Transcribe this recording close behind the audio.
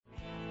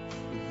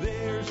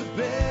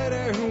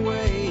better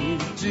way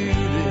to do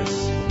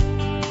this.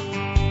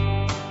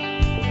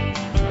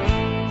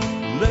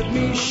 Let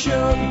me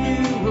show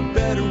you a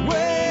better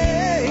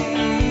way.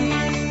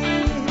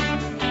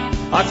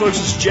 Hi, folks.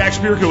 This is Jack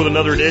Spirko with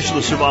another edition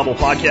of the Survival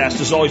Podcast.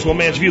 As always, one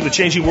man's view of the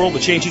changing world, the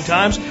changing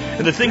times,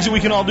 and the things that we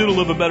can all do to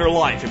live a better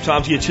life if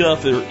times get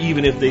tough or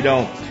even if they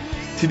don't.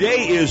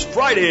 Today is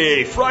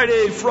Friday,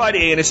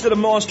 and instead of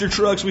monster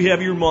trucks, we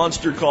have your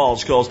monster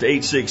calls. Calls to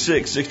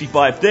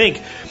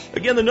 866-65-THINK.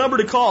 Again, the number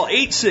to call,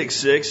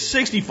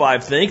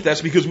 866-65-THINK.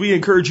 That's because we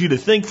encourage you to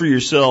think for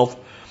yourself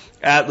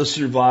at the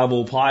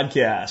Survival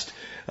Podcast.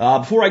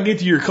 Before I get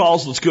to your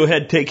calls, let's go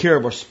ahead and take care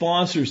of our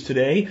sponsors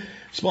today.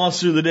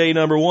 Sponsor of the day,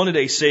 number one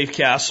today, Safe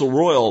Castle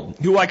Royal,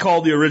 who I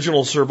call the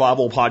original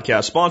Survival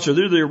Podcast sponsor.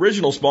 They're the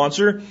original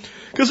sponsor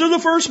because they're the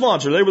first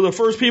sponsor. They were the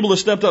first people that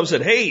stepped up and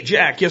said, hey,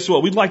 Jack, guess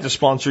what? We'd like to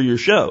sponsor your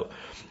show.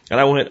 And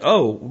I went,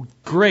 oh,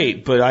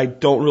 great, but I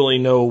don't really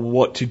know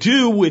what to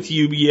do with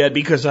you yet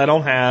because I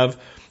don't have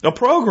a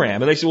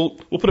program. And they said, well,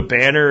 we'll put a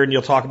banner and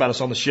you'll talk about us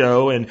on the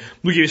show and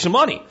we'll give you some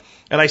money.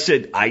 And I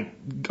said, I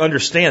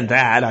understand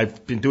that.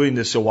 I've been doing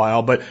this a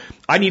while, but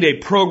I need a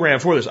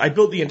program for this. I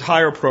built the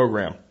entire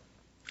program,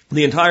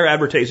 the entire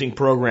advertising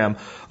program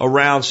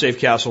around Safe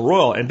Castle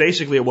Royal. And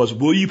basically it was,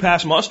 will you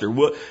pass muster?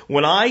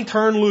 When I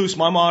turn loose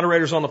my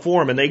moderators on the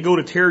forum and they go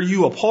to tear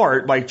you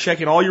apart by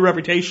checking all your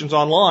reputations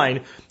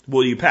online,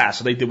 will you pass?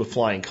 So they did with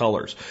flying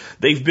colors.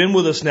 They've been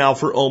with us now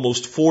for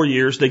almost 4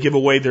 years. They give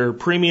away their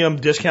premium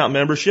discount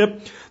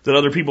membership that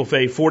other people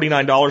pay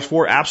 $49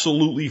 for,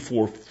 absolutely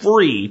for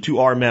free to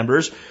our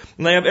members.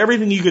 And they have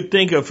everything you could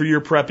think of for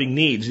your prepping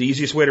needs. The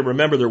easiest way to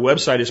remember their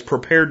website is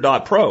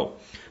prepared.pro.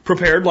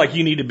 Prepared like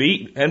you need to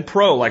be, and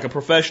pro like a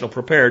professional,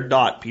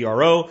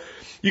 prepared.pro.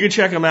 You can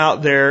check them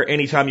out there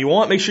anytime you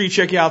want. Make sure you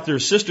check out their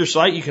sister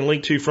site you can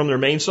link to from their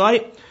main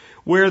site,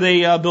 where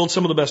they build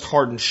some of the best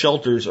hardened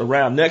shelters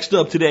around. Next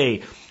up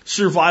today,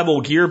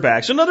 Survival Gear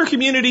Bags. Another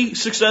community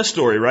success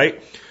story,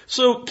 right?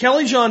 So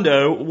Kelly John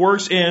Doe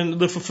works in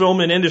the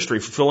fulfillment industry,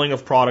 fulfilling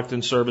of product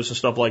and service and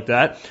stuff like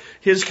that.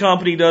 His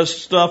company does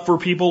stuff for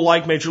people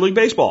like Major League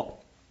Baseball.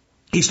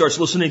 He starts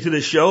listening to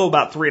this show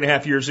about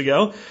 3.5 years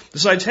ago,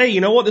 decides, hey, you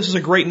know what, this is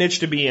a great niche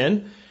to be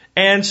in,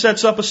 and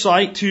sets up a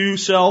site to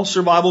sell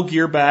survival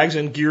gear bags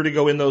and gear to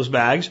go in those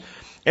bags,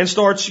 and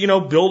starts,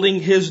 building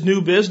his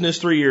new business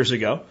 3 years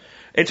ago.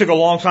 It took a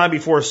long time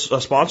before a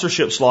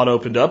sponsorship slot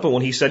opened up, but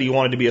when he said he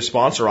wanted to be a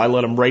sponsor, I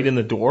let him right in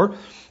the door.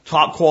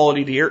 Top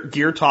quality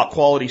gear, top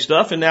quality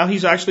stuff, and now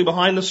he's actually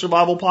behind the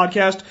Survival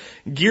Podcast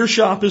gear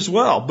shop as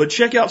well. But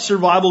check out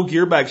Survival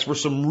Gear Bags for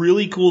some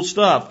really cool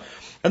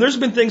stuff. And there's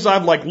been things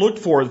I've looked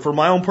for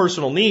my own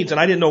personal needs,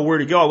 and I didn't know where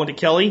to go. I went to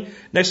Kelly.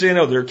 Next thing I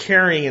know, they're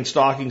carrying and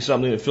stocking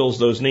something that fills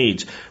those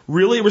needs.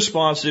 Really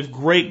responsive,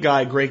 great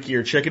guy, great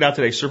gear. Check it out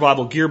today,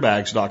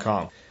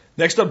 survivalgearbags.com.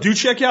 Next up, do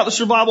check out the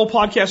Survival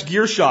Podcast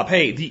Gear Shop.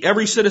 Hey, the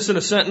Every Citizen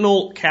a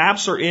Sentinel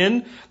caps are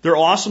in. They're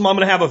awesome. I'm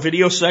going to have a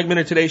video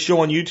segment in today's show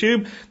on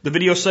YouTube. The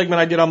video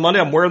segment I did on Monday,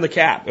 I'm wearing the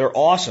cap. They're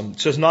awesome.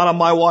 It says not on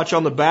my watch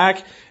on the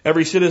back.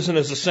 Every Citizen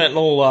is a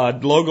Sentinel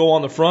logo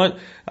on the front.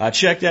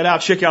 Check that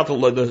out. Check out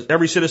the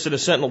Every Citizen a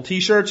Sentinel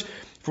t-shirts.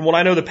 From what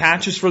I know, the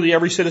patches for the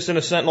Every Citizen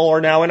a Sentinel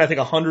are now in. I think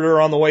 100 are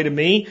on the way to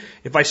me.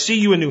 If I see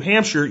you in New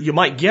Hampshire, you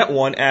might get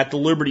one at the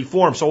Liberty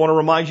Forum. So I want to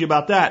remind you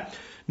about that.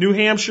 New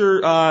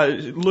Hampshire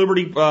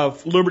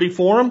Liberty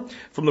Forum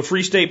from the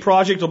Free State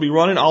Project will be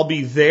running. I'll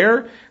be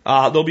there.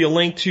 There'll be a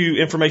link to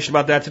information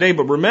about that today.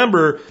 But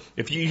remember,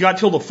 if you got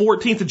till the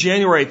 14th of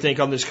January, I think,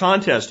 on this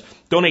contest,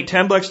 donate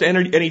 $10 to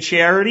any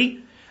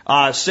charity.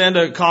 Send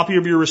a copy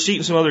of your receipt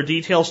and some other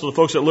details to the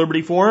folks at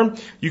Liberty Forum.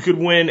 You could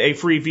win a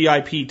free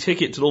VIP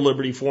ticket to the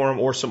Liberty Forum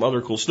or some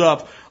other cool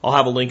stuff. I'll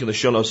have a link in the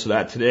show notes to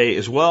that today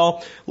as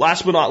well.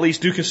 Last but not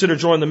least, do consider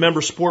joining the Member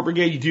Support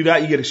Brigade. You do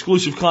that, you get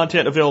exclusive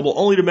content available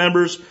only to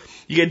members.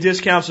 You get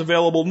discounts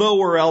available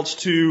nowhere else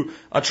to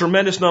a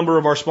tremendous number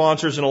of our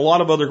sponsors and a lot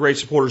of other great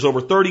supporters.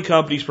 Over 30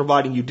 companies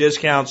providing you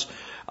discounts.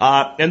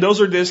 And those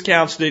are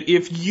discounts that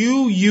if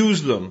you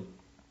use them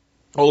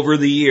over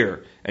the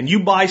year, and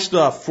you buy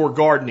stuff for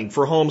gardening,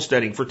 for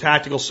homesteading, for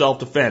tactical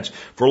self-defense,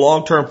 for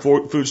long-term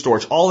food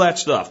storage, all that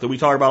stuff that we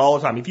talk about all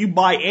the time. If you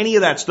buy any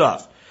of that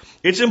stuff,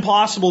 it's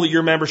impossible that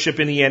your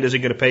membership in the end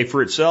isn't going to pay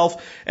for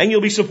itself, and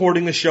you'll be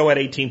supporting the show at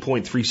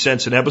 18.3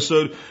 cents an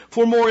episode.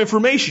 For more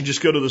information,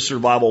 just go to the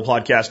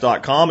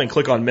survivalpodcast.com and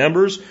click on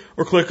members,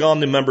 or click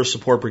on the Member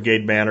Support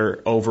Brigade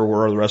banner over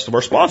where the rest of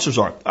our sponsors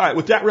are. All right,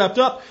 with that wrapped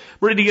up,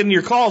 ready to get into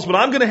your calls, but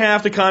I'm going to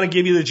have to kind of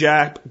give you the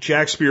Jack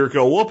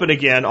Spirko whooping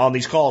again on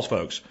these calls,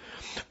 folks.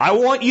 I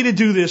want you to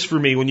do this for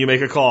me when you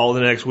make a call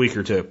in the next week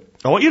or two.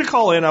 I want you to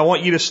call in. I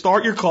want you to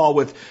start your call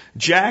with,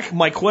 Jack,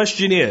 my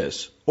question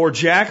is, or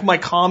Jack, my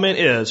comment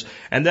is,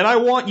 and then I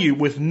want you,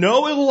 with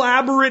no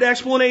elaborate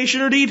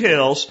explanation or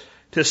details,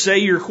 to say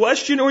your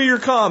question or your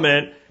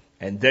comment,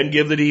 and then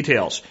give the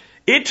details.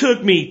 It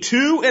took me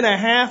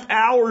 2.5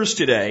 hours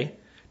today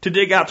to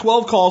dig out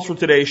 12 calls for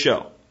today's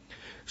show.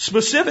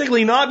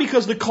 Specifically, not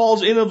because the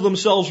calls in of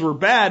themselves were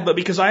bad, but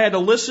because I had to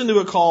listen to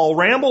a call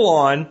ramble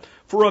on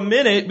for a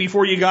minute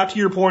before you got to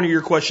your point of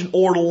your question,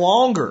 or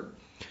longer.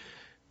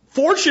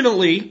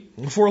 Fortunately,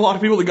 for a lot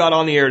of people that got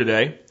on the air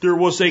today, there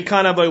was a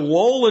kind of a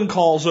lull in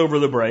calls over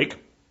the break.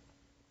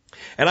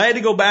 And I had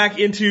to go back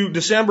into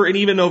December and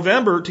even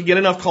November to get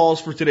enough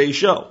calls for today's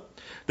show.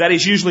 That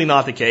is usually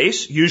not the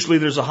case. Usually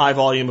there's a high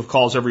volume of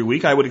calls every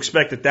week. I would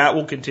expect that that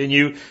will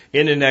continue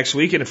into next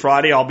week. And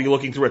Friday, I'll be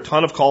looking through a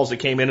ton of calls that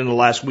came in the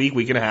last week,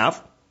 week and a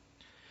half.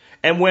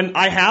 And when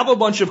I have a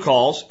bunch of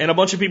calls and a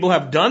bunch of people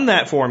have done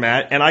that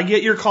format and I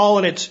get your call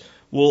and it's,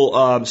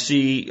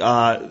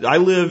 I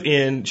live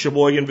in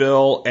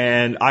Sheboyganville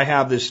and I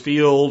have this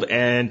field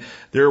and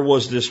there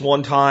was this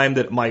one time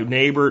that my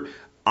neighbor,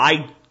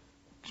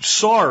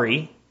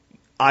 sorry,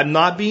 I'm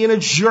not being a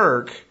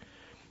jerk.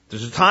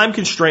 There's a time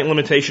constraint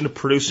limitation of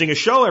producing a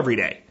show every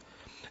day.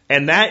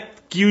 And that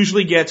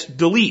usually gets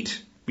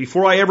delete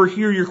before I ever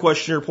hear your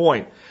question or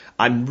point.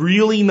 I'm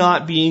really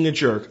not being a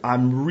jerk.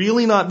 I'm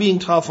really not being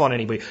tough on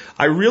anybody.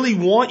 I really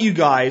want you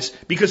guys,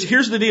 because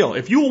here's the deal.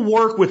 If you'll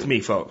work with me,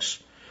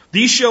 folks,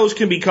 these shows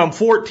can become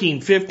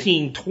 14,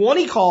 15,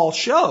 20 call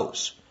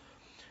shows.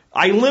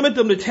 I limit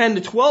them to 10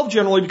 to 12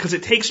 generally because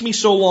it takes me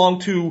so long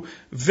to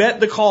vet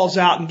the calls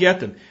out and get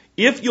them.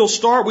 If you'll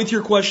start with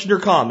your question or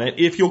comment,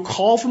 if you'll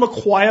call from a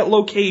quiet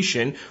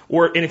location,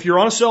 and if you're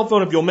on a cell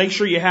phone, if you'll make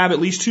sure you have at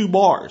least 2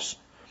 bars,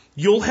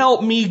 you'll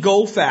help me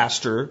go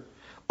faster.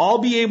 I'll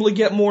be able to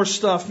get more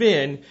stuff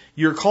in.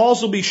 Your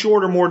calls will be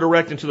shorter, more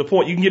direct and to the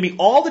point. You can give me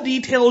all the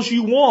details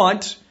you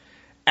want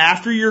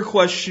after your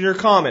question or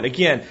comment.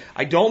 Again,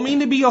 I don't mean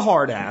to be a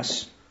hard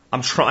ass.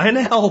 I'm trying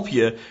to help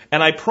you.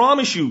 And I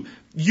promise you,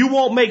 you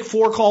won't make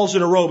 4 calls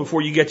in a row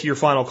before you get to your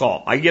final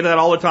call. I get that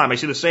all the time. I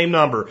see the same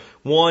number.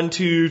 1,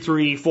 2,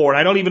 3, 4. And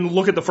I don't even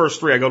look at the first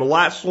 3. I go to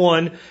last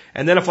one.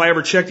 And then if I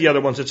ever check the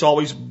other ones, it's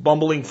always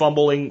bumbling,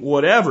 fumbling,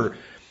 whatever.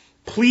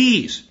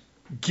 Please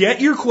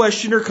get your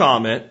question or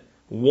comment,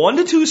 1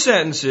 to 2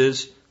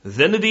 sentences,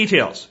 then the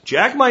details.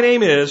 Jack, my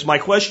name is, my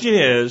question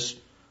is,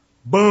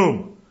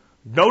 boom.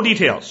 No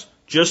details.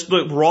 Just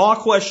the raw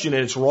question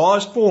in its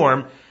rawest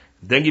form,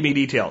 then give me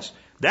details.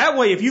 That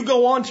way, if you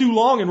go on too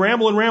long and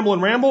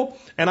ramble,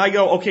 and I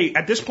go, okay,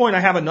 at this point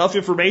I have enough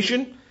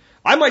information,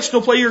 I might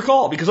still play your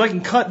call because I can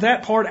cut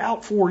that part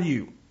out for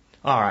you.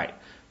 All right.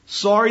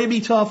 Sorry to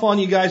be tough on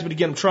you guys, but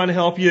again, I'm trying to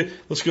help you.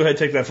 Let's go ahead and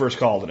take that first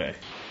call today.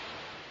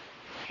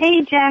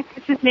 Hey, Jack,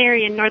 this is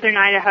Mary in northern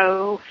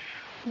Idaho.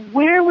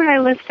 Where would I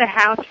list a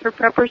house for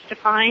preppers to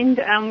find?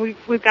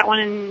 We've got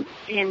one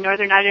in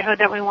northern Idaho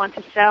that we want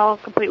to sell,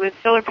 complete with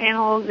solar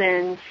panels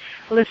and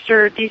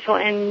lifter, diesel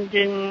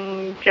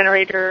engine,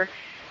 generator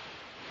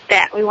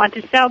that we want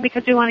to sell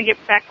because we want to get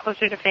back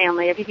closer to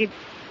family. If you could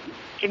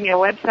give me a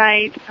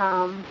website,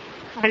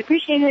 I'd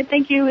appreciate it.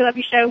 Thank you. We love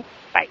your show.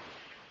 Bye.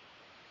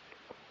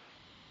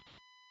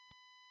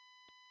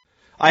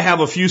 I have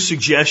a few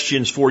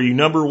suggestions for you.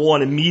 Number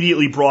 1,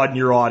 immediately broaden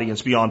your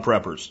audience beyond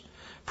preppers.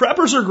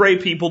 Preppers are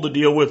great people to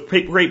deal with,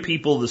 great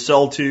people to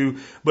sell to,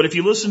 but if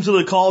you listen to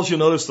the calls, you'll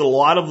notice that a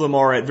lot of them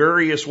are at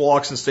various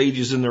walks and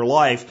stages in their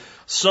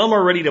life. Some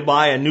are ready to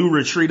buy a new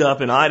retreat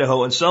up in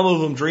Idaho, and some of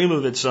them dream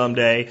of it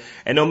someday.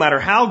 And no matter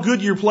how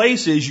good your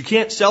place is, you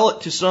can't sell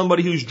it to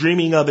somebody who's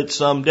dreaming of it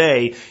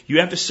someday. You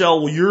have to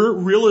sell your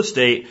real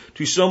estate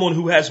to someone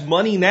who has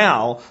money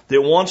now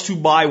that wants to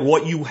buy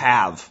what you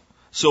have.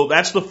 So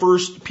that's the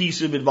first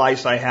piece of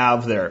advice I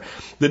have there.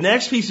 The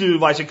next piece of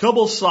advice, a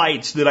couple of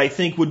sites that I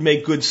think would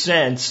make good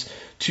sense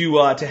to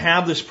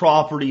have this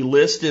property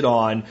listed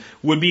on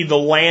would be the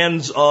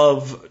lands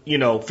of,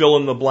 fill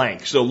in the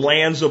blank. So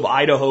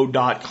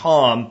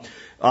landsofidaho.com,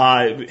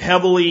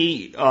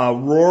 heavily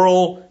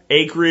rural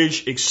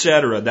acreage,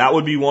 etc. That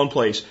would be one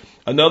place.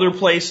 Another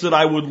place that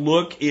I would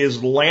look is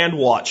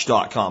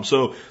landwatch.com.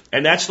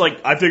 And that's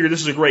I figured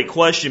this is a great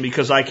question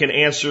because I can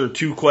answer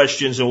 2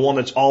 questions and one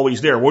that's always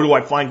there. Where do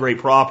I find great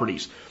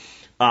properties?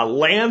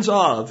 Lands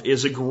of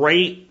is a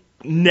great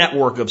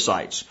network of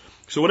sites.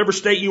 So whatever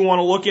state you want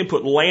to look in,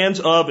 put lands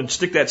of and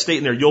stick that state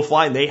in there. You'll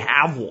find they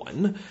have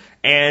one.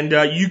 And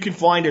you can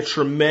find a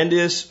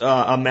tremendous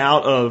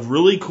amount of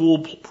really cool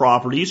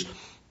properties.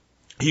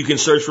 You can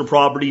search for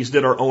properties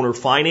that are owner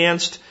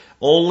financed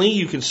only.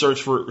 You can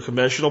search for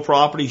conventional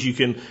properties. You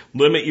can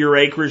limit your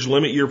acreage,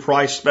 limit your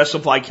price,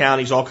 specify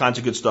counties, all kinds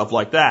of good stuff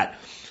like that.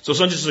 So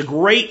since it's a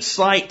great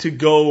site to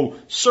go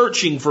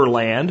searching for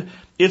land,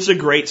 it's a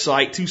great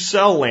site to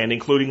sell land,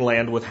 including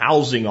land with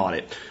housing on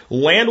it.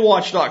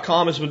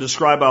 Landwatch.com has been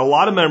described by a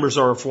lot of members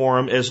of our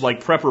forum as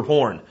like prepper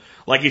porn.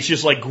 Like it's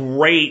just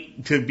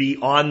great to be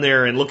on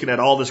there and looking at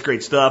all this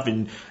great stuff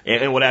and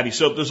what have you.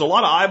 So if there's a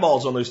lot of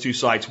eyeballs on those 2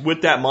 sites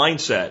with that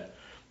mindset,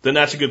 then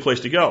that's a good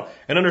place to go.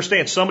 And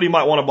understand, somebody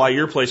might want to buy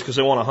your place because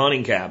they want a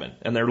hunting cabin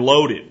and they're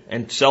loaded,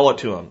 and sell it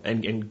to them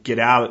and get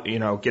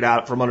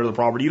out from under the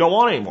property you don't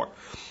want anymore.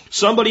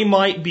 Somebody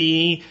might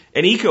be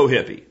an eco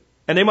hippie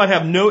and they might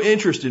have no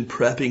interest in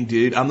prepping,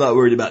 dude. I'm not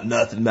worried about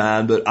nothing,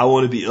 man, but I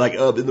want to be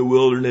up in the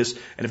wilderness.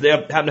 And if they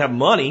happen to have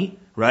money,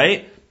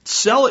 right,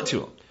 sell it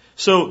to them.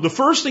 So the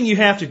first thing you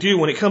have to do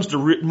when it comes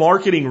to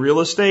marketing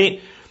real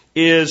estate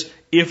is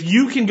if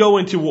you can go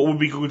into what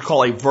we would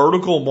call a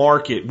vertical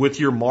market with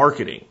your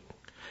marketing,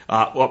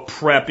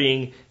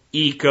 prepping,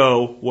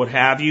 eco, what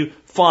have you,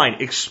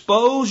 fine.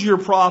 Expose your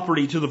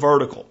property to the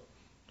vertical.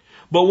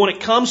 But when it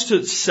comes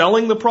to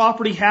selling the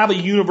property, have a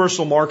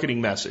universal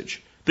marketing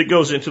message that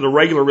goes into the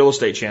regular real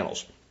estate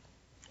channels,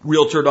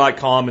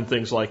 Realtor.com and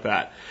things like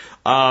that.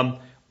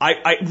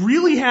 I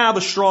really have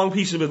a strong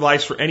piece of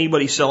advice for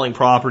anybody selling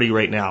property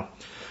right now.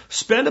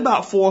 Spend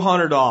about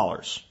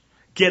 $400.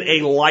 Get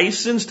a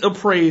licensed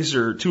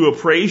appraiser to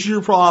appraise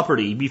your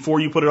property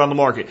before you put it on the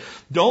market.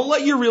 Don't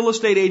let your real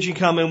estate agent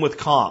come in with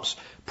comps.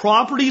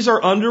 Properties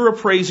are under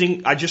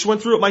appraising. I just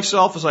went through it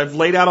myself as I've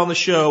laid out on the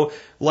show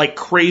like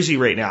crazy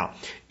right now.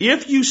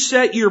 If you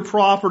set your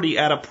property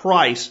at a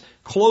price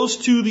close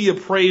to the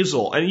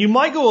appraisal, and you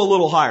might go a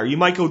little higher, you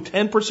might go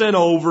 10%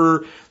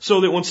 over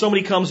so that when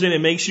somebody comes in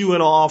and makes you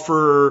an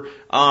offer,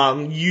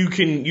 you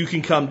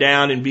can come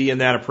down and be in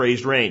that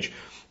appraised range.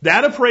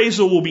 That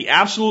appraisal will be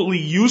absolutely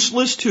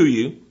useless to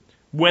you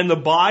when the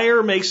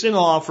buyer makes an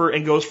offer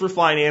and goes for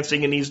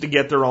financing and needs to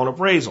get their own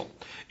appraisal.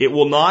 It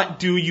will not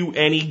do you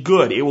any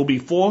good. It will be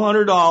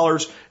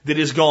 $400 that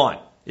is gone.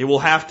 It will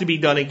have to be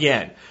done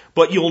again.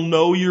 But you'll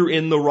know you're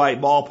in the right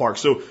ballpark.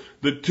 So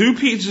the two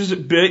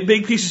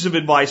big pieces of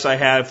advice I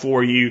have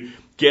for you,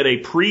 get a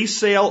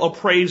pre-sale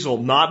appraisal,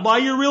 not by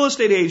your real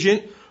estate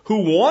agent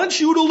who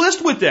wants you to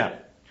list with them.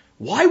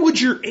 Why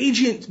would your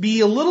agent be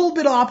a little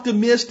bit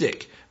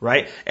optimistic?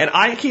 Right? And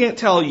I can't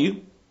tell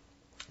you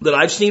that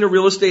I've seen a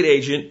real estate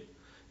agent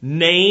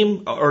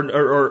name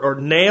or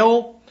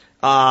nail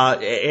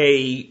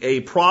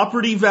a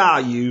property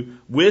value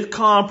with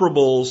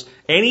comparables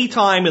any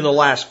time in the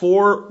last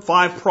 4 or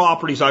 5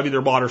 properties I've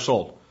either bought or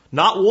sold.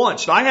 Not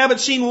once. I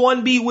haven't seen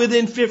one be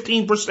within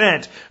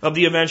 15% of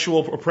the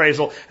eventual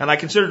appraisal, and I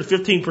consider the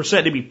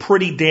 15% to be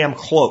pretty damn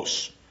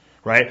close.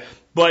 Right?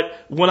 But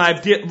when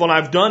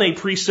I've done a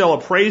pre-sale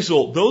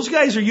appraisal, those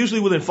guys are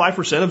usually within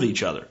 5% of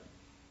each other.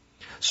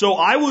 So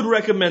I would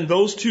recommend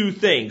those two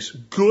things.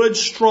 Good,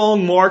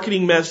 strong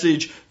marketing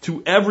message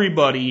to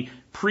everybody,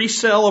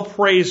 pre-sale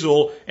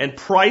appraisal, and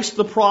price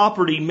the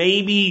property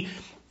maybe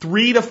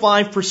 3 to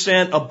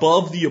 5%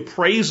 above the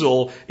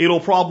appraisal. It'll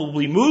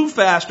probably move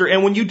faster.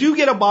 And when you do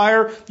get a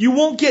buyer, you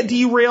won't get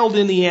derailed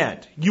in the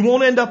end. You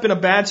won't end up in a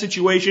bad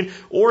situation.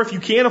 Or if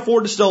you can't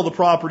afford to sell the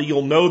property,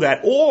 you'll know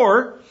that.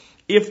 Or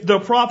if the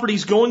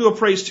property's going to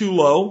appraise too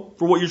low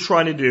for what you're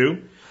trying to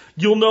do,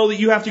 you'll know that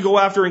you have to go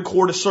after and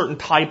court a certain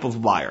type of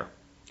buyer.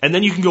 And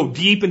then you can go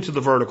deep into the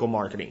vertical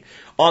marketing.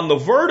 On the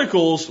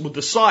verticals with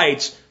the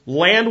sites,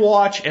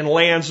 LandWatch and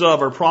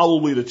LandsOf are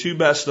probably the two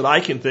best that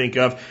I can think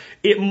of.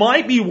 It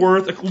might be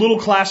worth a little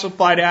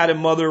classified ad in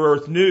Mother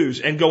Earth News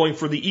and going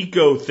for the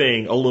eco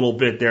thing a little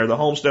bit there, the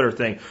homesteader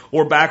thing,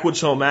 or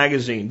Backwoods Home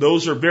Magazine.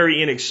 Those are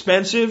very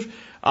inexpensive.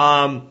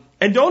 And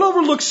don't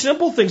overlook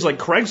simple things like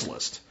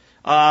Craigslist.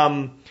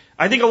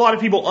 I think a lot of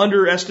people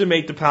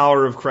underestimate the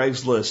power of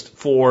Craigslist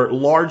for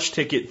large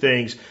ticket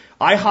things.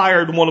 I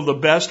hired one of the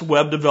best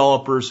web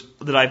developers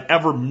that I've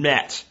ever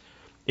met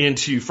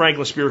into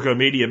Franklin Spirko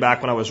Media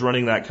back when I was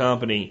running that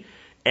company.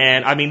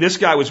 And I mean, this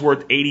guy was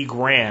worth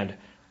 $80,000.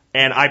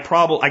 And I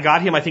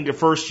got him, I think the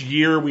first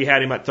year we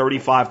had him at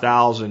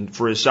 $35,000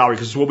 for his salary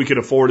because it's what we could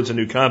afford as a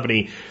new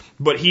company.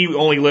 But he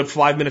only lived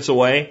 5 minutes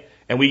away.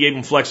 And we gave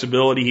him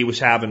flexibility. He was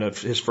having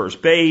his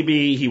first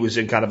baby. He was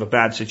in kind of a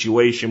bad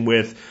situation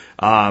with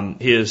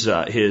his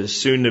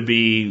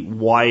soon-to-be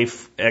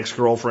wife,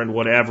 ex-girlfriend,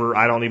 whatever.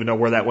 I don't even know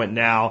where that went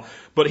now.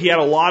 But he had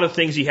a lot of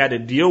things he had to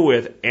deal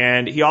with,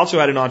 and he also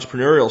had an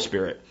entrepreneurial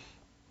spirit.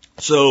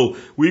 So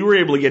we were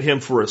able to get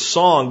him for a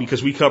song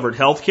because we covered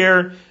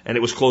healthcare, and it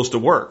was close to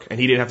work, and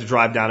he didn't have to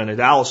drive down into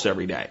Dallas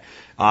every day.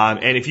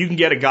 And if you can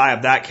get a guy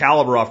of that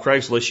caliber off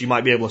Craigslist, you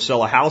might be able to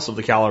sell a house of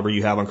the caliber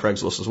you have on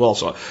Craigslist as well.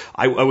 So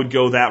I would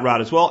go that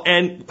route as well.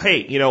 And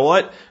hey, you know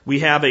what? We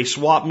have a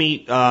swap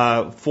meet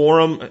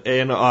forum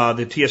in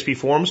the TSP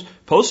forums.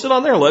 Post it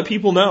on there. Let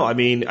people know. I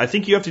mean, I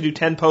think you have to do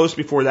 10 posts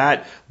before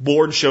that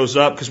board shows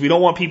up because we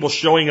don't want people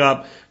showing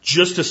up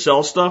just to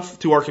sell stuff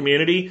to our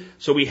community.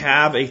 So we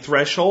have a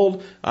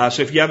threshold.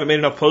 So if you haven't made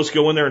enough posts,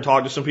 go in there and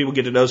talk to some people,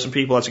 get to know some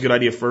people. That's a good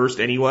idea first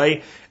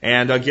anyway.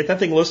 And get that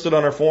thing listed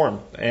on our forum.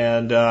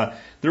 And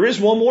there is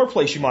one more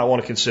place you might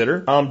want to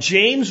consider.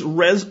 James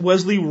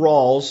Wesley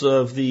Rawls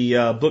of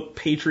the book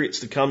Patriots: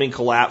 The Coming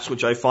Collapse,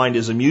 which I find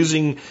is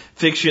amusing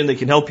fiction that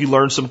can help you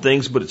learn some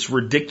things, but it's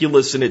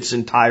ridiculous in its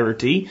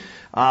entirety.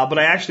 But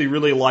I actually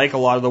really like a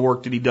lot of the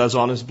work that he does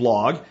on his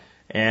blog.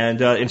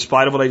 And in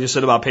spite of what I just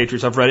said about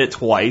Patriots, I've read it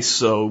twice,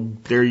 so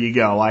there you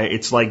go.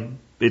 It's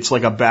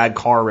like a bad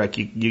car wreck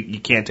you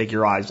can't take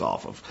your eyes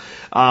off of.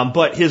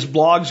 But his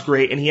blog's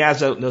great, and he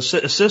has a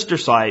sister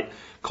site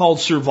called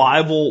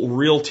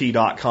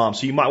survivalrealty.com.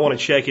 So you might want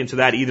to check into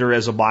that either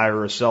as a buyer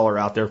or a seller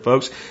out there,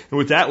 folks. And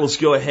with that, let's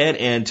go ahead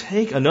and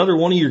take another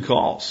one of your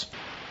calls.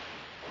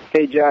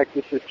 Hey, Jack,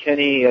 this is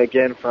Kenny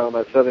again from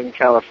Southern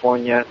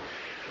California.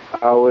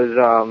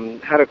 I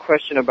had a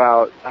question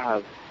about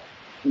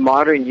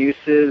modern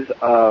uses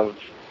of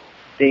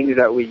things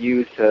that we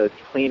use to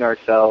clean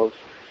ourselves.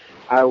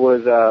 I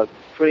was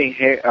putting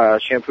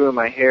shampoo in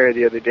my hair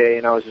the other day,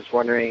 and I was just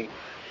wondering,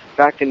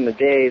 back in the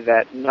day,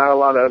 that not a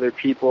lot of other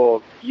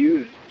people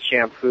use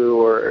shampoo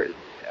or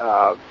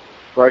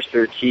brush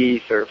their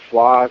teeth or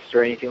floss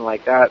or anything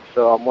like that.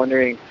 So I'm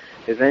wondering,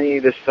 is any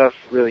of this stuff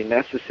really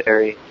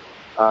necessary?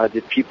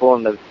 Did people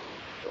in the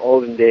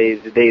olden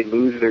days, did they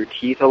lose their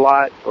teeth a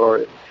lot,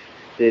 or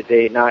did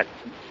they not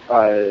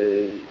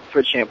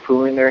put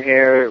shampoo in their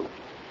hair?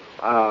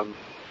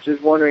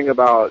 Just wondering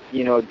about,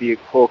 it'd be a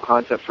cool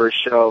concept for a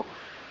show,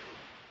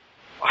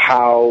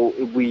 how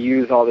we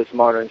use all this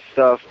modern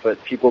stuff,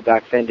 but people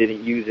back then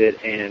didn't use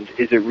it, and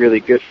is it really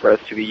good for us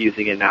to be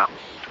using it now?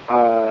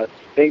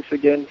 Thanks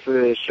again for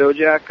the show,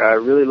 Jack. I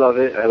really love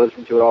it. I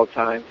listen to it all the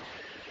time.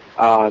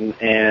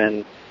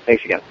 And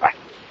thanks again. Bye.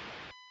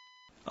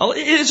 Well,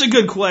 it's a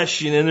good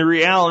question, and the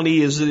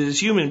reality is that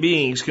as human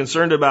beings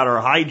concerned about our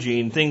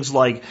hygiene, things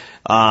like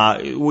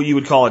what you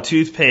would call a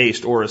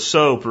toothpaste or a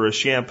soap or a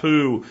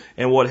shampoo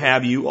and what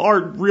have you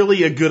are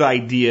really a good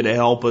idea to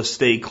help us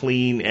stay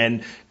clean,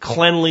 and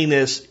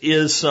cleanliness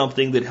is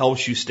something that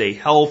helps you stay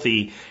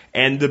healthy.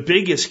 And the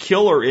biggest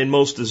killer in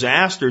most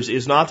disasters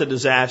is not the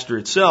disaster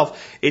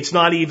itself. It's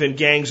not even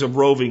gangs of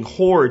roving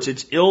hordes.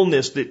 It's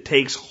illness that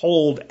takes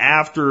hold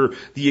after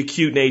the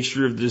acute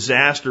nature of the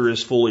disaster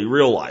is fully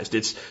realized.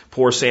 It's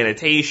poor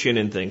sanitation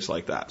and things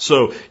like that.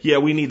 So, yeah,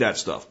 we need that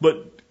stuff.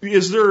 But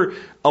is there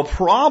a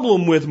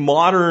problem with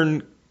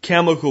modern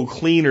chemical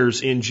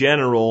cleaners in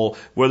general,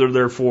 whether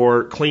they're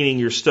for cleaning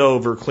your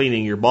stove or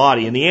cleaning your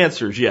body? And the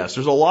answer is yes.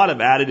 There's a lot of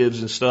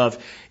additives and stuff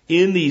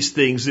in these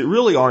things that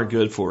really aren't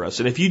good for us.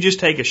 And if you just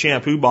take a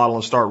shampoo bottle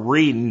and start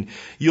reading,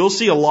 you'll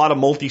see a lot of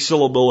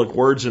multisyllabic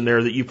words in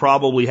there that you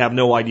probably have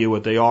no idea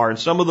what they are. And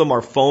some of them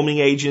are foaming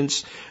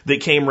agents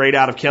that came right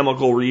out of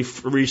chemical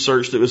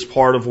research that was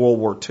part of World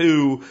War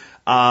II.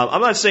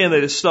 I'm not saying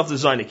that it's stuff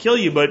designed to kill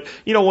you, but,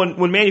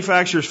 when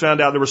manufacturers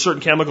found out there were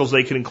certain chemicals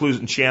they could include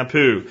in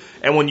shampoo,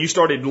 and when you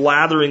started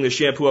lathering the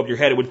shampoo up your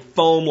head, it would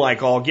foam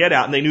like all get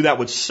out, and they knew that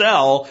would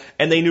sell,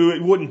 and they knew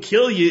it wouldn't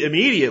kill you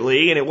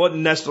immediately, and it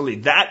wasn't necessarily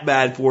that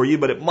bad for you,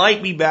 but it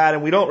might be bad,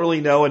 and we don't really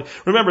know. And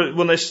remember,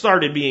 when they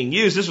started being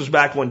used, this was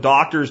back when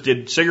doctors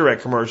did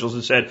cigarette commercials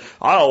and said,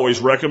 I always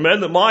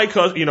recommend that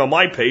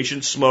my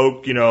patients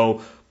smoke,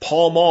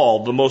 Pall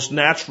Mall, the most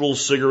natural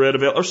cigarette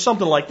available, or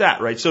something like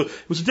that, right? So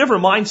it was a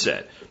different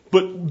mindset.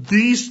 But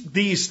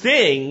these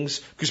things,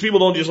 because people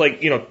don't just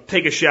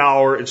take a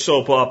shower and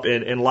soap up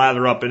and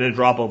lather up and then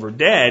drop over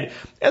dead,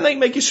 and they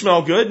make you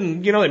smell good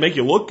and, they make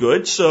you look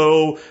good,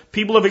 so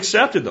people have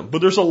accepted them.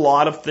 But there's a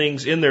lot of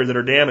things in there that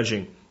are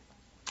damaging.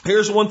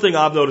 Here's one thing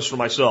I've noticed for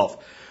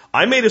myself.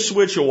 I made a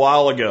switch a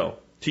while ago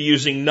to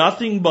using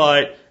nothing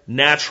but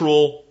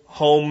natural,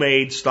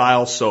 homemade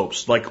style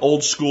soaps, like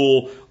old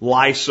school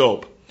lye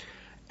soap.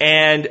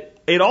 And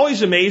it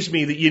always amazed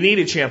me that you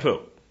needed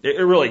shampoo. It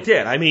really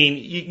did. I mean,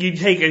 you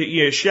take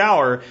a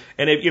shower,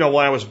 and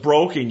when I was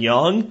broke and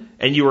young,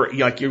 and you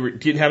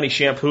didn't have any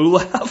shampoo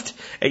left,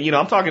 and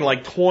I'm talking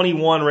like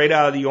 21, right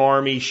out of the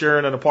army,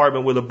 sharing an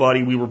apartment with a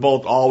buddy. We were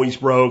both always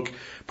broke,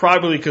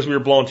 probably because we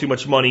were blowing too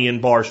much money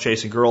in bars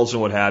chasing girls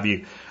and what have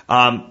you.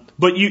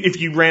 But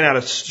if you ran out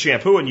of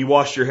shampoo and you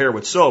washed your hair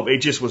with soap,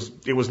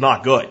 it was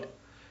not good.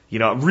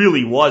 It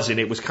really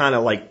wasn't. It was kind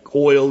of like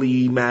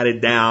oily,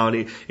 matted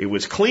down. It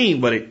was clean,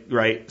 but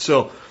right?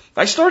 So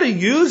I started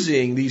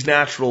using these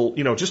natural,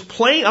 just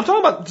plain, I'm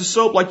talking about the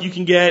soap like you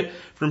can get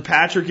from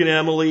Patrick and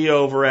Emily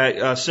over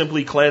at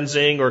Simply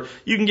Cleansing, or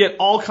you can get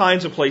all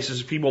kinds of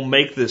places people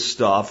make this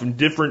stuff and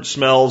different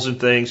smells and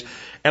things.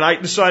 And I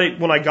decided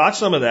when I got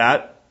some of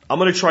that, I'm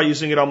going to try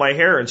using it on my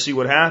hair and see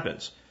what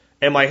happens.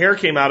 And my hair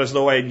came out as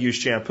though I had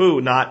used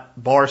shampoo,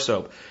 not bar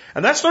soap.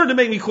 And that started to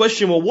make me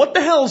question, well, what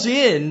the hell's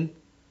in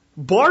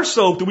bar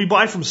soap that we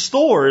buy from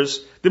stores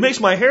that makes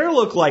my hair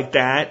look like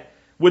that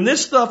when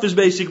this stuff is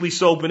basically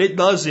soap and it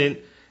doesn't?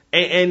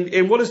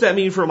 And what does that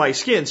mean for my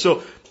skin?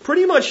 So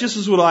pretty much this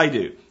is what I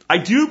do. I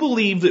do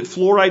believe that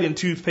fluoride in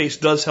toothpaste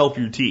does help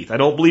your teeth. I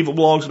don't believe it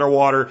belongs in our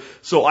water.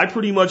 So I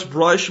pretty much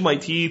brush my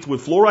teeth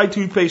with fluoride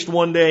toothpaste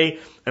one day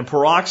and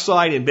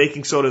peroxide and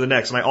baking soda the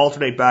next. And I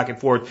alternate back and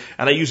forth.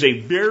 And I use a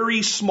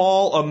very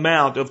small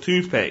amount of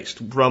toothpaste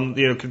from,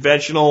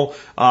 conventional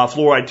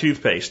fluoride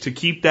toothpaste to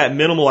keep that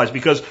minimalized,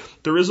 because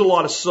there is a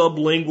lot of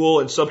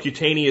sublingual and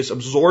subcutaneous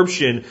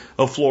absorption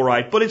of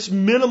fluoride, but it's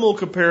minimal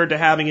compared to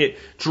having it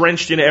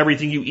drenched in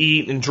everything you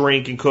eat and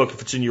drink and cook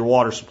if it's in your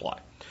water supply.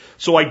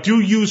 So I do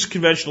use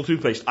conventional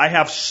toothpaste. I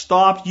have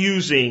stopped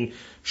using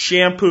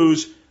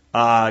shampoos,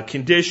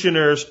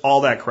 conditioners,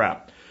 all that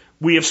crap.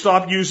 We have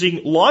stopped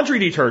using laundry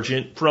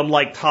detergent from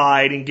like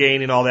Tide and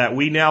Gain and all that.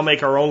 We now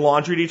make our own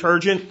laundry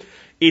detergent.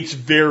 It's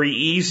very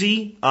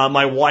easy.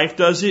 My wife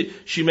does it.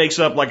 She makes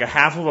up like a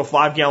half of a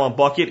 5-gallon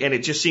bucket, and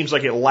it just seems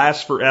like it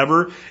lasts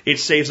forever. It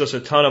saves us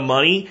a ton of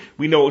money.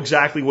 We know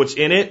exactly what's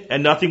in it,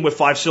 and nothing with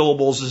 5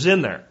 syllables is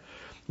in there.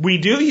 We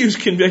do use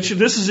conventional,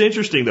 this is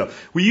interesting though.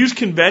 We use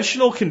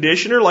conventional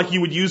conditioner like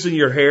you would use in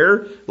your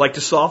hair, like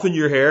to soften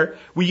your hair.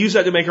 We use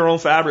that to make our own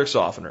fabric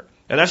softener.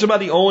 And that's about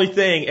the only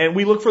thing. And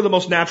we look for the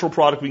most natural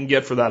product we can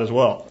get for that as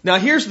well. Now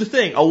here's the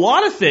thing. A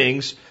lot of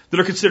things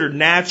that are considered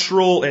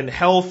natural and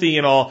healthy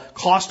and all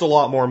cost a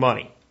lot more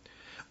money.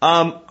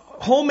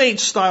 homemade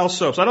style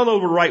soaps. I don't know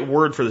the right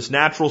word for this.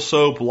 Natural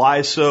soap,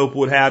 lye soap,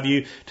 what have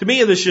you. To me,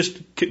 it is just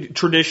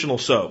traditional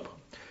soap.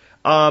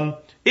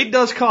 It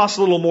does cost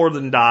a little more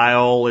than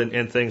Dial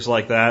and things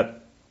like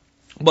that,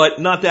 but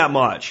not that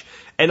much.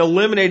 And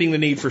eliminating the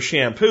need for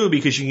shampoo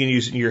because you can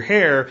use it in your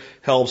hair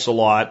helps a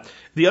lot.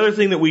 The other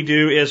thing that we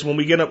do is when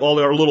we get up all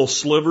our little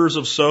slivers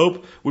of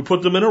soap, we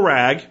put them in a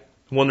rag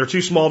when they're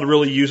too small to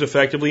really use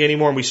effectively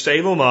anymore, and we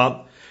save them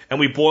up. And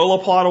we boil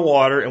a pot of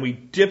water, and we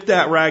dip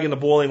that rag in the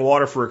boiling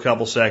water for a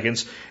couple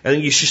seconds, and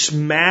then you just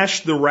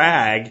smash the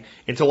rag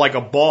into like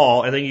a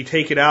ball, and then you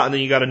take it out, and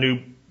then you got a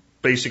new,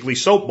 basically,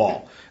 soap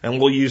ball. And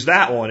we'll use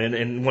that one,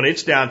 and when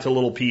it's down to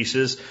little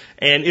pieces,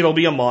 and it'll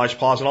be a Mod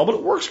Podge and all, but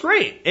it works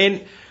great.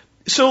 And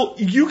so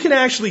you can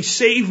actually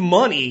save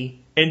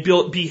money and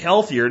be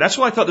healthier. That's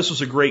why I thought this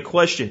was a great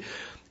question.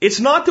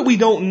 It's not that we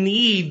don't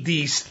need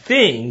these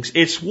things,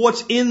 it's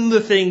what's in the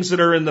things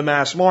that are in the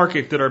mass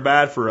market that are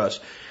bad for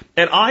us.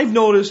 And I've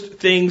noticed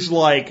things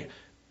like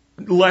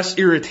less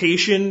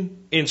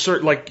irritation in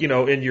certain, like, you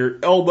know, in your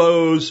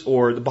elbows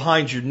or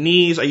behind your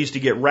knees. I used to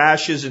get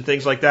rashes and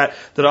things like that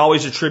I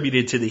always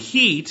attributed to the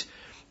heat.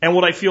 And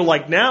what I feel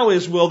like now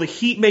is, well, the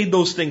heat made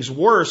those things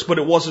worse, but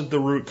it wasn't the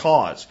root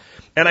cause.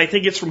 And I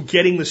think it's from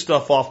getting the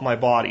stuff off my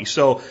body.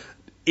 So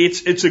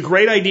it's a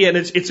great idea, and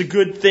it's a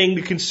good thing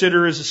to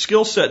consider as a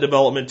skill set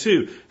development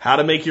too. How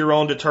to make your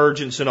own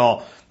detergents and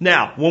all.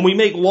 Now, when we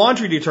make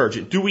laundry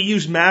detergent, do we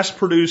use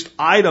mass-produced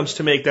items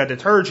to make that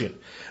detergent?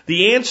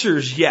 The answer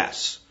is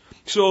yes.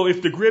 So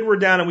if the grid were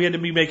down and we had to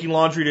be making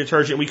laundry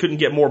detergent, we couldn't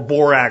get more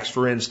borax,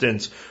 for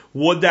instance,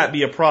 would that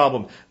be a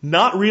problem?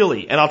 Not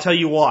really, and I'll tell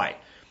you why.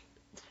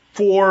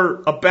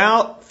 For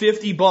about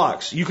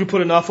 $50, you could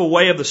put enough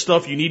away of the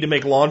stuff you need to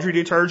make laundry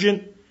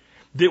detergent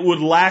that would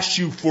last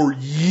you for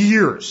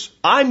years.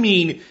 I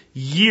mean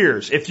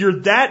years. If you're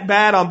that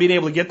bad on being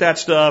able to get that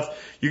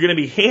stuff, you're going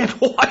to be hand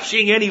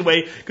washing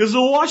anyway because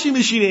the washing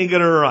machine ain't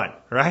going to run,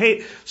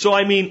 right? So,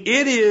 I mean,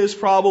 it is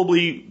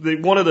probably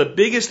one of the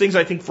biggest things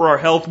I think for our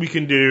health we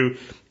can do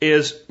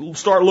is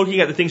start looking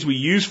at the things we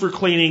use for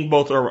cleaning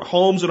both our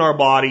homes and our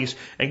bodies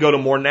and go to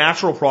more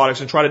natural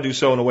products and try to do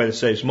so in a way that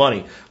saves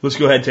money. Let's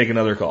go ahead and take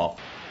another call.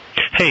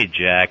 Hey,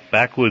 Jack,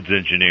 Backwoods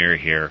Engineer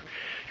here.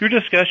 Your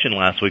discussion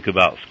last week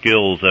about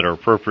skills that are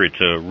appropriate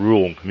to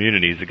rural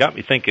communities, it got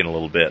me thinking a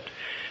little bit.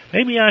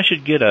 Maybe I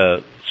should get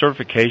a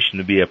certification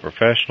to be a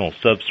professional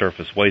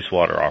subsurface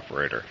wastewater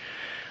operator.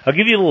 I'll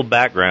give you a little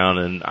background,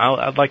 and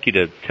I'd like you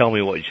to tell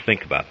me what you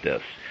think about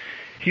this.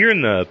 Here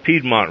in the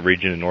Piedmont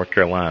region in North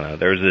Carolina,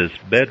 there's this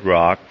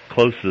bedrock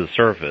close to the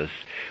surface,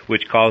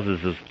 which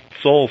causes the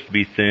soils to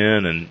be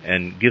thin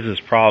and gives us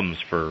problems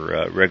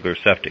for regular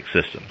septic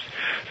systems.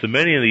 So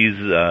many of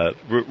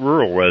these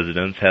rural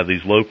residents have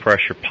these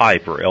low-pressure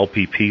pipe or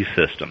LPP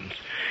systems.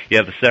 You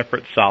have a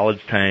separate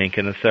solids tank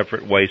and a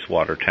separate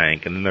wastewater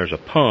tank, and then there's a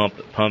pump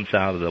that pumps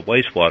out of the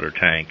wastewater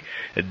tank.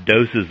 It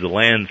doses the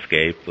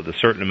landscape with a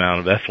certain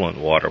amount of effluent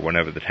water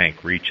whenever the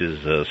tank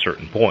reaches a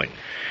certain point.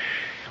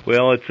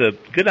 Well, it's a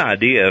good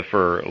idea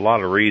for a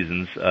lot of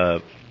reasons,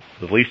 the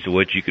least of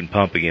which you can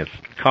pump against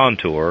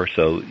contour,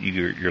 so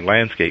your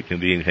landscape can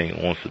be anything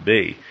it wants to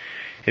be.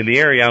 In the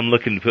area I'm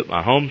looking to put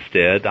my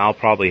homestead, I'll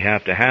probably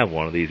have to have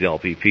one of these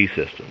LPP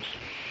systems.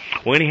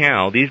 Well,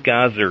 anyhow, these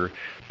guys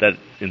that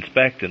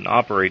inspect and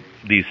operate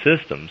these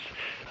systems,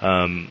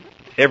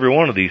 every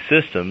one of these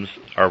systems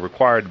are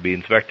required to be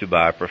inspected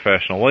by a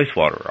professional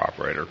wastewater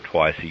operator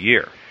twice a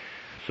year.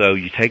 So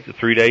you take the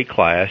 3-day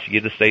class, you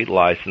get a state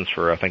license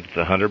for, I think it's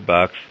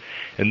 $100,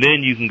 and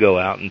then you can go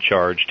out and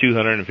charge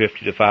 $250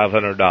 to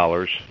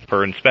 $500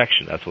 per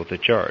inspection. That's what they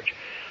charge.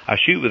 I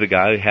shoot with a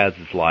guy who has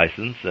his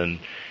license, and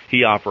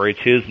he operates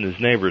his and his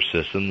neighbor's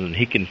systems, and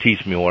he can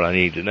teach me what I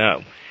need to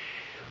know.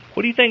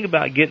 What do you think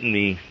about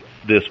getting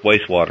this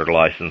wastewater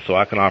license so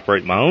I can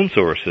operate my own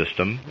sewer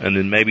system and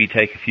then maybe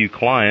take a few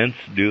clients,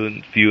 do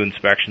a few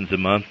inspections a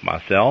month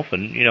myself,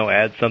 and,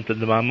 add something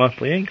to my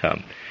monthly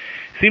income?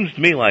 Seems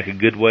to me like a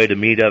good way to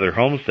meet other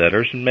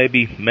homesteaders and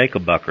maybe make a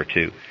buck or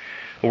two.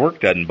 The work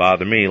doesn't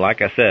bother me.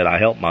 Like I said, I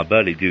help my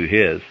buddy do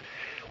his.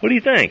 What do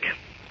you think?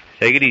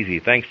 Take it easy.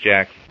 Thanks,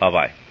 Jack.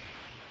 Bye-bye.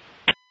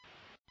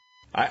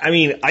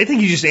 I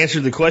think you just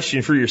answered the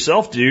question for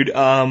yourself, dude.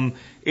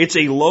 It's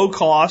a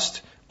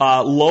low-cost,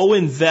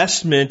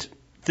 low-investment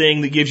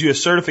thing that gives you a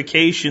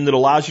certification that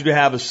allows you to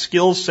have a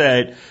skill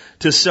set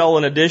to sell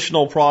an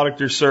additional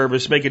product or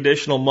service, make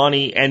additional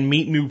money, and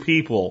meet new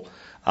people.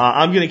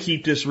 I'm going to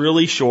keep this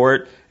really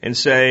short and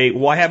say,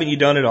 why haven't you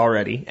done it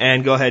already?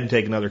 And go ahead and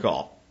take another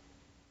call.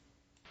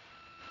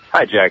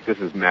 Hi, Jack. This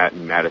is Matt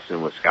in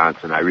Madison,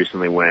 Wisconsin. I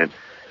recently went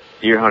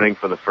deer hunting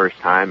for the first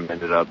time,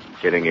 ended up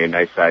getting a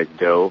nice-sized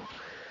doe.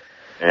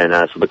 And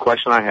so the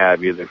question I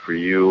have, either for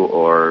you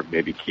or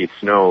maybe Keith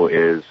Snow,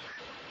 is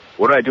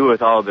what do I do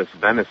with all of this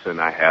venison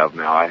I have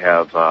now? I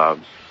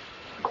have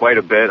quite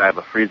a bit. I have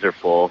a freezer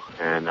full,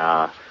 and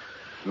I'm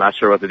not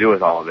sure what to do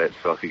with all of it.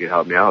 So if you could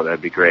help me out,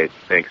 that'd be great.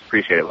 Thanks.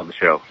 Appreciate it. Love the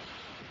show.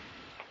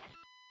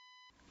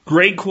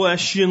 Great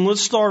question.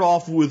 Let's start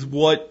off with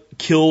what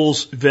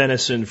kills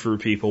venison for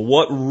people.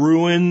 What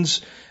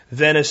ruins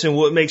venison,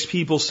 what makes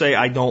people say,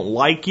 I don't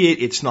like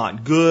it, it's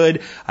not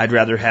good, I'd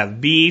rather have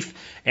beef.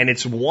 And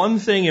it's one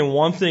thing and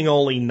one thing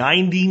only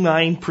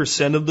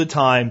 99% of the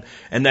time,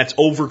 and that's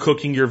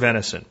overcooking your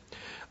venison.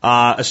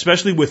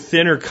 Especially with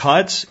thinner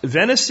cuts.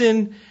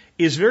 Venison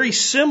is very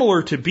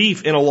similar to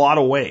beef in a lot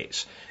of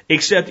ways,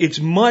 except it's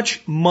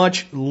much,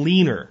 much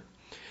leaner.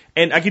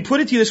 And I could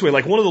put it to you this way,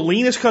 like one of the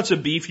leanest cuts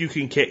of beef you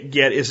can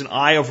get is an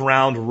eye of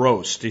round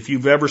roast. If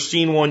you've ever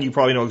seen one, you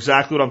probably know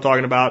exactly what I'm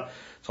talking about.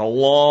 It's a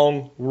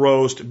long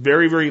roast,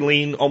 very, very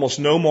lean, almost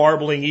no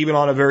marbling, even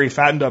on a very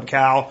fattened up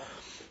cow.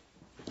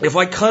 If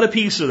I cut a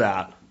piece of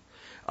that,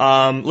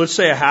 let's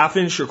say a ½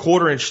 inch or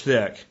 ¼ inch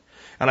thick,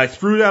 and I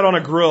threw that on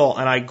a grill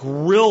and I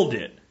grilled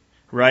it,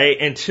 right,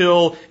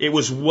 until it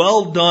was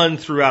well done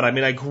throughout. I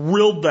mean, I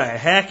grilled the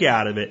heck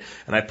out of it,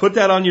 and I put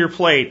that on your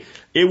plate,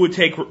 it would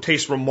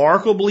taste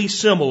remarkably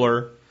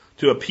similar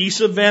to a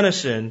piece of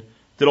venison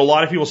that a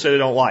lot of people say they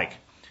don't like.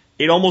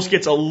 It almost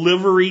gets a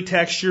livery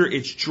texture.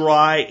 It's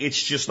dry.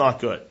 It's just not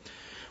good.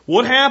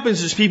 What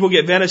happens is people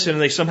get venison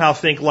and they somehow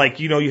think like,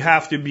 you know, you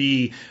have to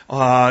be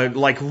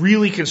like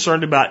really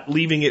concerned about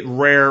leaving it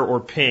rare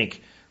or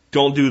pink.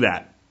 Don't do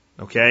that.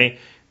 Okay?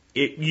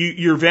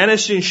 Your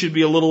venison should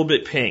be a little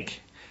bit pink.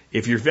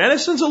 If your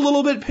venison's a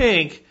little bit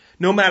pink,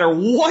 no matter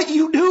what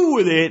you do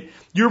with it,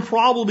 you're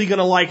probably going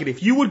to like it.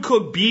 If you would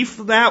cook beef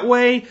that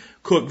way,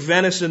 cook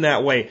venison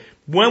that way.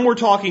 When we're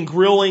talking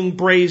grilling,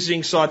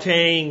 braising,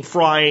 sautéing,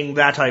 frying,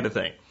 that type of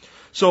thing.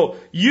 So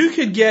you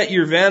could get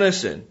your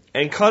venison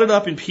and cut it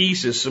up in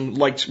pieces,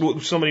 like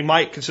somebody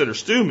might consider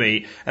stew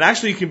meat, and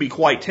actually it can be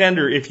quite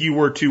tender if you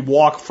were to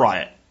wok fry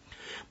it.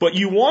 But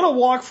you want to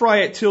wok fry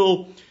it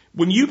till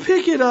when you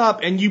pick it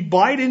up and you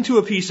bite into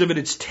a piece of it,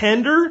 it's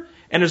tender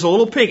and there's a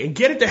little pink, and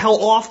get it the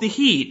hell off the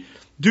heat.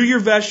 Do your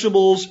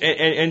vegetables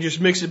and just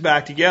mix it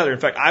back together. In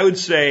fact, I would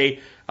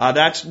say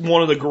that's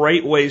one of the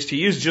great ways to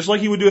use it, just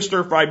like you would do a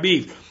stir-fried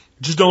beef.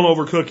 Just don't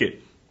overcook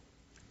it.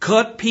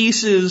 Cut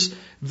pieces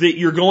that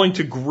you're going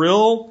to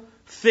grill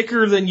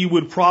thicker than you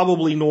would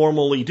probably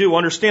normally do.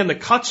 Understand the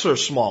cuts are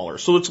smaller,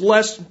 so it's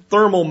less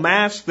thermal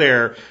mass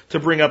there to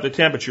bring up the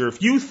temperature.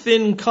 If you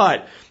thin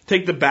cut,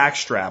 take the back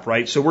strap,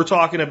 right? So we're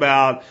talking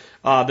about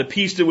the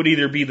piece that would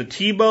either be the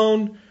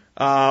T-bone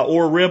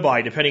or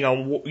ribeye, depending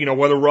on, you know,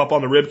 whether we're up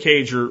on the rib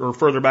cage or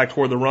further back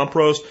toward the rump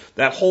roast,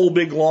 that whole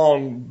big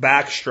long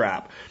back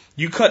strap.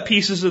 You cut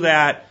pieces of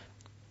that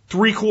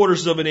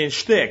 3/4 of an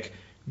inch thick,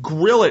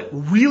 grill it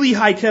really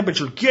high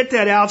temperature, get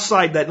that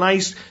outside, that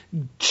nice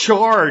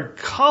charred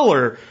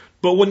color,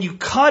 but when you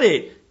cut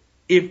it,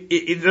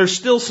 if there's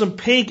still some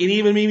pink and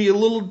even maybe a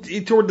little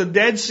toward the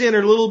dead center,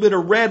 a little bit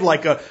of red,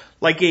 like a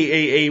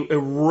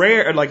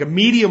rare, like a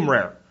medium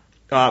rare,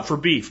 for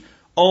beef.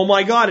 Oh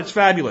my God, it's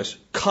fabulous.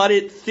 Cut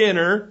it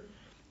thinner,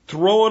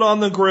 throw it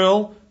on the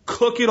grill,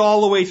 cook it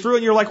all the way through,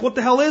 and you're like, what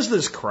the hell is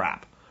this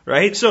crap?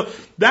 Right? So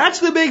that's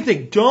the big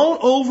thing.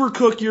 Don't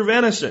overcook your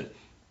venison.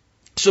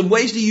 Some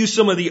ways to use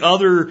some of the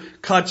other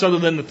cuts other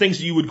than the things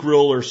that you would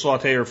grill or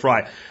saute or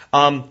fry.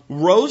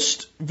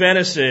 Roast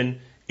venison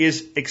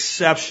is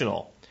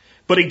exceptional.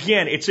 But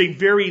again, it's a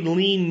very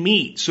lean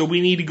meat, so we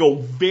need to go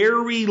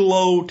very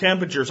low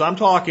temperatures. I'm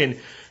talking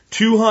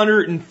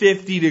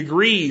 250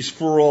 degrees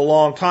for a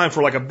long time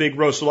for like a big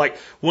roast. So like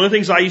one of the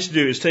things I used to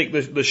do is take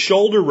the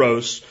shoulder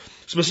roast,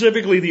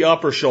 specifically the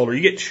upper shoulder.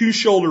 You get 2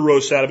 shoulder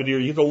roasts out of a deer.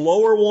 You get the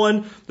lower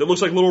one that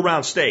looks like little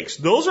round steaks.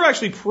 Those are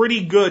actually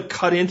pretty good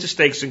cut into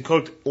steaks and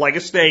cooked like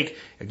a steak.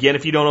 Again,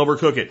 if you don't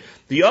overcook it.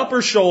 The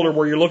upper shoulder,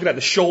 where you're looking at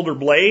the shoulder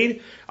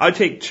blade, I'd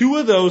take 2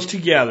 of those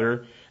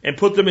together and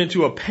put them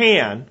into a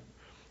pan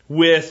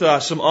with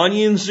some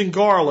onions and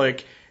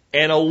garlic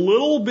and a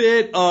little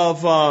bit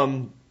of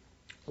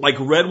like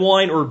red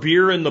wine or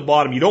beer in the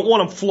bottom. You don't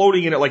want them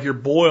floating in it like you're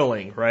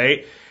boiling,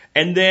 right?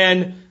 And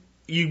then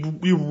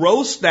you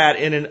roast that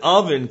in an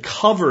oven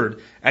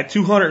covered at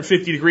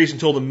 250 degrees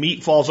until the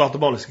meat falls off the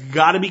bone. It's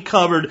got to be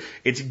covered.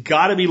 It's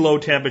got to be low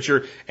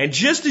temperature. And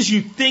just as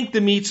you think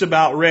the meat's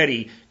about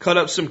ready, cut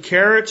up some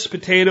carrots,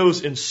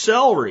 potatoes, and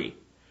celery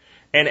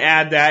and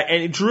add that.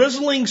 And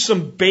drizzling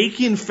some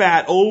bacon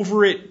fat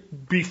over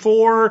it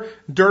before,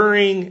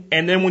 during,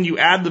 and then when you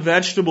add the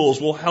vegetables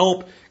will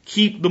help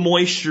keep the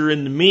moisture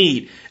in the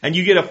meat, and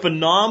you get a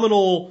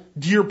phenomenal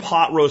deer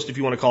pot roast, if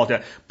you want to call it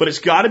that. But it's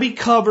got to be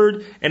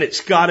covered, and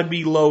it's got to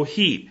be low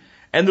heat.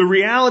 And the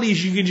reality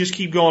is you can just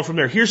keep going from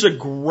there. Here's a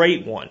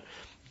great one.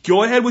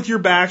 Go ahead with your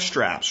back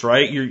straps,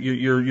 right?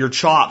 Your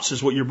chops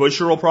is what your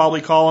butcher will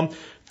probably call them.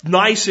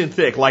 Nice and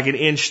thick, like an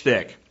inch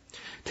thick.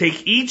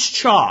 Take each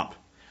chop,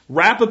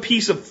 wrap a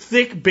piece of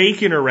thick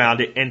bacon around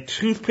it, and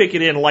toothpick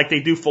it in like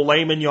they do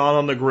filet mignon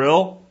on the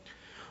grill.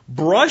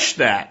 Brush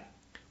that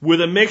with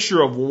a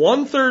mixture of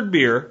 1/3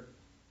 beer,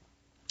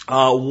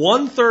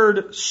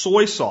 1/3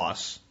 soy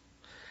sauce,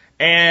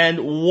 and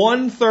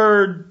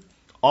 1/3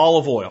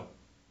 olive oil.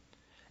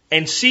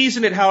 And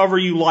season it however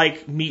you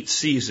like meat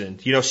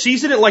seasoned. You know,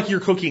 season it like you're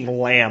cooking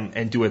lamb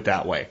and do it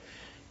that way.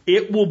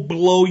 It will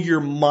blow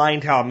your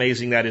mind how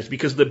amazing that is,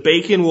 because the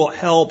bacon will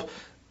help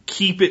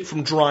keep it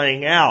from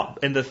drying out,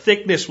 and the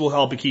thickness will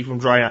help it keep from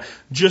drying out.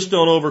 Just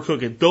don't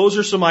overcook it. Those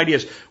are some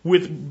ideas.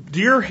 With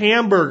deer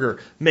hamburger,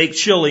 make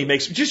chili,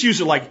 just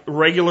use it like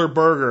regular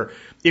burger.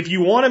 If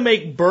you want to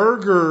make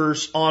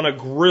burgers on a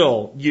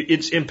grill,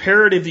 it's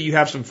imperative that you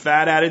have some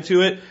fat added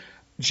to it.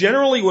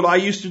 Generally, what I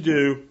used to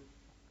do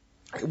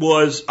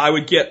was I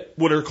would get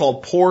what are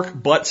called pork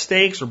butt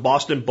steaks or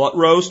Boston butt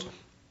roast,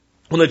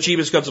 one of the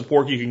cheapest cuts of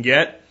pork you can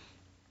get.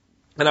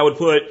 And I would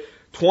put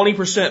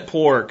 20%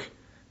 pork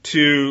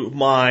to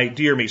my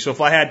deer meat. So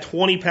if I had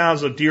 20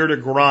 pounds of deer to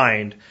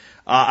grind,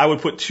 I would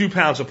put 2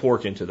 pounds of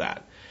pork into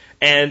that.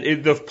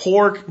 And the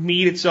pork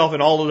meat itself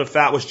and all of the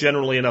fat was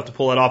generally enough to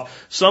pull it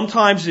off.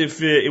 Sometimes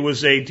if it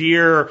was a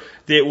deer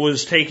that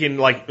was taken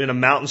like in a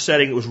mountain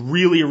setting, it was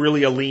really,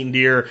 really a lean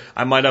deer,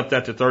 I might up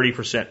that to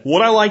 30%.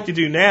 What I like to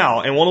do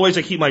now, and one of the ways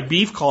I keep my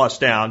beef costs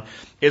down,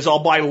 is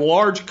I'll buy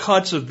large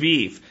cuts of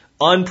beef,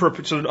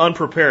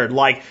 unprepared,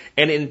 like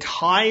an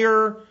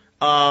entire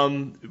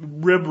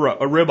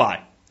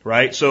ribeye.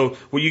 Right? So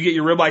when you get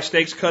your ribeye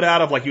steaks cut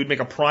out of, like you would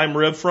make a prime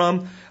rib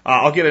from,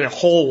 I'll get a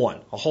whole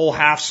one, a whole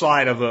half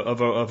side of a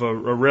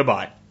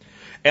ribeye.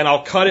 And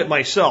I'll cut it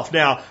myself.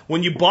 Now,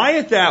 when you buy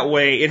it that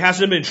way, it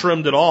hasn't been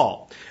trimmed at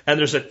all. And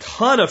there's a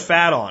ton of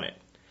fat on it.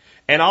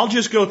 And I'll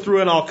just go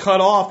through and I'll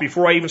cut off,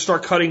 before I even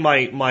start cutting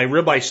my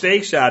ribeye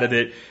steaks out of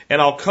it, and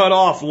I'll cut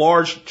off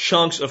large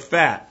chunks of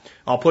fat.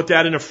 I'll put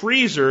that in a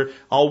freezer.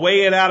 I'll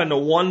weigh it out into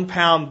 1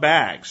 pound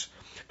bags.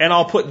 And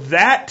I'll put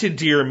that to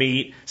deer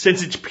meat,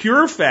 since it's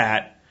pure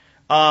fat,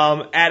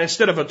 at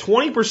instead of a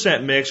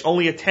 20% mix,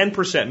 only a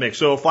 10% mix.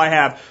 So if I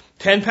have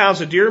 10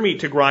 pounds of deer meat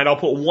to grind, I'll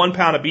put 1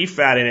 pound of beef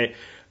fat in it.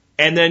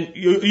 And then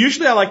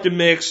usually I like to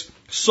mix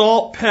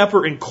salt,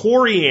 pepper, and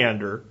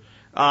coriander.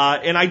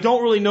 And I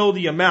don't really know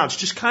the amounts.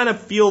 Just kind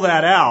of feel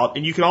that out.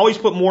 And you can always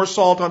put more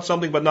salt on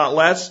something, but not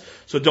less.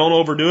 So don't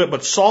overdo it.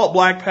 But salt,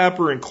 black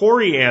pepper, and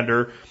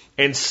coriander,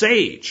 and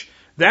sage.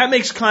 That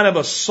makes kind of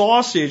a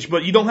sausage,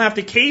 but you don't have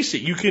to case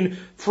it. You can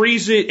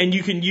freeze it and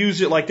you can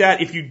use it like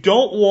that. If you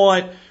don't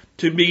want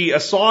to be a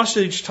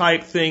sausage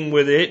type thing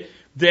with it,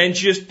 then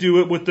just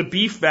do it with the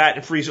beef fat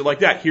and freeze it like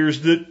that.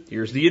 Here's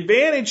the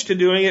advantage to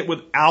doing it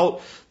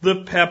without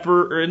the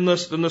pepper and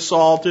the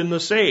salt and the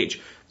sage.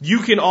 You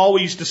can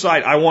always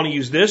decide, I want to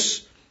use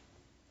this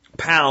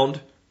pound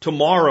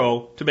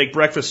tomorrow to make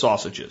breakfast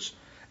sausages.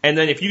 And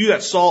then if you do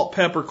that salt,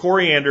 pepper,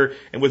 coriander,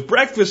 and with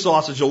breakfast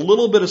sausage, a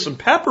little bit of some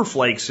pepper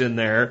flakes in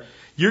there,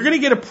 you're going to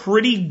get a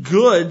pretty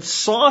good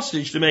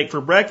sausage to make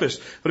for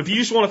breakfast. But if you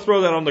just want to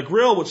throw that on the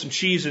grill with some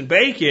cheese and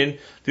bacon,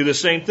 do the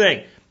same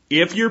thing.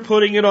 If you're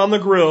putting it on the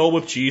grill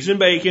with cheese and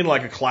bacon,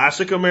 like a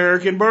classic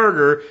American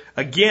burger,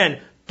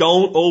 again,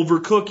 don't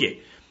overcook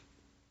it.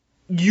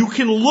 You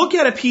can look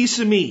at a piece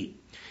of meat,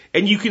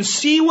 and you can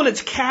see when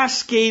it's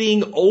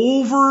cascading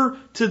over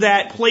to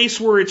that place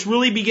where it's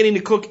really beginning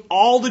to cook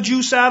all the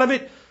juice out of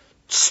it.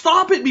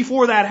 Stop it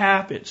before that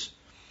happens.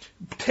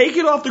 Take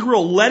it off the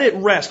grill. Let it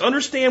rest.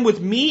 Understand, with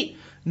meat,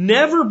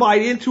 never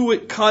bite into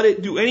it, cut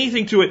it, do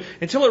anything to it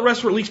until it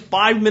rests for at least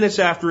 5 minutes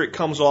after it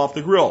comes off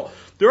the grill.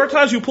 There are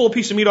times you pull a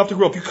piece of meat off the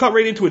grill. If you cut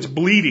right into it, it's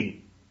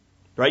bleeding.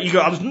 Right? You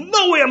go, there's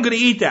no way I'm going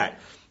to eat that.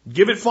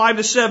 Give it 5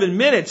 to 7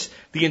 minutes.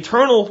 The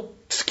internals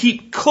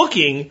keep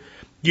cooking.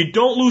 You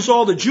don't lose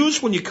all the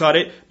juice when you cut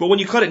it, but when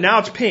you cut it, now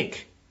it's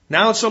pink.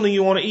 Now it's something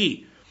you want to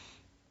eat.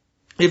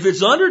 If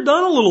it's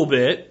underdone a little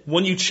bit,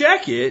 when you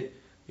check it,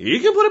 you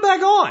can put it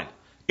back on.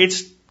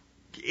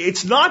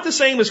 It's not the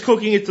same as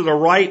cooking it to the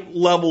right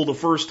level the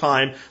first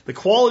time. The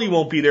quality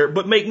won't be there,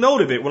 but make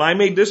note of it. When I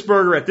made this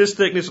burger at this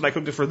thickness and I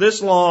cooked it for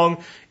this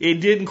long,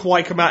 it didn't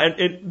quite come out.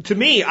 And to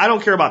me, I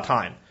don't care about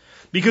time.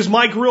 Because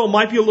my grill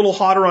might be a little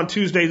hotter on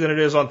Tuesday than it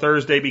is on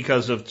Thursday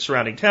because of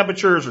surrounding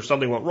temperatures or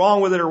something went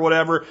wrong with it or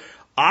whatever.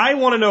 I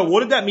want to know,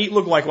 what did that meat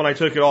look like when I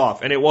took it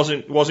off? And it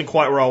wasn't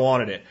quite where I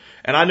wanted it.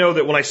 And I know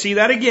that when I see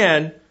that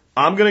again,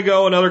 I'm going to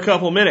go another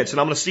couple of minutes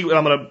and I'm going to see what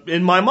I'm going to,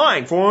 in my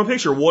mind, form a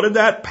picture. What did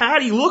that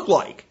patty look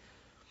like?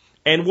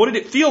 And what did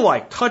it feel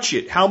like? Touch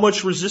it. How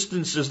much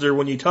resistance is there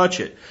when you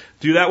touch it?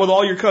 Do that with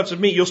all your cuts of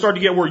meat. You'll start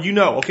to get where you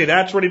know, okay,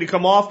 that's ready to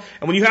come off.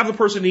 And when you have the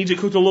person that needs it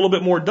cooked a little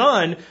bit more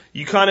done,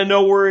 you kind of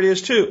know where it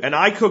is too. And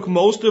I cook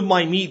most of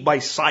my meat by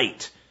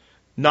sight.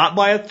 Not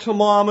by a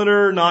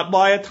thermometer, not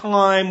by a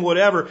time,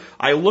 whatever.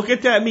 I look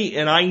at that meat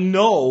and I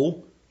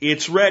know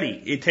it's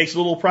ready. It takes a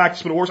little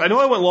practice, but it works. I know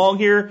I went long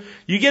here.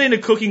 You get into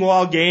cooking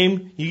wild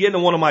game, you get into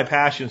one of my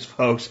passions,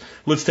 folks.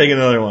 Let's take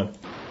another one.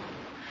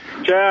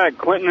 Jack,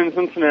 Clinton in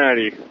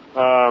Cincinnati.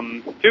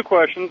 2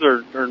 questions,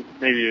 or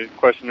maybe a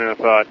question and a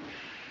thought.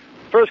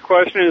 First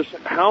question is,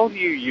 how do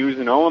you use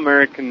an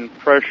All-American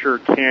pressure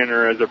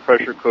canner as a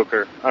pressure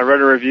cooker? I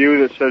read a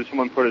review that said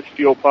someone put a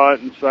steel pot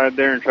inside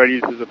there and tried to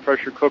use it as a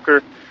pressure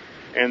cooker,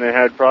 and they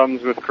had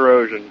problems with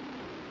corrosion.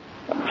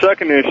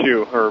 Second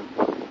issue, or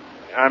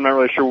I'm not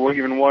really sure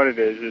what it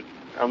is.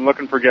 I'm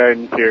looking for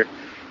guidance here.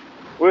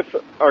 With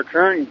our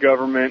current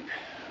government,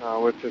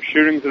 with the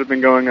shootings that have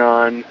been going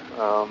on,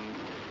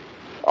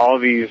 all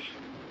these,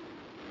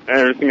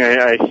 everything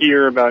I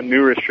hear about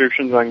new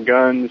restrictions on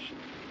guns,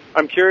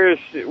 I'm curious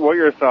what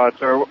your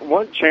thoughts are.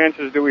 What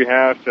chances do we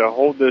have to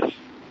hold this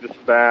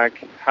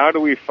back? How do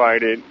we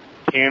fight it?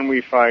 Can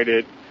we fight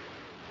it?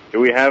 Do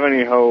we have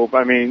any hope?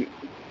 I mean,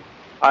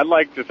 I'd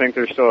like to think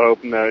there's still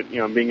hope in that,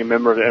 being a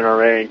member of the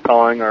NRA and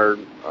calling our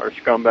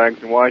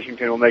scumbags in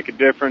Washington will make a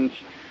difference.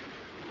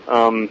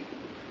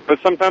 But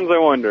sometimes I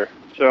wonder.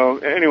 So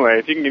anyway,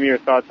 if you can give me your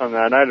thoughts on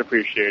that, I'd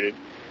appreciate it.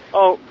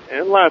 Oh,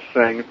 and last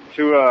thing,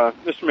 to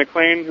Mr.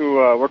 McLean, who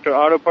worked at an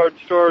auto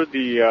parts store,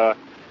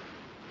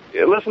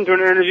 listened to an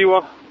interview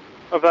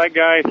of that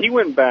guy. He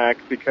went back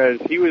because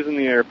he was in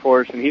the Air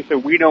Force, and he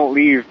said, we don't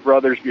leave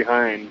brothers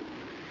behind.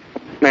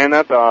 Man,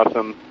 that's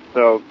awesome.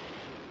 So,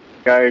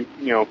 guy,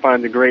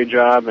 finds a great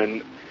job,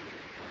 and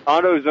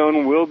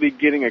AutoZone will be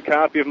getting a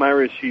copy of my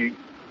receipt,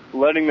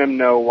 letting them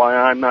know why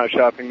I'm not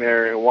shopping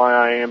there and why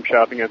I am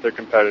shopping at their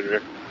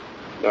competitor.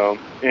 So,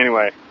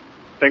 anyway,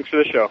 thanks for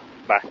the show.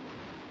 Bye.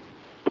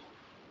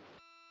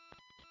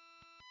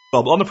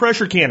 On the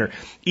pressure canner,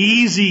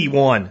 easy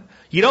one.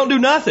 You don't do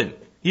nothing.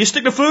 You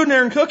stick the food in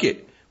there and cook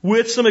it,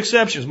 with some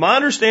exceptions. My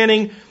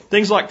understanding,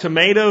 things like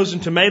tomatoes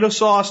and tomato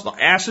sauce, the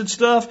acid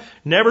stuff,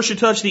 never should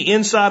touch the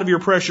inside of your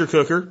pressure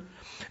cooker.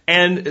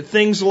 And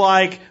things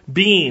like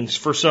beans,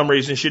 for some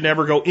reason, should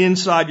never go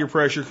inside your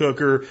pressure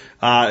cooker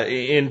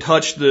and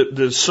touch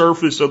the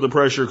surface of the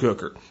pressure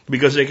cooker,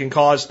 because it can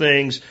cause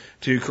things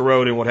to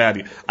corrode and what have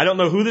you. I don't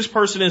know who this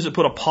person is that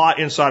put a pot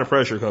inside a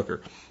pressure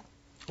cooker.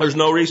 There's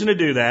no reason to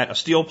do that. A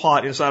steel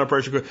pot inside a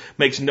pressure cooker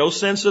makes no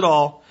sense at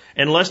all,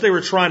 unless they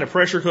were trying to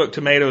pressure cook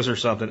tomatoes or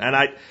something. And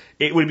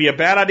it would be a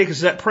bad idea,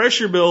 because that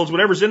pressure builds,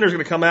 whatever's in there is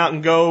going to come out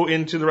and go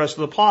into the rest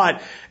of the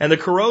pot. And the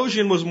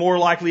corrosion was more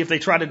likely if they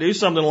tried to do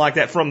something like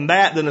that from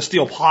that than a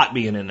steel pot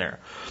being in there.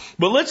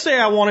 But let's say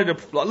I went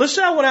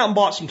out and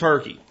bought some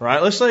turkey,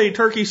 right? Let's say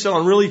turkey's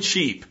selling really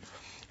cheap,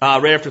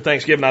 right after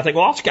Thanksgiving. I think,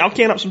 well, I'll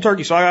can up some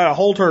turkey. So I got a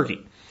whole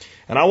turkey.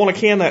 And I want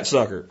to can that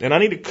sucker. And I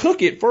need to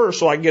cook it first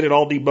so I can get it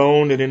all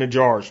deboned and into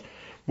jars.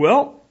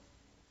 Well,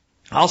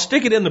 I'll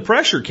stick it in the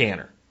pressure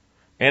canner.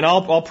 And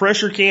I'll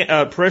pressure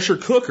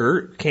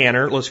cooker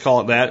canner, let's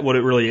call it that. What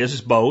it really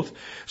is both.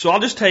 So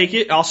I'll just take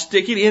it, I'll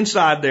stick it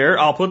inside there,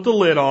 I'll put the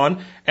lid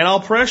on, and I'll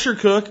pressure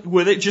cook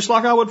with it just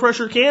like I would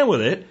pressure can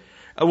with it.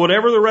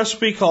 Whatever the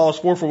recipe calls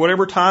for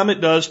whatever time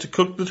it does to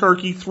cook the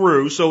turkey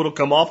through, so it'll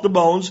come off the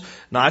bones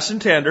nice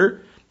and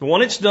tender.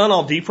 When it's done,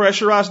 I'll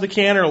depressurize the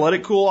canner, let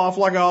it cool off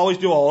like I always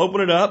do. I'll open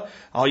it up.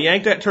 I'll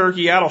yank that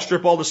turkey out. I'll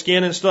strip all the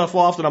skin and stuff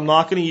off that I'm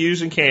not going to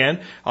use and can.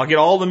 I'll get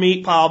all the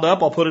meat piled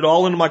up. I'll put it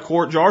all into my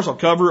quart jars. I'll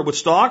cover it with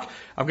stock.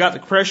 I've got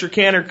the pressure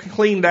canner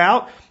cleaned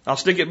out. I'll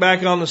stick it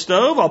back on the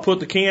stove. I'll put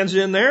the cans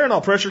in there, and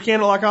I'll pressure can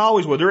it like I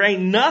always would. There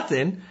ain't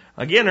nothing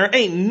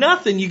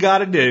you got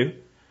to do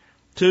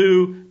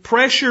to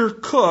pressure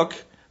cook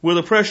with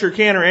a pressure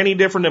canner any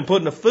different than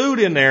putting the food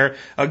in there.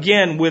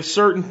 Again, with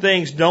certain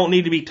things, don't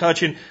need to be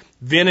touching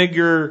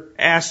vinegar,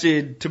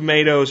 acid,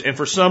 tomatoes, and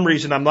for some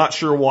reason, I'm not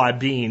sure why,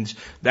 beans.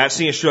 That's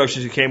the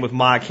instructions that came with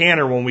my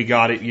canner when we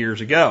got it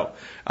years ago.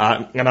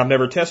 And I've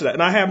never tested that.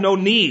 And I have no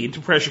need to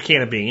pressure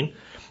can a bean.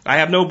 I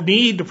have no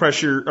need to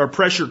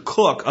pressure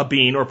cook a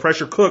bean or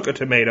pressure cook a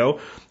tomato.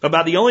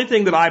 About the only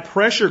thing that I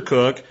pressure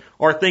cook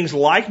are things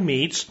like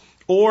meats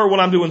or when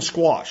I'm doing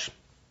squash.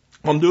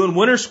 I'm doing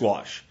winter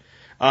squash.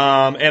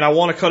 And I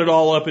want to cut it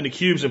all up into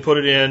cubes and put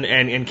it in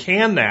and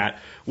can that.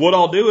 What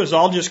I'll do is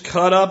I'll just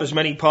cut up as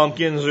many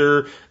pumpkins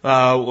or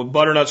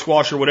butternut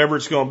squash or whatever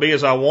it's going to be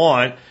as I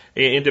want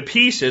into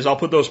pieces. I'll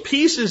put those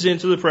pieces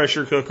into the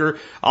pressure cooker.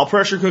 I'll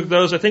pressure cook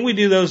those. I think we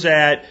do those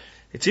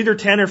it's either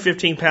 10 or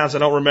 15 pounds. I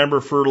don't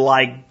remember, for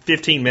like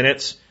 15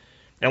 minutes.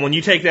 And when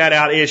you take that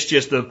out, it's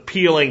just the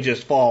peeling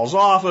just falls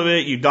off of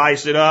it. You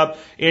dice it up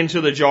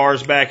into the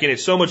jars back in.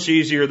 It's so much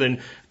easier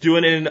than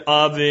doing it in an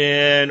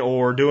oven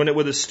or doing it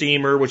with a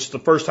steamer, which is the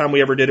first time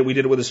we ever did it. We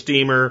did it with a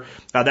steamer.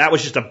 That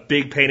was just a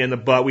big pain in the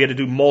butt. We had to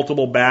do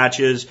multiple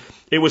batches.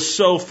 It was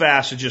so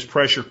fast to just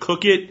pressure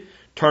cook it,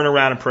 turn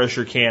around and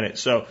pressure can it.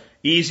 So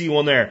easy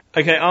one there.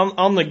 Okay,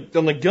 on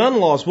the gun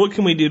laws, what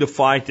can we do to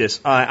fight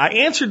this? I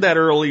answered that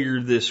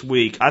earlier this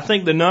week. I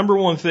think the number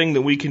one thing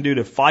that we can do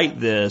to fight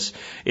this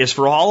is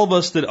for all of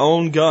us that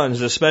own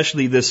guns,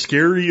 especially the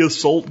scary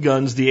assault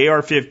guns, the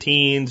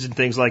AR-15s and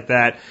things like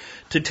that,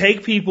 to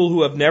take people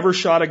who have never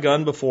shot a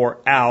gun before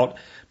out,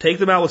 take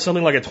them out with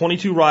something like a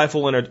 .22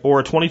 rifle or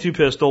a .22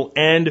 pistol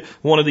and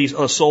one of these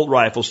assault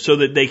rifles so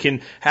that they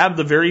can have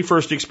the very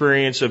first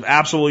experience of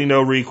absolutely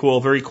no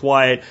recoil, very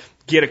quiet,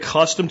 get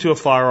accustomed to a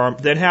firearm,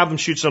 then have them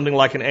shoot something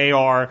like an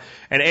AR.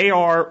 An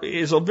AR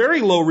is a very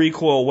low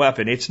recoil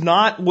weapon. It's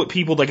not what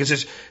people think.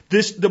 It's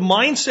just the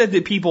mindset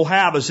that people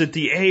have is that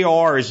the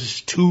AR is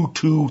this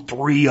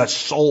 223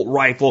 assault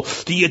rifle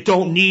that you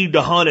don't need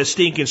to hunt a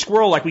stinking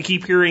squirrel like we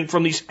keep hearing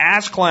from these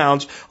ass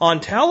clowns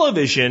on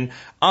television.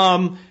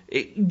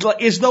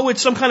 As though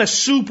it's some kind of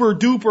super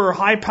duper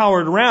high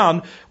powered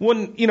round,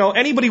 when,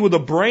 anybody with a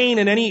brain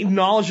and any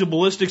knowledge of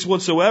ballistics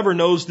whatsoever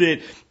knows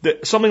that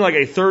something like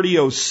a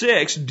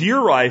 .30-06 deer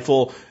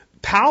rifle,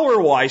 power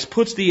wise,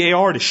 puts the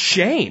AR to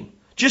shame.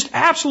 just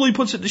absolutely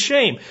puts it to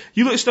shame.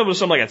 You look at stuff with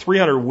something like a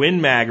 300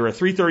 Win Mag or a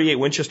 338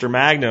 Winchester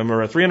Magnum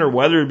or a 300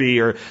 Weatherby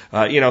or,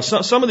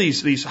 some of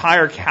these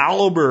higher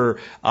caliber,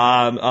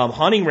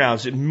 hunting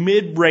rounds,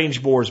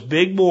 mid-range bores,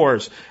 big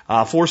bores,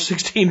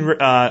 416,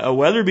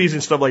 Weatherbys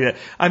and stuff like that.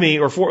 I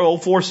mean, or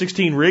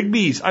 416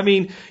 Rigbys. I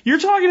mean, you're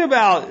talking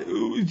about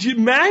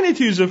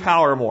magnitudes of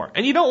power more.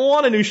 And you don't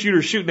want a new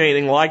shooter shooting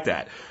anything like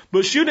that.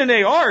 But shooting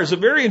an AR is a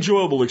very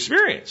enjoyable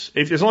experience,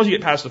 as long as you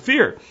get past the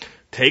fear.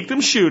 Take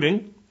them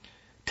shooting.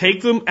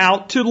 Take them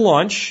out to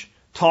lunch.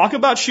 Talk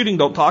about shooting.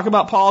 Don't talk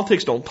about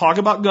politics. Don't talk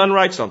about gun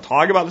rights. Don't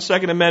talk about the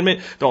Second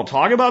Amendment. Don't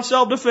talk about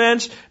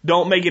self-defense.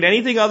 Don't make it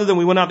anything other than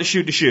we went out to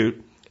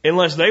shoot,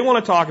 unless they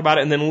want to talk about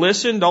it, and then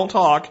listen, don't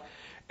talk.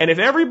 And if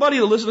everybody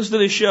that listens to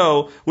this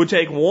show would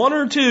take one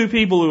or two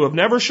people who have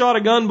never shot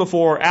a gun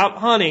before out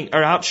hunting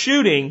or out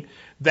shooting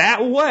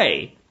that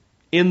way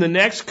in the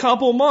next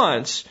couple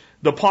months,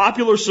 the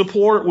popular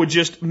support would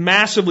just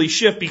massively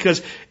shift,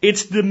 because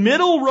it's the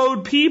middle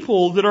road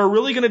people that are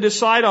really going to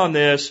decide on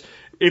this.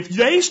 If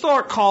they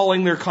start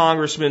calling their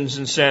congressmen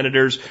and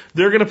senators,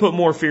 they're going to put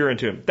more fear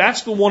into them.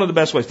 That's one of the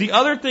best ways. The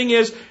other thing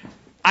is,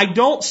 I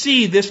don't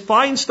see this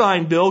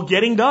Feinstein bill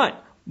getting done.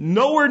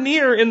 Nowhere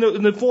near in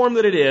the form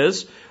that it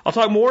is. I'll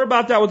talk more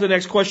about that with the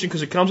next question,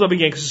 because it comes up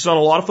again, because it's on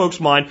a lot of folks'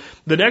 mind.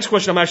 The next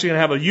question, I'm actually going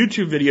to have a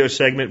YouTube video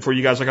segment for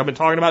you guys, like I've been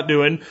talking about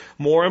doing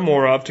more and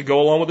more of to go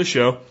along with the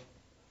show.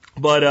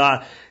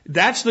 But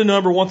that's the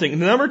number one thing.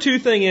 The number two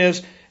thing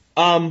is,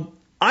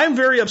 I'm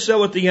very upset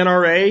with the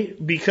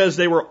NRA because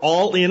they were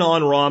all in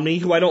on Romney,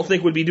 who I don't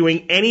think would be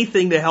doing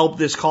anything to help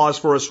this cause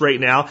for us right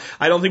now.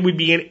 I don't think we'd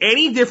be in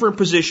any different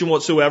position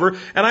whatsoever.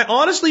 And I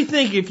honestly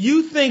think if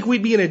you think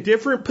we'd be in a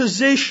different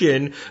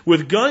position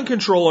with gun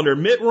control under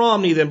Mitt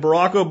Romney than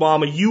Barack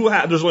Obama,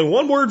 there's only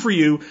one word for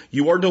you.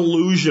 You are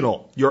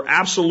delusional. You're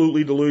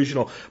absolutely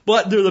delusional.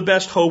 But they're the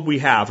best hope we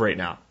have right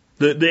now.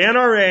 The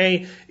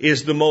NRA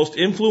is the most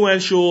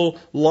influential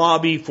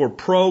lobby for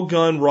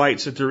pro-gun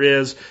rights that there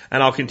is,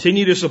 and I'll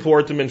continue to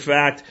support them, in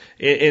fact,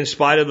 in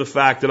spite of the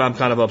fact that I'm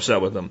kind of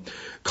upset with them.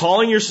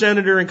 Calling your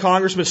senator and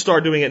congressman,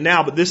 start doing it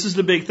now, but this is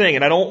the big thing,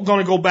 and I don't want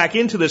to go back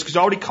into this because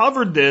I already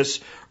covered this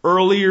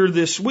earlier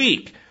this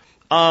week.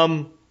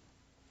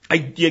 I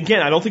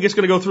don't think it's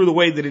going to go through the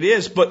way that it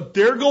is, but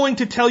they're going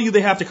to tell you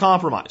they have to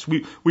compromise.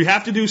 We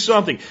have to do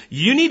something.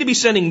 You need to be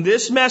sending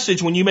this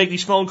message when you make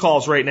these phone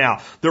calls right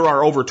now. There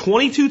are over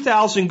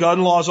 22,000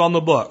 gun laws on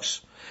the books.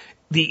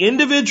 The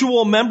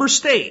individual member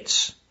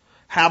states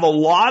have a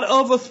lot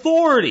of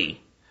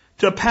authority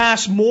to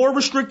pass more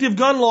restrictive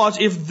gun laws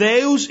if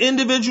those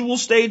individual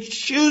states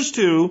choose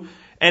to,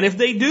 and if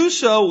they do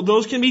so,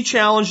 those can be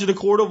challenged in a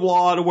court of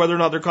law to whether or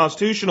not they're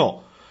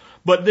constitutional.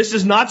 But this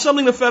is not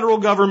something the federal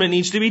government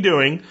needs to be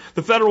doing.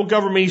 The federal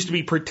government needs to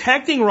be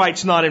protecting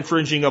rights, not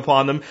infringing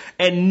upon them.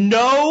 And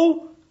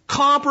no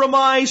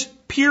compromise,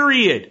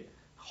 period.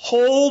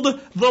 Hold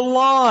the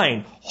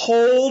line.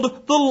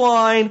 Hold the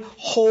line.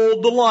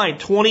 Hold the line.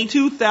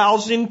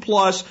 22,000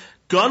 plus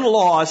gun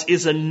laws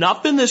is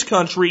enough in this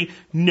country.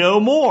 No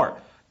more.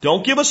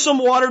 Don't give us some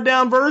watered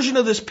down version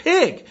of this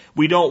pig.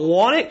 We don't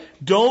want it.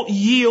 Don't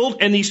yield.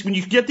 And when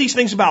you get these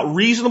things about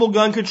reasonable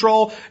gun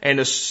control and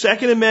the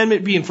Second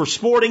Amendment being for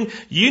sporting,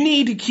 you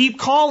need to keep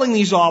calling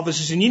these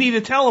offices and you need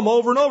to tell them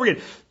over and over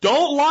again.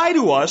 Don't lie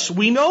to us.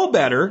 We know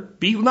better.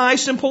 Be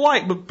nice and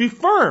polite, but be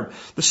firm.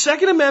 The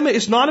Second Amendment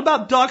is not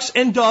about ducks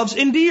and doves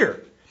and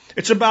deer.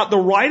 It's about the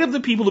right of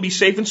the people to be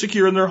safe and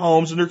secure in their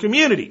homes and their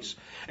communities,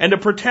 and to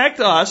protect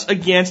us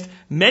against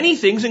many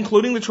things,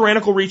 including the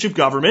tyrannical reach of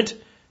government.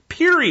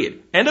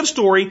 Period. End of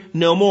story.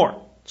 No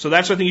more. So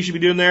that's what I think you should be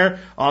doing there.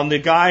 On the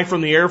guy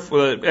from the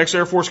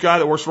ex-Air Force guy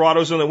that works for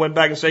AutoZone that went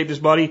back and saved his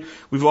buddy,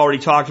 we've already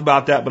talked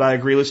about that, but I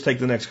agree. Let's take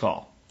the next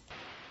call.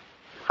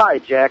 Hi,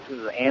 Jack. This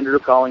is Andrew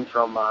calling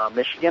from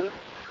Michigan.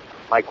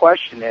 My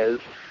question is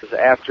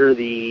after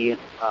the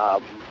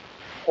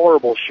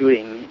horrible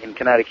shooting in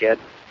Connecticut,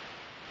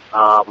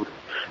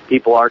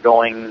 people are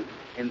going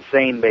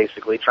insane,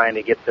 basically, trying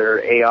to get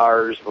their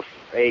ARs,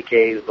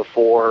 AKs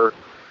before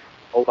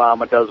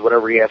Obama does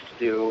whatever he has to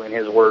do, in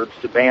his words,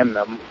 to ban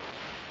them.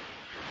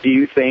 Do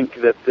you think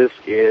that this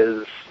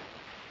is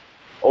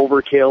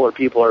overkill, or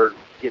people are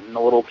getting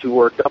a little too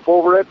worked up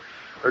over it?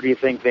 Or do you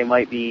think they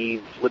might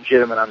be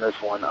legitimate on this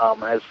one?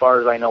 As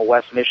far as I know,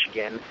 West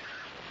Michigan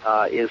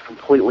is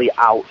completely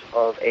out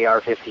of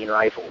AR-15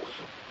 rifles.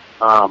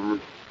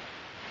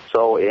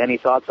 So any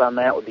thoughts on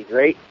that would be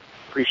great.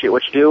 Appreciate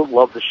what you do.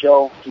 Love the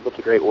show. Keep up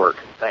the great work.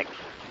 Thanks.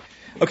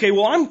 Okay,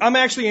 well, I'm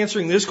actually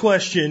answering this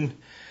question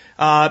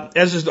I've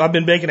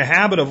been making a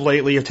habit of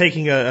lately of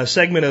taking a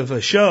segment of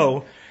a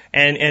show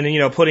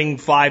and putting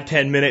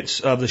 5-10 minutes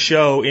of the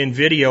show in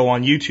video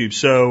on YouTube.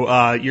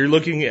 So you're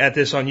looking at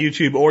this on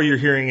YouTube or you're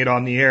hearing it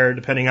on the air,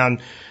 depending on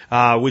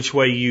which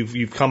way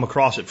you've come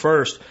across it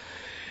first.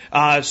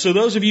 So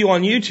those of you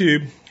on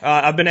YouTube,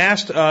 I've been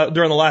asked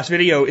during the last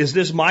video, is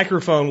this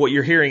microphone what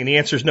you're hearing? And the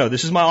answer is no.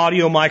 This is my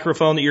audio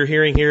microphone that you're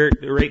hearing here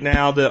right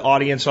now. The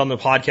audience on the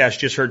podcast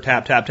just heard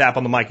tap, tap, tap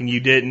on the mic and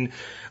you didn't.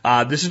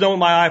 This is done with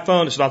my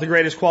iPhone. It's not the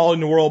greatest quality in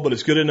the world, but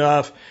it's good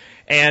enough.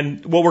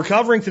 And what we're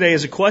covering today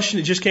is a question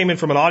that just came in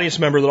from an audience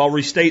member that I'll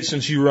restate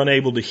since you were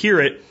unable to hear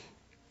it.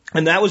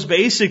 And that was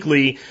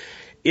basically,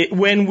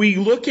 when we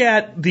look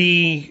at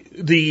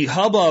the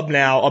hubbub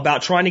now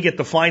about trying to get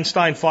the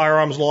Feinstein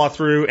firearms law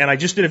through, and I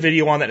just did a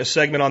video on that, a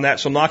segment on that,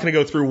 so I'm not going to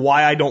go through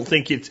why I don't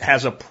think it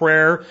has a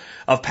prayer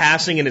of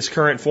passing in its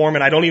current form,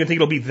 and I don't even think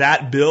it'll be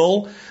that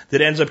bill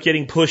that ends up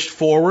getting pushed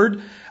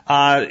forward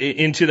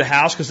into the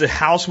House, because the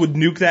House would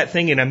nuke that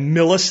thing in a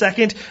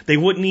millisecond. They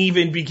wouldn't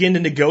even begin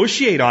to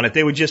negotiate on it.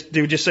 They would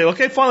just say,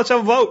 okay, fine, let's have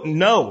a vote.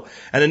 No.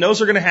 And the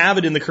no's are going to have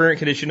it in the current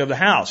condition of the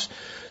House.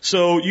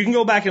 So you can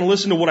go back and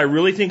listen to what I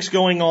really think is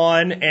going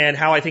on and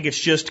how I think it's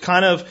just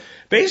kind of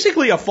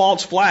basically a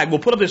false flag. We'll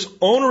put up this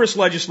onerous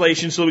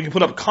legislation so we can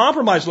put up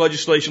compromise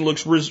legislation that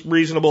looks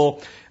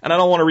reasonable, and I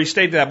don't want to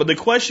restate that. But the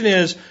question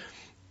is,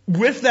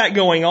 with that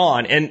going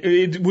on,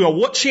 and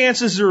what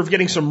chances are of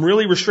getting some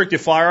really restrictive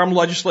firearm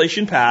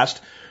legislation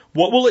passed?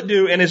 What will it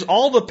do? And is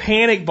all the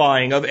panic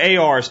buying of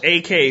ARs,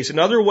 AKs, and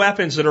other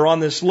weapons that are on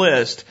this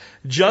list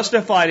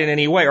justified in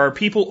any way? Are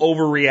people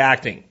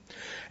overreacting?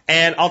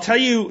 And I'll tell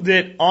you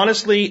that,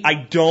 honestly, I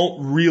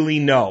don't really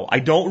know. I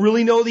don't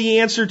really know the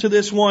answer to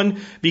this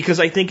one, because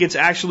I think it's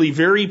actually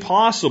very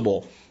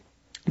possible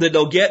that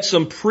they'll get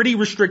some pretty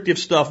restrictive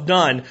stuff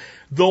done,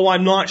 though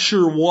I'm not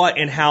sure what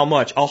and how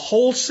much. A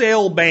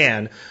wholesale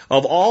ban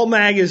of all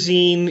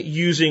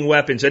magazine-using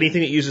weapons,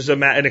 anything that uses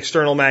an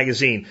external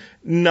magazine,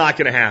 not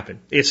going to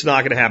happen. It's not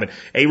going to happen.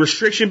 A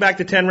restriction back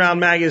to 10-round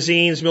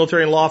magazines,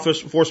 military and law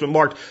enforcement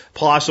marked,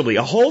 possibly.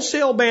 A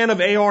wholesale ban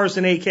of ARs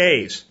and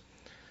AKs.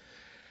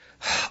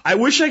 I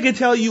wish I could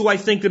tell you I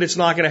think that it's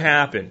not going to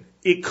happen.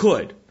 It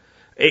could.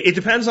 It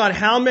depends on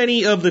how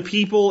many of the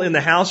people in the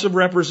House of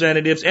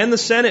Representatives and the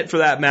Senate, for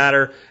that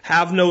matter,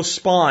 have no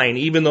spine,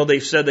 even though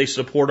they've said they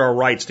support our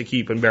rights to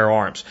keep and bear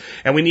arms.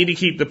 And we need to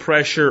keep the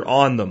pressure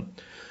on them.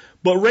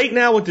 But right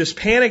now with this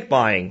panic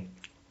buying,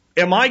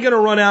 am I going to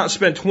run out and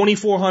spend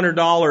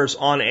 $2,400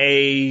 on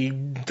a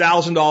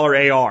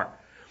 $1,000 AR?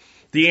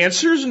 The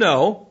answer is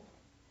no.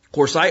 Of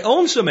course, I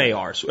own some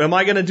ARs. Am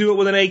I going to do it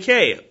with an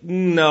AK?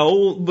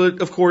 No,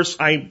 but of course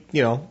I,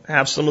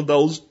 have some of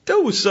those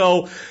too.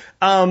 So,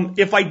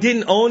 if I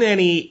didn't own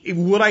any,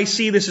 would I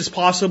see this as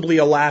possibly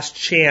a last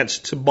chance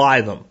to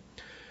buy them?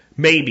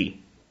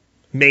 Maybe.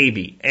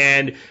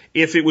 And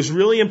if it was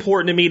really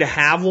important to me to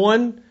have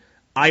one,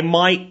 I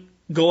might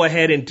go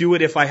ahead and do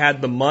it if I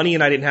had the money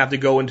and I didn't have to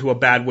go into a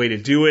bad way to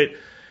do it.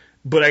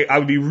 But I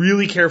would be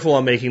really careful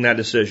on making that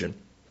decision.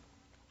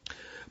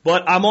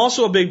 But I'm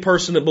also a big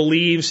person that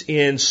believes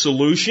in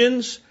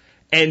solutions,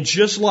 and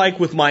just like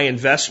with my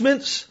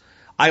investments,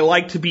 I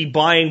like to be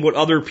buying what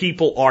other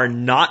people are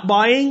not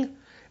buying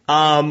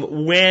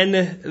when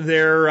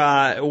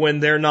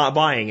they're not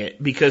buying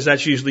it, because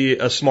that's usually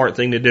a smart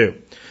thing to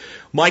do.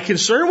 My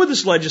concern with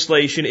this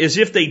legislation is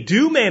if they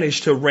do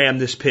manage to ram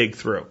this pig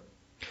through,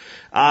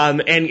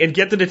 and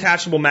get the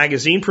detachable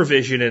magazine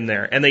provision in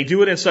there, and they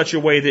do it in such a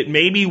way that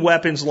maybe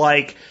weapons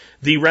like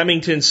the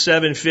Remington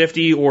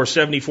 750 or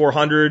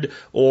 7400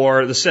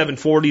 or the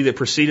 740 that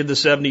preceded the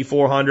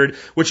 7400,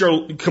 which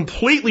are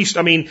completely,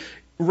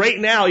 right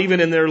now, even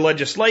in their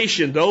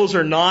legislation, those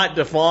are not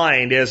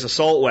defined as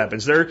assault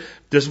weapons. They're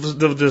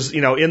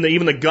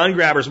even the gun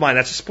grabber's mind,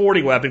 that's a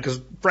sporting weapon, because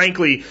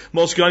frankly,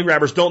 most gun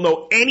grabbers don't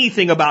know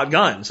anything about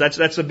guns.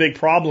 That's a big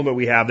problem that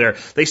we have there.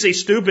 They say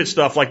stupid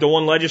stuff like the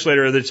one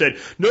legislator that said,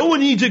 no one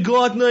needs a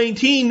Glock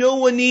 19, no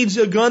one needs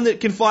a gun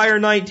that can fire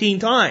 19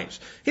 times.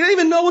 He doesn't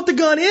even know what the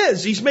gun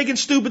is. He's making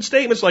stupid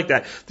statements like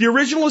that. The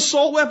original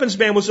assault weapons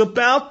ban was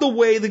about the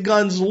way the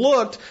guns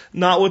looked,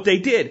 not what they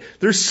did.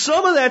 There's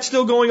some of that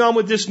still going on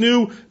with this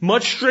new,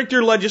 much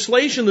stricter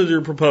legislation that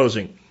they're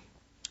proposing.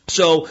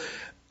 So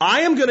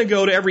I am going to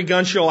go to every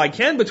gun show I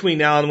can between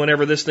now and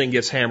whenever this thing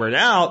gets hammered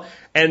out.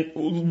 And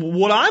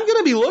what I'm going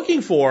to be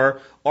looking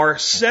for are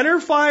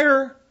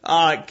centerfire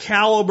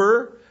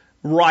caliber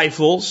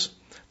rifles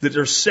that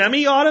are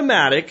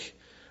semi-automatic,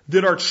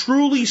 that are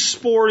truly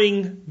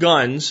sporting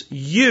guns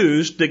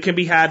used that can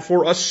be had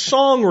for a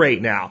song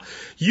right now.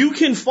 You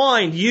can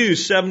find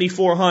used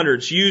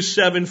 7400s, used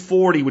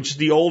 740, which is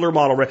the older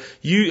model,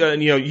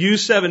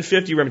 used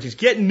 750 Remingtons.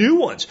 Get new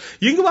ones.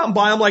 You can go out and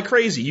buy them like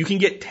crazy. You can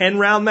get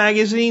 10-round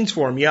magazines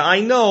for them. Yeah,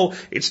 I know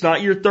it's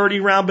not your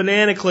 30-round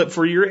banana clip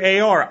for your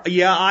AR.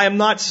 Yeah, I am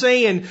not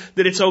saying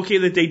that it's okay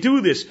that they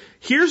do this.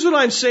 Here's what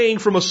I'm saying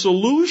from a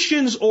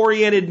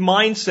solutions-oriented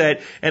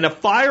mindset and a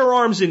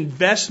firearms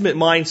investment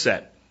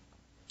mindset.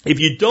 If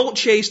you don't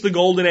chase the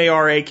golden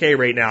AR AK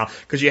right now,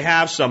 because you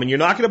have some, and you're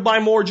not going to buy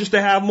more just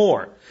to have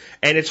more,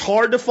 and it's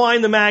hard to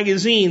find the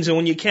magazines, and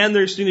when you can,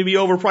 they seem to be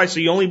overpriced, so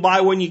you only buy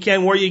when you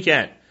can, where you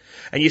can.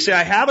 And you say,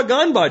 I have a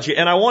gun budget,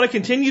 and I want to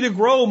continue to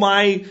grow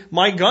my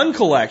gun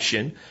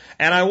collection,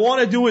 and I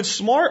want to do it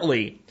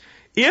smartly.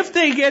 If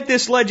they get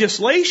this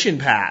legislation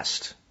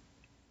passed,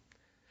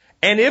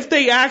 and if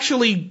they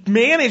actually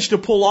manage to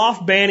pull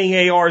off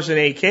banning ARs and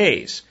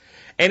AKs,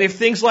 And if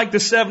things like the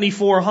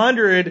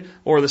 7400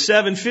 or the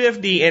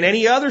 750 and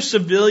any other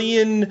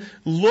civilian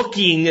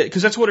looking,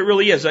 because that's what it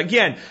really is.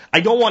 Again,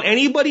 I don't want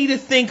anybody to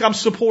think I'm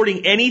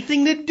supporting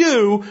anything to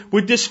do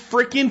with this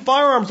frickin'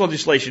 firearms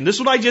legislation. This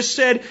is what I just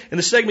said in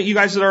the segment you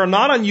guys that are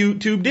not on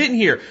YouTube didn't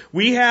hear.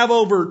 We have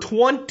over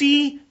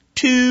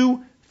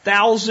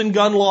 22,000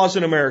 gun laws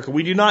in America.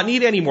 We do not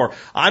need any more.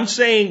 I'm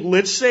saying,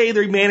 let's say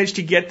they manage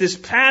to get this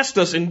past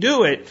us and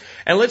do it,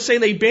 and let's say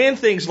they ban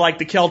things like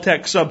the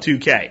Kel-Tec Sub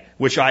 2K,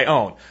 which I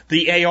own,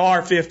 the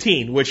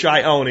AR-15, which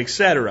I own,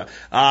 etc.,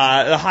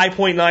 the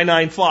Hi-Point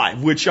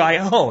 995, which I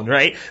own,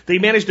 right? They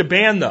managed to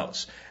ban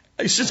those.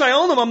 Since I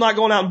own them, I'm not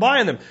going out and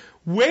buying them.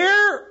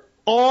 Where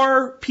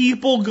are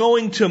people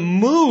going to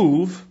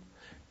move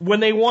when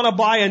they want to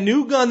buy a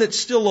new gun that's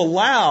still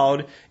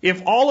allowed,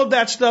 if all of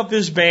that stuff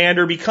is banned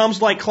or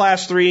becomes like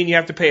Class 3 and you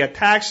have to pay a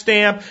tax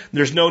stamp,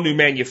 there's no new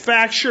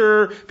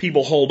manufacturer,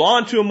 people hold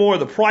on to them more,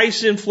 the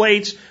price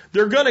inflates,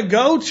 they're going to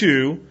go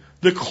to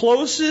the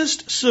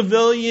closest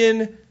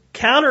civilian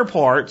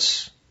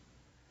counterparts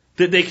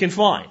that they can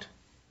find.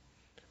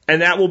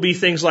 And that will be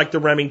things like the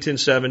Remington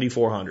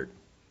 7400.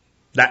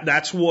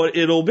 That's what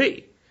it'll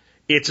be.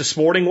 It's a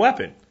sporting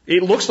weapon.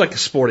 It looks like a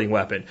sporting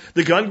weapon.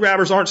 The gun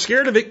grabbers aren't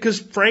scared of it because,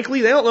 frankly,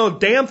 they don't know a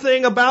damn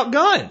thing about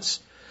guns.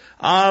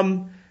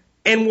 And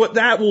what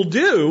that will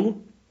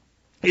do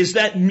is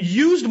that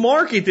used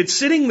market that's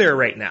sitting there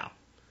right now,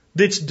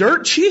 that's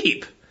dirt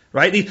cheap,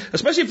 right?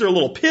 Especially if they're a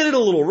little pitted, a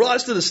little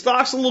rusted, the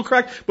stock's a little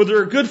cracked, but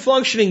they're a good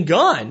functioning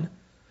gun,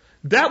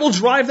 that will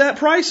drive that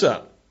price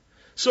up.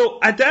 So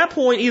at that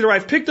point, either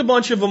I've picked a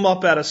bunch of them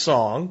up at a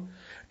song,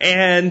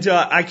 and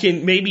I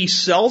can maybe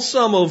sell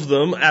some of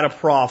them at a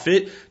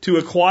profit to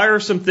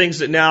acquire some things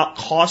that now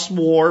cost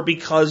more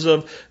because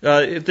of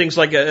things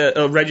like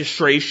a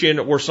registration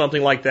or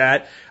something like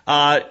that.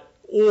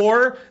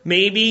 Or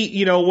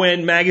maybe,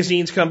 when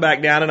magazines come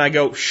back down and I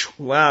go,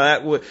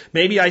 wow,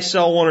 maybe I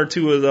sell one or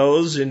two of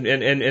those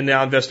and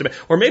now invest in it.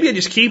 Or maybe I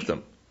just keep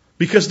them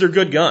because they're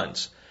good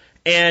guns.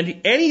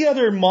 And any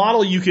other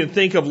model you can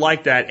think of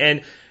like that.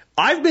 And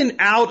I've been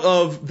out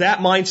of that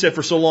mindset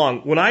for so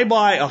long. When I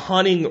buy a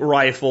hunting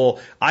rifle,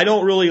 I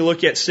don't really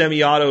look at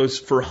semi-autos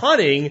for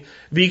hunting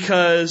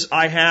because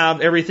I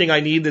have everything I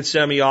need that's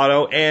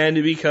semi-auto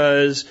and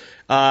because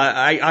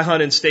I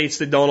hunt in states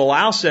that don't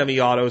allow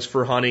semi-autos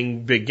for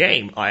hunting big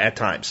game at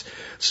times.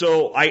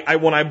 So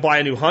when I buy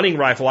a new hunting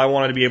rifle, I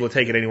want to be able to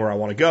take it anywhere I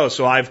want to go.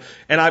 So I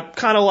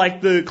kind of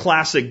like the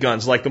classic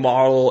guns, like the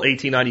Marlin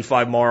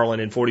 1895 Marlin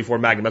and 44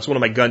 Magnum. That's one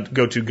of my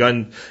go-to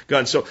guns.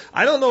 So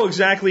I don't know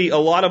exactly a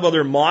lot of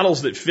other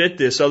models that fit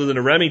this other than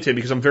a Remington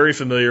because I'm very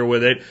familiar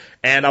with it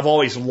and I've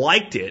always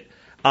liked it.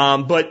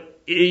 But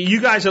you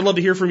guys, I'd love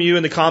to hear from you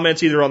in the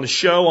comments, either on the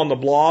show, on the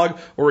blog,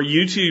 or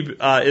YouTube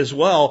as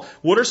well.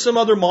 What are some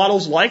other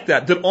models like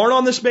that aren't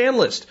on this ban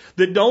list,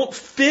 that don't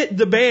fit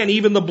the ban,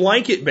 even the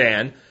blanket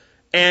ban?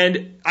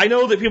 And I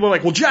know that people are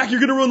like, well, Jack,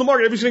 you're going to ruin the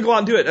market. Everybody's going to go out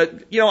and do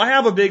it. I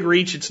have a big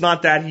reach. It's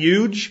not that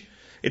huge.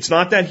 It's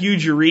not that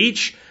huge a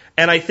reach.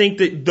 And I think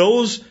that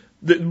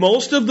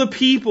most of the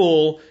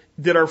people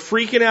that are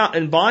freaking out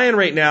and buying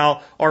right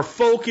now are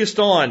focused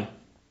on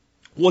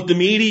what the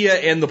media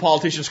and the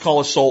politicians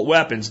call assault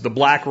weapons, the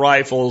black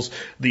rifles,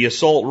 the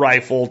assault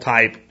rifle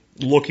type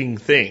looking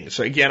things.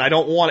 So again, I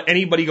don't want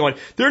anybody going,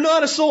 they're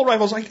not assault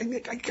rifles. I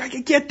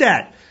get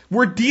that.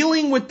 We're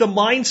dealing with the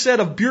mindset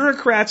of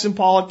bureaucrats and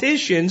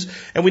politicians,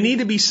 and we need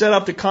to be set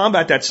up to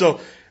combat that. So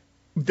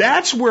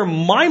that's where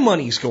my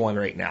money's going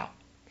right now,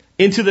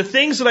 into the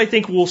things that I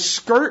think will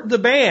skirt the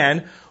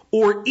ban,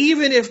 or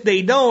even if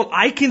they don't,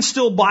 I can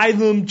still buy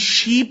them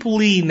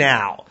cheaply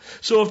now.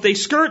 So if they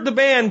skirt the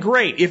ban,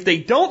 great. If they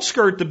don't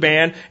skirt the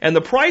ban and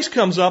the price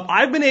comes up,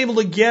 I've been able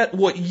to get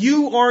what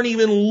you aren't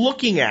even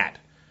looking at.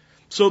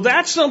 So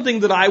that's something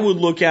that I would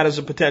look at as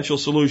a potential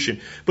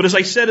solution. But as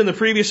I said in the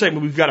previous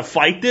segment, we've got to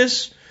fight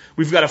this.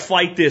 We've got to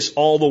fight this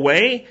all the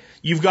way.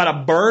 You've got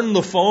to burn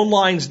the phone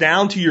lines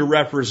down to your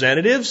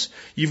representatives.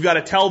 You've got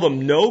to tell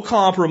them no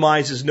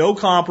compromises, no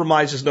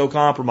compromises, no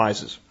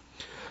compromises.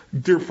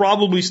 They're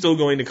probably still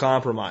going to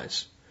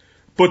compromise.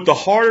 But the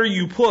harder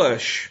you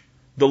push,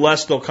 the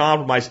less they'll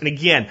compromise. And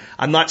again,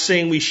 I'm not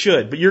saying we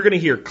should, but you're going to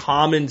hear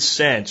common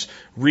sense,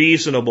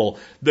 reasonable.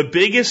 The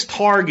biggest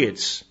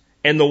targets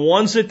and the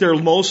ones that they're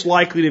most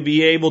likely to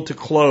be able to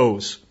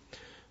close,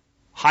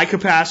 high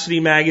capacity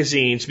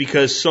magazines,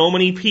 because so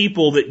many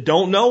people that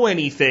don't know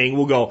anything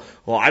will go,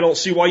 well, I don't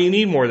see why you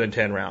need more than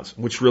 10 rounds,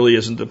 which really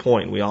isn't the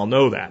point. We all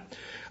know that.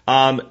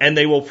 And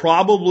they will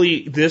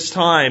probably this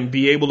time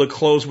be able to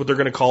close what they're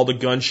going to call the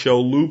gun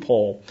show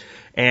loophole.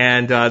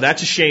 And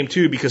that's a shame,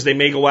 too, because they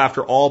may go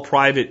after all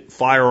private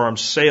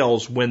firearms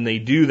sales when they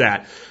do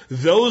that.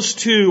 Those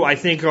two, I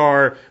think,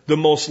 are the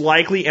most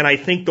likely, and I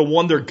think the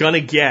one they're going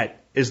to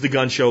get is the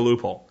gun show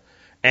loophole.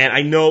 And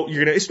I know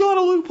you're going to, it's not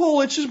a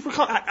loophole, it's just,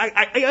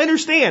 I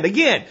understand.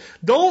 Again,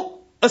 don't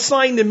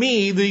assigned to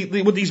me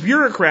what these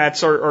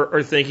bureaucrats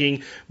are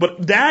thinking,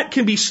 but that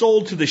can be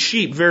sold to the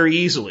sheep very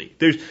easily.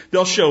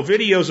 They'll show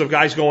videos of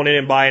guys going in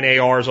and buying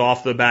ARs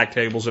off the back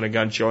tables in a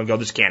gun show and go,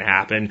 this can't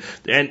happen.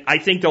 And I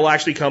think they'll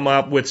actually come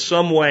up with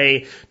some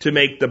way to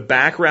make the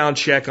background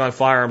check on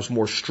firearms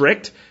more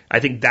strict. I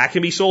think that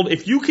can be sold.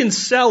 If you can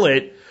sell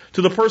it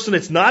to the person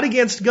that's not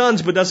against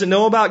guns but doesn't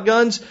know about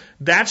guns,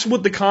 that's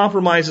what the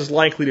compromise is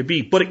likely to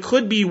be. But it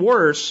could be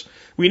worse.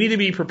 We need to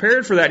be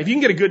prepared for that. If you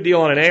can get a good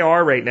deal on an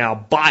AR right now,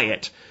 buy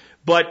it.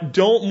 But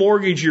don't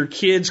mortgage your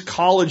kid's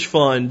college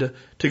fund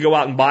to go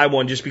out and buy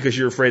one just because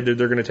you're afraid that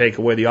they're going to take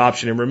away the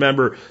option. And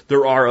remember,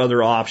 there are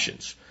other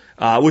options.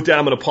 With that,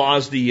 I'm going to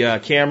pause the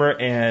camera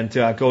and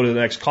go to the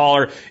next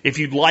caller. If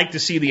you'd like to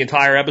see the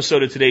entire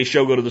episode of today's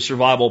show, go to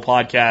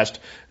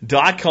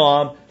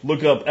thesurvivalpodcast.com,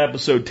 look up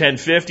episode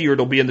 1050, or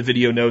it'll be in the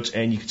video notes,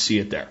 and you can see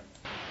it there.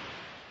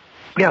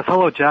 Yes,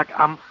 hello, Jack.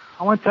 I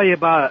want to tell you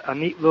about a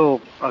neat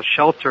little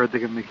shelter that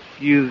can be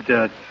used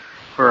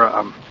for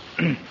a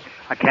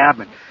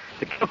cabin.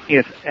 The company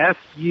is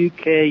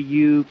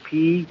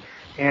SUKUP,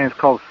 and it's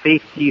called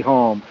Safety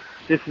Home.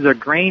 This is a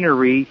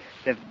granary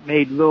that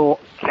made little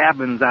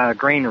cabins out of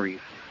granaries.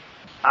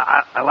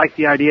 I like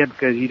the idea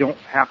because you don't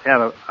have to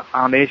have a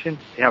foundation.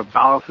 They have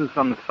balances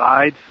on the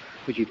sides,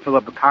 which you fill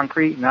up with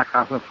concrete, and that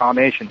comes with a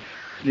foundation.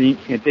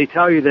 They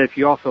tell you that if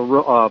you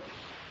also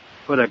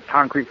put a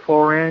concrete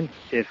floor in,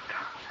 it's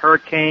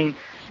hurricane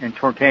and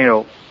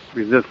tornado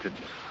resistant.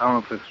 I don't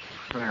know if it's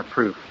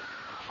proof.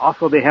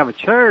 Also, they have a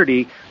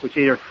charity which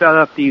they set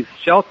up these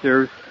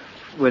shelters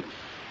with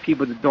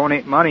people that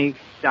donate money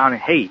down in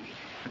Haiti.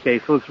 Okay,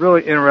 so it's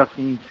really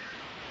interesting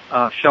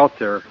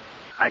shelter.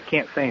 I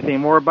can't say anything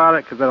more about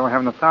it because I don't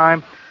have enough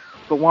time.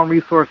 But one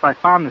resource I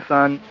found this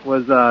on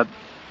was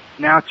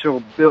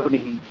natural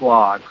building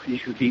blogs.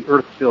 These should be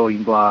earth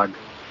building blogs,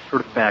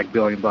 earth bag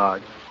building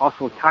blogs.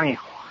 Also, Tiny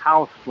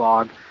House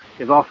blog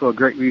is also a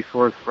great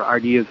resource for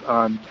ideas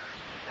on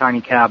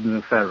tiny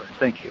cabins, etc.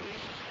 Thank you.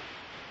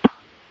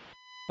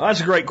 Well, that's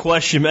a great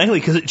question, mainly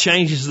because it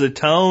changes the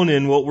tone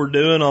in what we're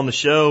doing on the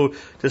show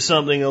to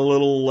something a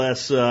little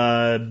less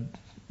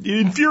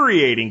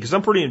infuriating, because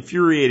I'm pretty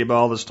infuriated by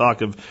all this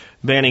talk of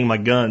banning my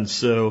guns.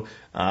 So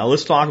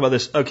let's talk about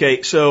this.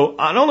 Okay, so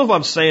I don't know if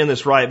I'm saying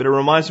this right, but it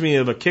reminds me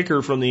of a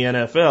kicker from the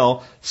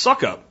NFL,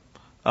 Suckup.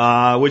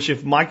 Which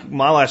if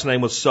my last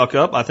name was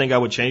Suckup, I think I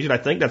would change it. I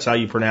think that's how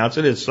you pronounce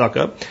it. It's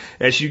Suckup,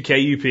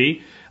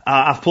 SUKUP.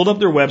 I've pulled up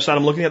their website.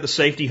 I'm looking at the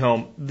Safety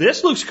Home.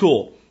 This looks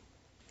cool.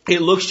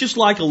 It looks just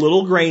like a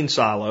little grain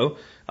silo,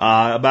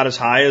 about as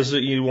high as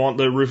you want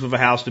the roof of a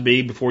house to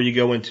be before you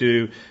go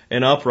into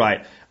an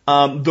upright.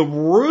 The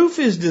roof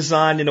is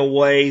designed in a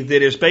way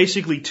that is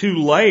basically two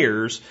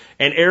layers,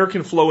 and air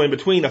can flow in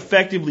between,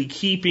 effectively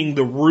keeping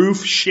the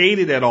roof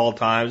shaded at all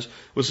times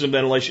with some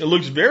ventilation. It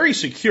looks very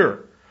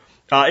secure.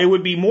 It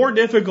would be more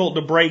difficult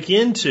to break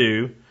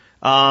into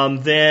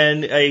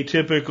than a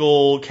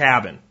typical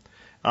cabin.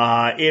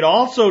 It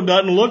also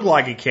doesn't look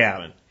like a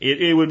cabin.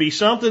 It would be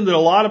something that a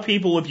lot of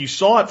people, if you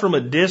saw it from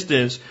a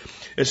distance,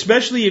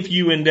 especially if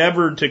you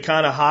endeavored to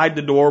kind of hide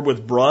the door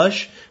with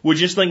brush, would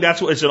just think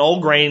it's an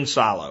old grain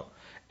silo.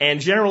 And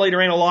generally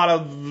there ain't a lot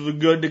of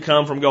good to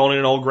come from going in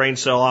an old grain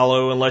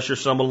silo unless you're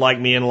someone like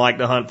me and like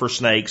to hunt for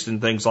snakes and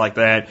things like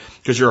that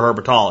because you're a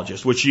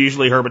herpetologist, which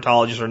usually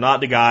herpetologists are not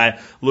the guy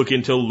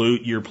looking to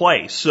loot your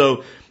place.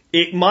 So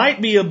it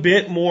might be a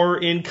bit more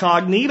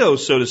incognito,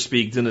 so to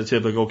speak, than a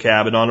typical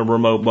cabin on a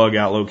remote bug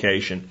out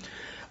location.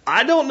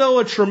 I don't know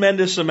a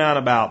tremendous amount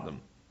about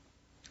them.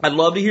 I'd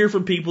love to hear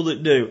from people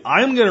that do.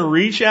 I'm going to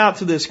reach out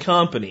to this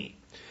company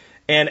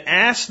and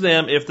ask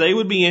them if they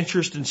would be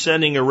interested in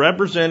sending a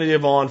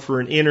representative on for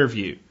an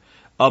interview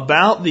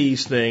about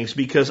these things,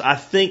 because I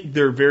think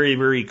they're very,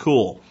 very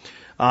cool.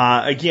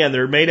 Again,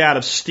 they're made out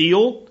of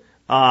steel.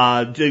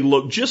 They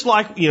look just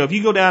like, if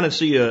you go down and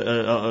see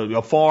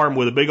a farm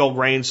with a big old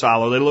grain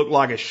silo, they look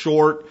like a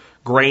short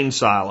grain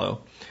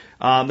silo.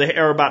 They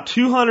are about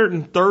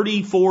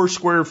 234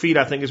 square feet,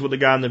 I think is what the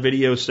guy in the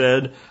video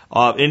said,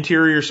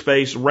 interior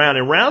space round.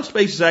 And round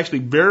space is actually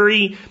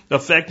very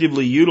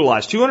effectively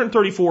utilized.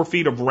 234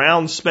 feet of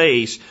round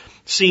space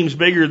seems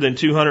bigger than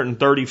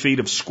 230 feet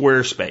of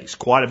square space,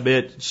 quite a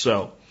bit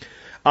so.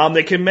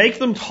 They can make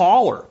them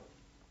taller,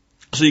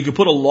 so you can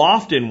put a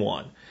loft in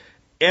one.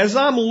 As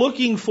I'm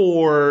looking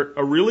for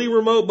a really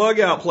remote bug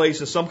out place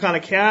and some kind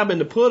of cabin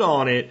to put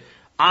on it,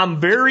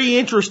 I'm very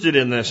interested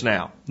in this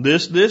now.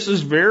 This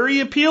is very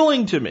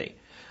appealing to me.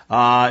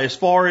 As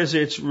far as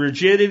its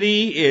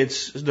rigidity,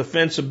 its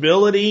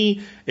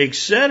defensibility,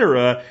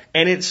 etc.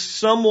 And it's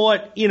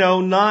somewhat,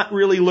 not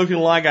really looking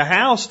like a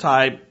house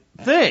type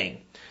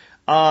thing.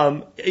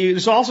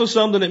 It's also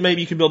something that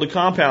maybe you can build a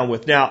compound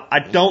with. Now, I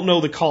don't know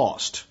the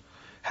cost.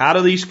 How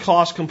do these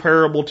cost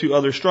comparable to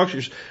other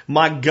structures?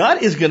 My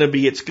gut is going to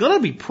be, it's going to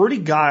be pretty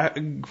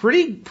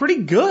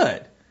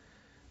good.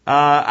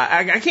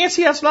 I can't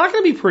see how it's not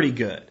going to be pretty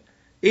good.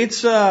 It's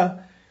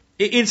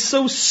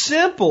so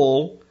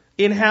simple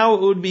in how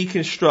it would be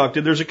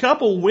constructed. There's a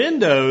couple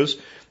windows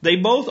They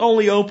both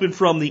only open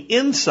from the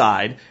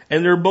inside,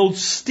 and they're both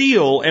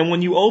steel, and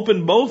when you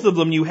open both of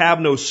them, you have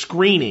no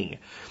screening.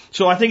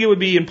 So I think it would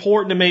be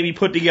important to maybe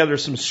put together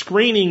some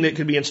screening that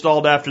could be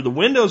installed after the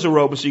windows are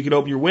open so you could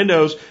open your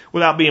windows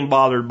without being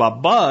bothered by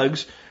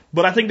bugs.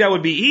 But I think that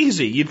would be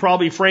easy. You'd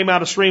probably frame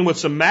out a screen with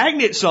some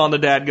magnets on the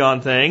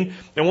dadgone thing,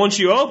 and once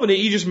you open it,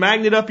 you just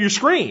magnet up your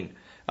screen.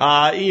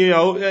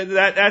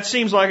 That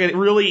seems like a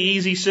really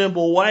easy,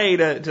 simple way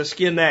to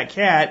skin that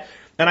cat.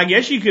 And I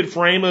guess you could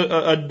frame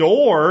a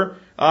door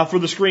for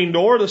the screen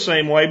door the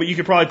same way, but you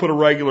could probably put a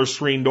regular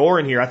screen door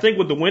in here. I think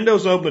with the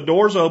windows open, the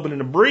doors open,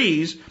 and a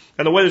breeze,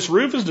 and the way this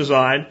roof is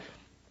designed,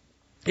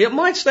 it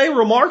might stay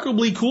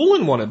remarkably cool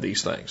in one of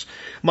these things.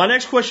 My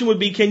next question would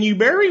be, can you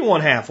bury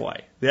one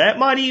halfway? That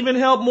might even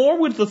help more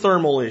with the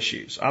thermal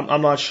issues.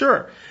 I'm not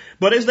sure.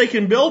 But as they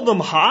can build them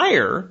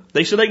higher,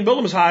 they said they can build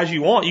them as high as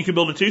you want. You could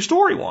build a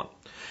 2-story one.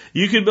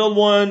 You could build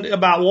one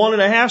about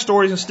 1.5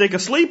 stories and stick a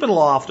sleeping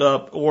loft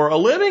up or a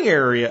living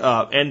area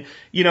up. And,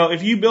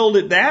 if you build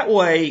it that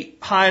way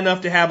high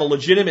enough to have a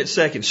legitimate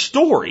second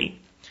story,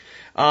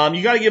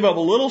 you got to give up a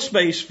little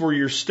space for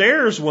your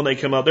stairs when they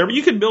come up there. But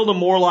you could build them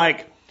more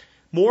like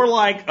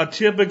a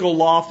typical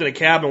loft in a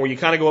cabin where you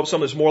kind of go up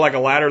something that's more like a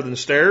ladder than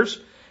stairs.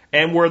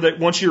 And where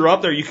once you're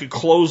up there, you could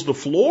close the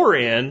floor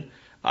in.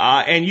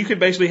 And you could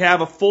basically have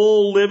a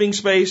full living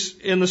space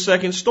in the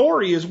second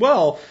story as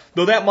well,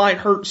 though that might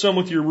hurt some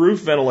with your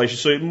roof ventilation.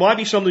 So it might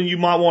be something you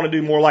might want to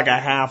do more like a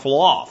half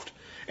loft.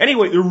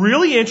 Anyway, they're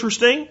really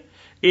interesting.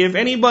 If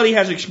anybody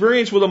has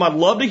experience with them, I'd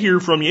love to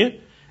hear from you.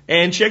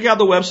 And check out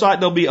the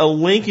website. There'll be a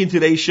link in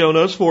today's show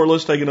notes for it.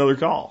 Let's take another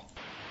call.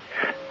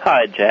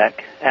 Hi,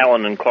 Jack.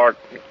 Alan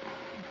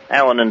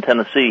in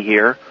Tennessee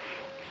here.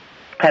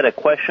 Had a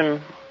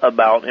question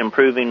about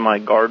improving my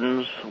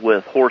gardens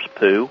with horse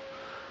poo.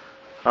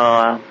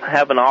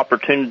 Have an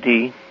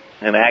opportunity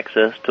and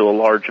access to a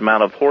large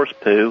amount of horse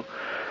poo,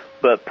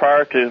 but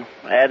prior to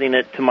adding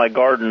it to my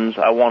gardens,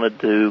 I wanted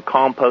to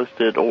compost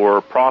it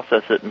or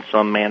process it in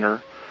some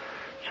manner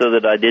so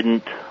that I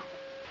didn't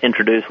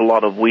introduce a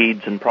lot of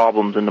weeds and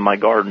problems into my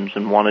gardens,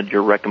 and wanted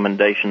your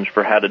recommendations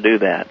for how to do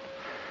that.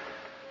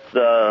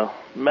 The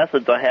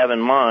methods I have in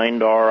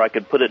mind are I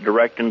could put it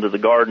direct into the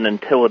garden and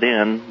till it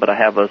in, but I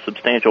have a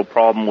substantial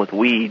problem with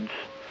weeds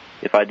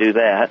if I do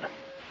that.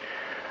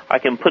 I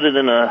can put it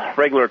in a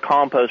regular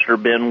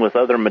composter bin with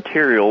other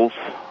materials,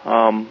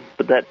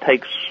 but that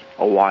takes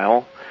a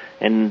while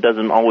and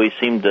doesn't always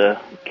seem to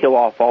kill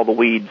off all the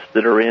weeds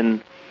that are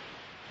in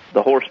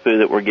the horse poo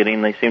that we're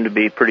getting. They seem to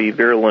be pretty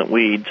virulent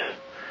weeds.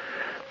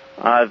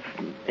 I've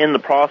in the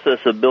process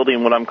of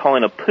building what I'm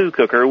calling a poo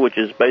cooker, which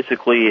is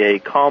basically a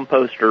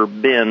composter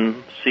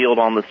bin sealed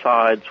on the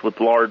sides with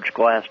large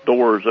glass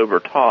doors over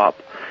top,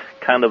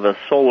 kind of a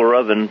solar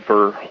oven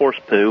for horse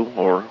poo,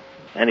 or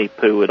any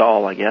poo at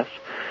all, I guess,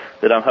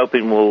 that I'm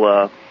hoping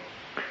will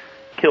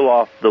kill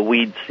off the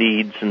weed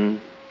seeds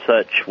and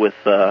such with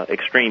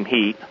extreme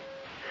heat.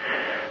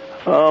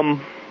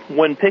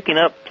 When picking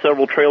up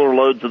several trailer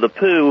loads of the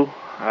poo,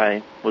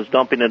 I was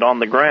dumping it on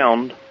the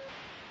ground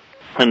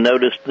and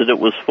noticed that it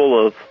was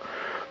full of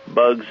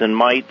bugs and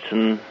mites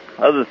and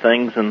other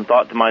things, and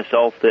thought to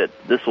myself that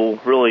this will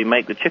really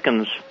make the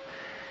chickens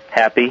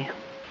happy.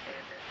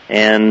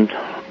 And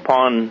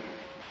upon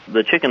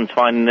the chickens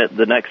finding it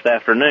the next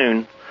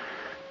afternoon,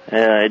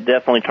 it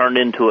definitely turned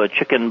into a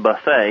chicken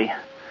buffet,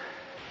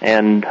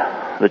 and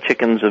the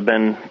chickens have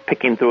been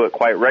picking through it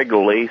quite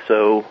regularly.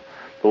 So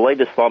the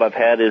latest thought I've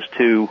had is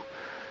to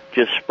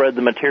just spread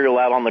the material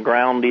out on the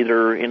ground,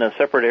 either in a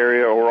separate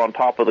area or on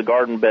top of the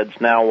garden beds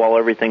now while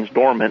everything's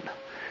dormant,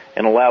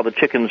 and allow the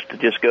chickens to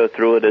just go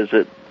through it as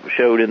it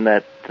showed in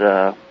that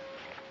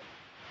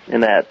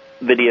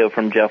video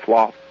from Jeff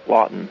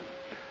Lawton.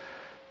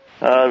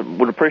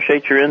 Would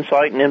appreciate your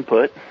insight and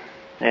input,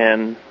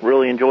 and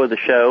really enjoy the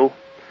show,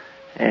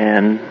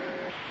 and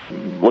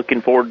looking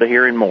forward to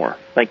hearing more.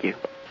 Thank you.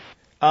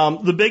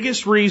 The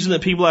biggest reason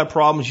that people have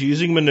problems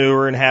using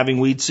manure and having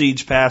weed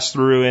seeds pass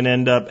through and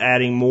end up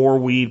adding more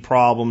weed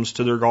problems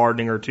to their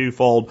gardening are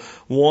twofold.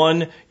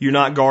 One, you're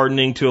not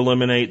gardening to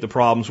eliminate the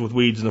problems with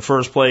weeds in the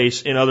first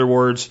place. In other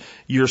words,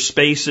 your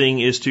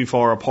spacing is too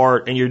far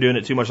apart and you're doing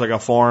it too much like a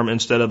farm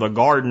instead of a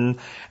garden,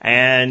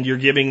 and you're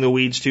giving the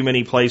weeds too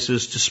many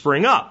places to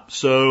spring up.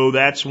 So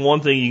that's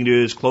one thing you can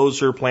do, is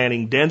closer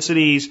planting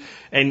densities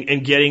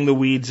and getting the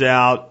weeds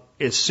out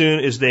as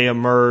soon as they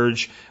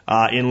emerge.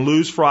 In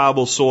loose,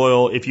 friable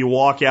soil, if you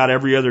walk out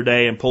every other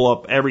day and pull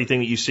up everything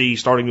that you see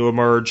starting to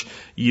emerge,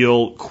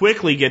 you'll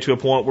quickly get to a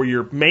point where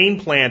your main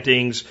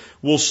plantings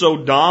will so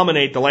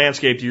dominate the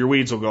landscape that your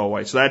weeds will go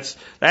away. So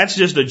that's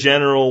just a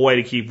general way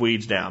to keep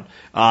weeds down.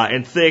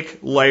 And thick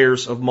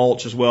layers of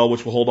mulch as well,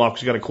 which we'll hold off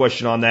because we've got a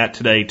question on that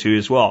today too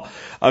as well.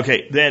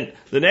 Okay, then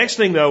the next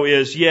thing though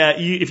is,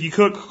 if you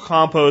cook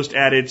compost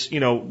at its,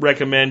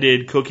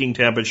 recommended cooking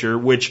temperature,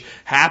 which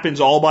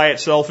happens all by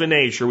itself in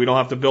nature, we don't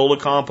have to build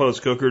a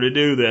compost cooker to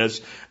do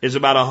this, is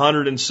about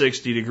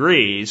 160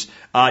 degrees,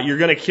 you're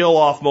going to kill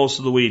off most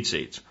of the weed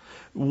seeds.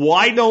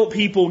 Why don't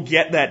people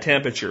get that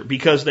temperature?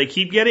 Because they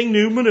keep getting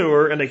new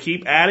manure and they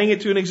keep adding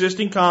it to an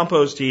existing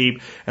compost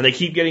heap, and they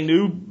keep getting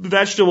new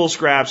vegetable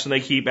scraps and they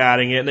keep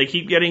adding it, and they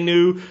keep getting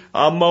new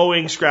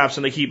mowing scraps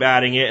and they keep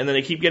adding it, and then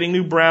they keep getting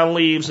new brown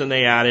leaves and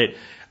they add it.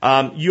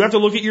 You have to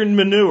look at your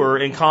manure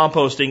in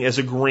composting as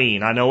a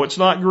green. I know it's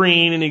not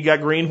green and you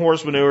got green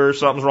horse manure,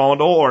 something's wrong with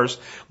the horse,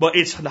 but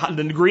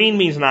the green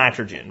means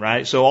nitrogen,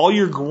 right? So all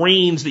your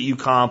greens that you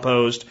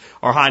compost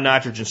are high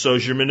nitrogen, so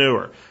is your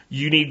manure.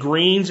 You need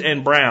greens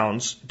and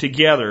browns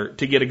together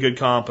to get a good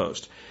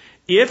compost.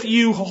 If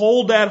you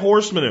hold that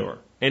horse manure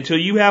until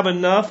you have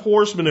enough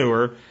horse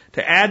manure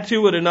to add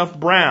to it enough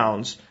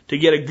browns to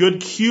get a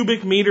good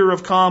cubic meter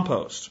of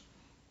compost,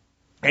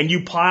 and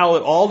you pile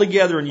it all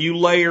together and you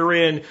layer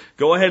in,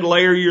 go ahead and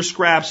layer your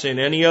scraps in,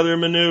 any other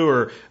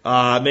manure,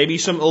 maybe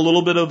a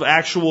little bit of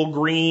actual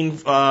green,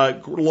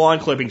 lawn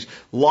clippings,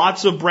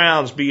 lots of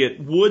browns, be it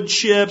wood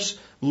chips,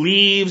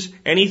 leaves,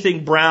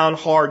 anything brown,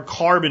 hard,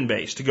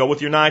 carbon-based to go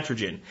with your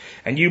nitrogen.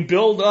 And you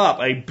build up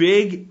a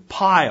big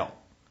pile.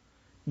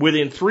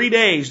 Within 3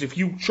 days, if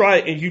you try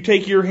and you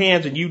take your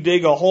hands and you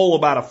dig a hole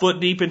about a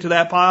foot deep into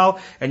that pile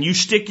and you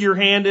stick your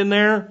hand in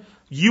there,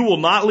 you will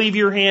not leave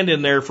your hand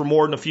in there for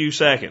more than a few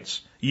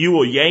seconds. You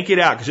will yank it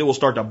out because it will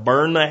start to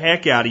burn the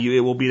heck out of you.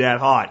 It will be that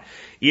hot.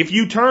 If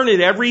you turn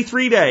it every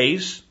 3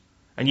 days,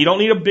 and you don't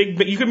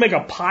need you can make a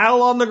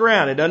pile on the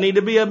ground. It doesn't need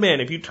to be a bin.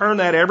 If you turn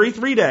that every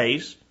 3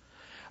 days,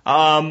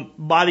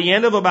 by the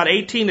end of about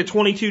 18 to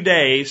 22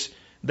 days,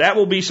 that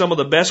will be some of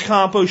the best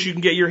compost you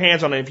can get your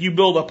hands on. And if you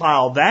build a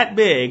pile that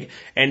big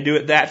and do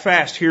it that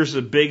fast, here's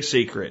the big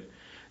secret.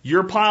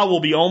 Your pile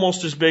will be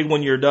almost as big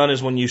when you're done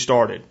as when you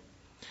started.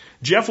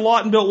 Jeff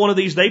Lawton built one of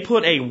these. They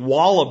put a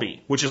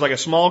wallaby, which is like a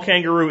small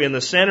kangaroo, in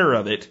the center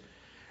of it.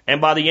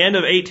 And by the end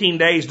of 18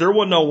 days, there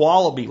wasn't no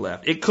wallaby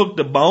left. It cooked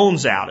the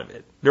bones out of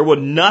it. There was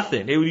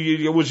nothing.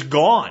 It was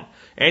gone.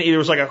 And there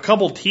was like a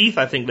couple teeth,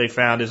 I think they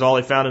found, is all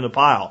they found in the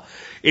pile.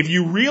 If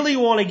you really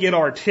want to get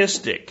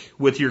artistic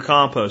with your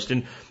compost,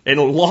 and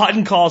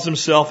Lawton calls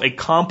himself a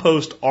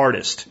compost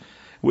artist,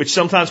 which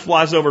sometimes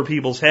flies over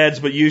people's heads,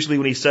 but usually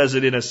when he says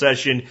it in a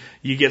session,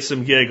 you get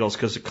some giggles,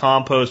 because the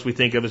compost we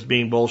think of as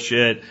being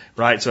bullshit,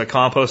 right? So a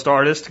compost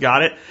artist,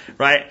 got it?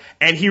 Right?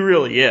 And he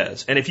really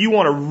is. And if you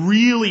want to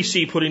really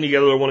see putting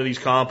together one of these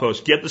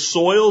composts, get the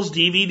Soils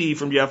DVD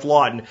from Jeff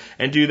Lawton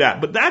and do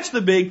that. But that's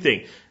the big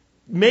thing.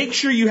 Make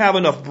sure you have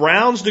enough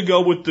browns to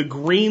go with the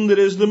green that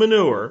is the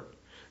manure,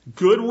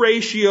 good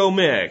ratio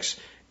mix.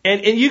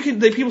 And you can,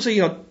 people say,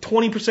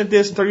 20%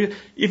 this and 30%.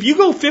 If you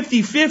go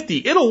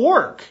 50-50, it'll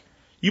work.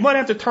 You might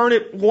have to turn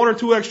it 1 or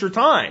 2 extra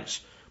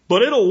times,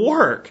 but it'll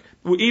work,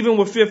 even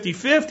with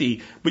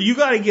 50-50. But you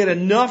got to get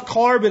enough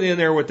carbon in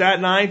there with that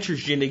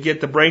nitrogen to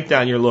get the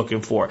breakdown you're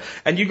looking for.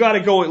 And you got to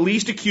go at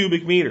least a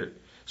cubic meter.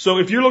 So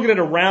if you're looking at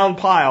a round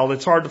pile,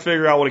 it's hard to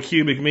figure out what a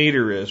cubic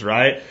meter is,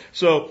 right?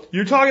 So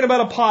you're talking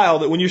about a pile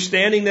that when you're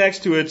standing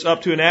next to it, it's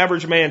up to an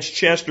average man's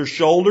chest or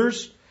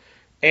shoulders.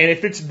 And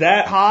if it's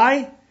that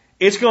high,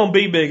 it's going to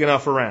be big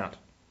enough around.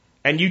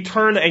 And you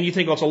turn, and you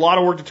think, it's a lot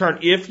of work to turn.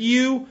 If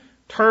you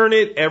turn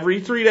it every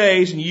 3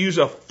 days and use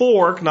a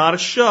fork, not a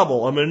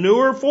shovel, a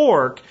manure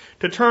fork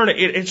to turn it,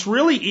 it's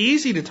really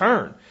easy to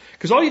turn.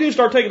 Because all you do is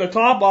start taking the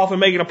top off and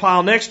making a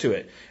pile next to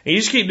it. And you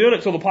just keep doing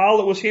it till the pile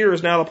that was here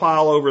is now the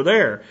pile over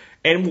there.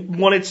 And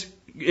when as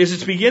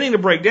it's beginning to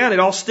break down, it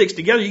all sticks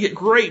together. You get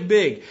great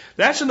big.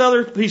 That's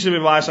another piece of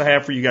advice I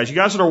have for you guys. You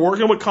guys that are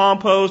working with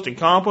compost and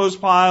compost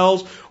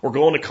piles or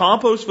going to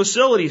compost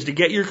facilities to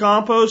get your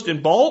compost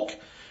in bulk,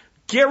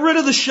 get rid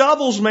of the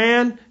shovels,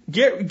 man.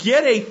 Get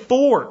a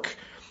fork.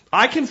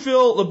 I can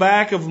fill the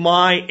back of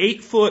my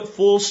 8-foot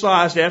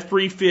full-sized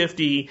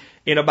F350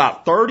 in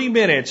about 30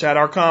 minutes at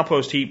our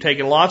compost heap,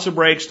 taking lots of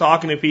breaks,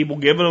 talking to people,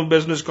 giving them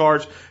business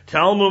cards,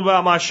 telling them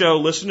about my show,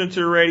 listening to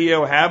the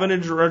radio, having a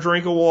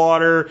drink of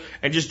water,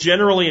 and just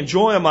generally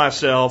enjoying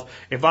myself.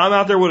 If I'm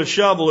out there with a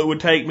shovel, it would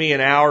take me an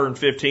hour and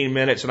 15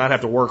 minutes, and I'd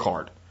have to work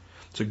hard.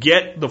 So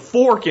get the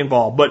fork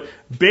involved. But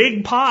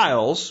big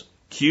piles,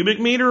 cubic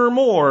meter or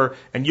more,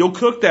 and you'll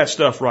cook that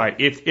stuff right.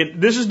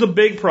 This is the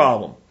big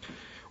problem.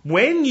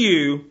 When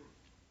you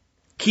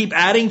keep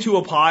adding to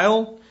a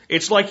pile,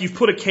 it's like you've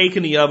put a cake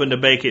in the oven to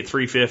bake at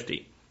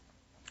 350.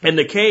 And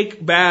the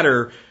cake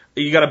batter,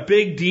 you got a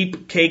big,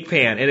 deep cake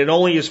pan, and it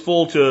only is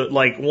full to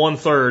like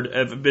 1/3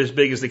 of as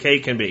big as the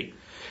cake can be.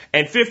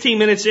 And 15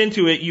 minutes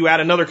into it, you add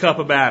another cup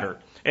of batter.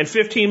 And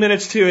 15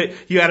 minutes to it,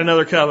 you add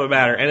another cup of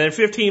batter. And then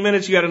 15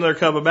 minutes, you add another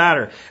cup of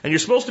batter. And you're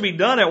supposed to be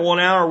done at 1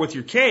 hour with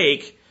your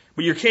cake,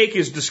 but your cake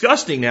is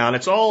disgusting now, and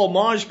it's all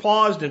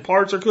Mod-Podged, and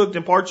parts are cooked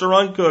and parts are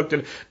uncooked,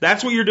 and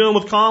that's what you're doing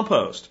with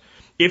compost.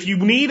 If you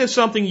need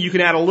something you can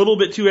add a little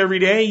bit to every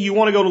day, you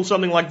want to go to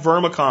something like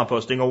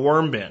vermicomposting, a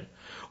worm bin.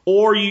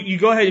 Or you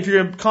go ahead, if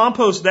you're going to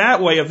compost that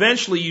way,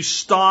 eventually you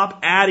stop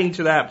adding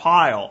to that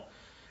pile.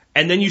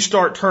 And then you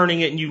start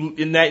turning it,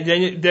 and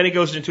then it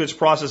goes into its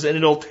process, and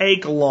it'll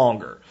take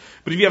longer.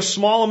 But if you have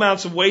small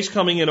amounts of waste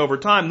coming in over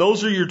time,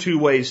 those are your 2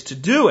 ways to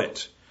do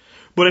it.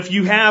 But if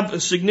you have a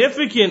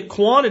significant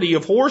quantity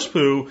of horse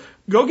poo,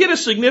 go get a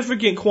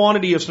significant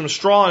quantity of some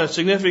straw and a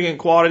significant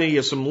quantity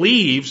of some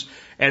leaves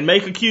and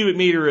make a cubic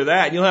meter of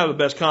that, and you'll have the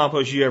best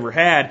compost you ever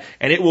had,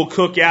 and it will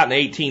cook out in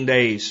 18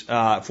 days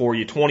for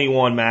you,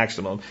 21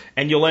 maximum,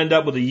 and you'll end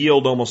up with a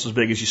yield almost as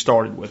big as you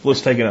started with.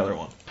 Let's take another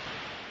one.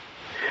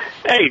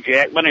 Hey,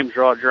 Jack. My name's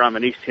Roger. I'm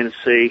in East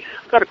Tennessee.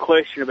 I've got a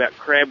question about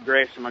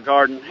crabgrass in my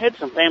garden. Had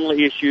some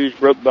family issues,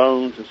 broke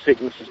bones and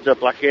sickness and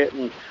stuff like that,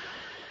 and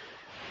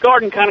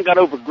garden kind of got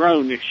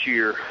overgrown this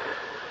year.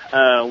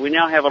 We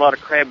now have a lot of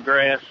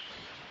crabgrass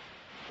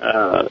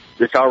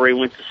that's already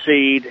went to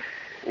seed,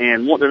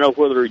 and want to know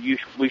whether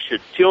we should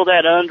till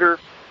that under,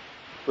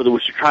 whether we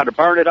should try to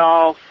burn it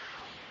off,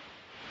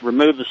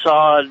 remove the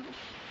sod,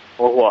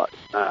 or what.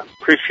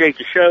 Appreciate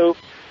the show.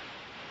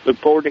 Look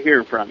forward to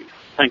hearing from you.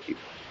 Thank you.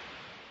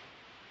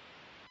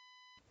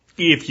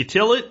 If you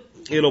till it,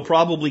 it'll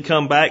probably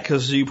come back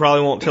because you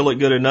probably won't till it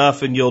good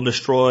enough, and you'll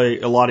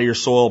destroy a lot of your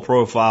soil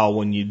profile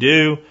when you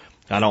do.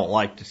 I don't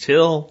like to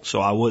till, so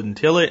I wouldn't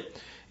till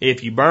it.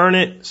 If you burn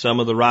it, some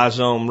of the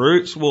rhizome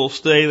roots will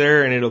stay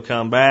there and it'll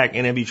come back.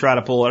 And if you try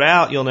to pull it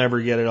out, you'll never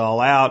get it all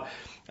out.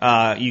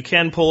 You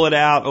can pull it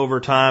out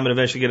over time and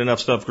eventually get enough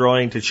stuff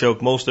growing to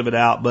choke most of it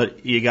out,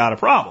 but you got a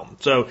problem.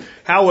 So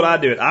how would I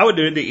do it? I would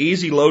do it the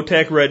easy,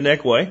 low-tech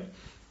redneck way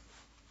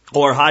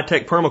or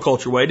high-tech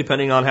permaculture way,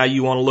 depending on how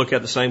you want to look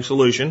at the same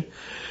solution.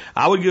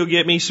 I would go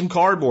get me some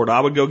cardboard.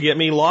 I would go get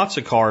me lots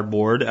of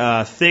cardboard,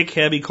 thick,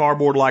 heavy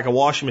cardboard like a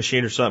washing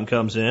machine or something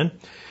comes in.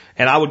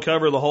 And I would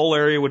cover the whole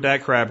area with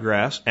that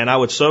crabgrass, and I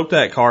would soak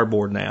that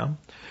cardboard now.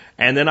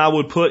 And then I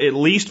would put at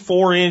least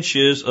 4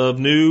 inches of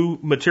new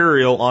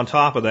material on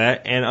top of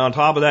that. And on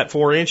top of that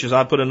 4 inches,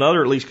 I'd put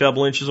another at least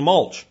couple inches of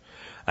mulch.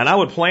 And I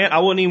would plant, I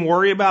wouldn't even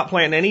worry about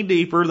planting any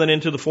deeper than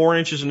into the 4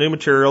 inches of new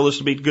material. This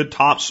would be good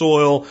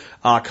topsoil,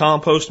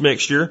 compost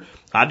mixture.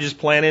 I'd just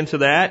plant into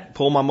that,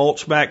 pull my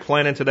mulch back,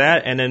 plant into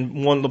that, and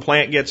then when the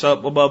plant gets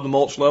up above the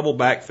mulch level,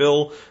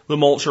 backfill the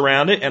mulch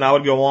around it, and I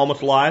would go on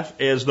with life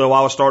as though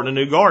I was starting a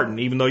new garden,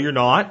 even though you're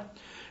not,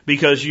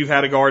 because you've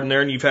had a garden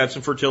there and you've had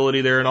some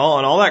fertility there and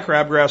all that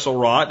crabgrass will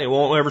rot, and it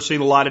won't ever see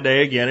the light of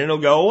day again, and it'll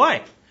go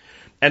away.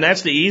 And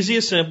that's the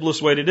easiest,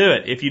 simplest way to do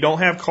it. If you don't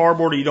have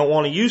cardboard or you don't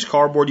want to use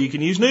cardboard, you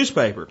can use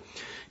newspaper.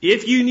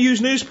 If you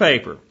use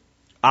newspaper,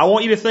 I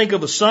want you to think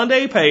of a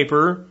Sunday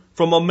paper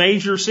from a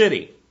major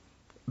city.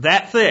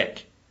 That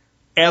thick,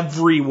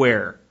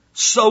 everywhere,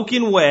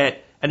 soaking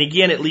wet, and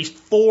again, at least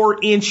 4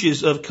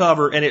 inches of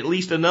cover and at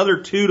least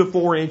another 2 to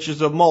 4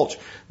 inches of mulch.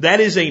 That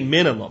is a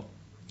minimum.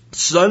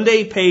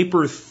 Sunday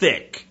paper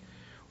thick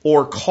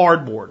or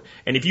cardboard.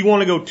 And if you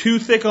want to go too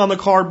thick on the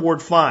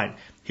cardboard, fine.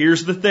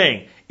 Here's the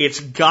thing. It's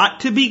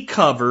got to be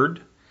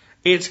covered,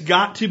 it's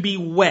got to be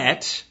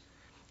wet,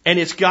 and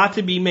it's got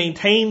to be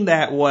maintained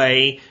that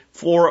way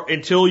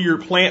until your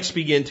plants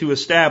begin to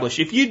establish.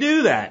 If you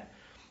do that,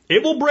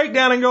 it will break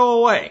down and go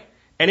away,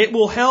 and it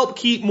will help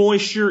keep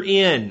moisture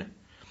in.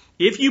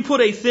 If you put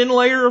a thin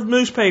layer of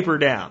newspaper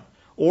down,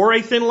 or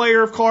a thin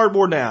layer of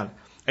cardboard down,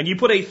 and you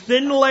put a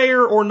thin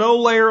layer or no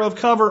layer of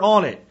cover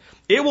on it,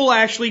 it will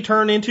actually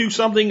turn into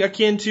something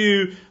akin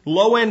to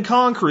low-end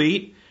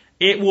concrete.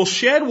 It will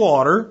shed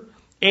water,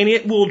 and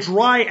it will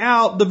dry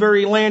out the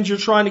very land you're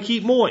trying to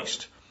keep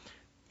moist.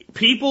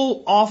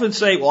 People often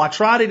say, well, I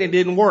tried it and it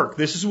didn't work.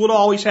 This is what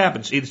always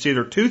happens. It's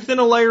either too thin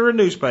a layer of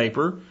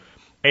newspaper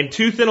and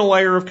too thin a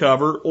layer of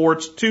cover, or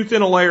it's too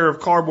thin a layer of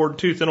cardboard and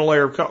too thin a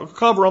layer of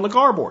cover on the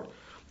cardboard.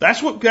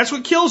 That's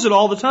what kills it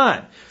all the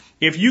time.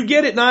 If you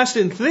get it nice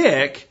and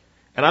thick,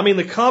 and I mean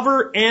the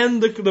cover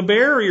and the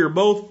barrier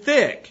both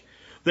thick,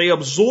 they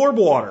absorb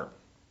water.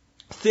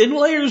 Thin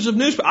layers of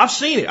newspaper, I've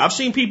seen it. I've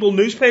seen people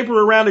newspaper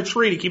around a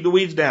tree to keep the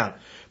weeds down.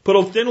 Put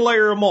a thin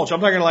layer of mulch.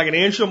 I'm talking like an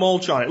inch of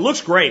mulch on it. It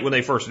looks great when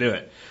they first do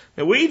it.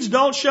 The weeds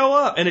don't show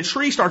up, and the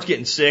tree starts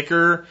getting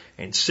sicker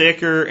and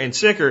sicker and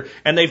sicker,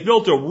 and they've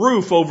built a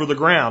roof over the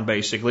ground,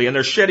 basically, and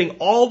they're shedding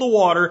all the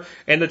water,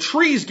 and the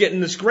tree's getting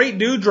this great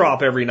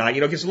dewdrop every night.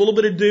 You know, it gets a little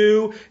bit of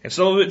dew, and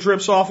some of it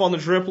drips off on the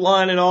drip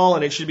line and all,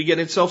 and it should be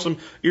getting itself some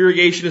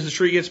irrigation as the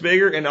tree gets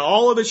bigger, and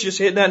all of it's just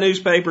hitting that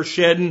newspaper,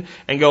 shedding,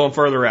 and going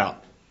further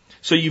out.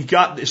 So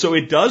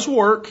it does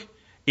work.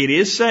 It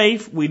is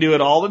safe. We do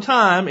it all the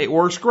time. It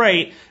works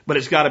great, but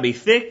it's got to be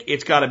thick,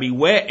 it's got to be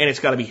wet, and it's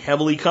got to be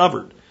heavily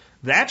covered.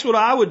 That's what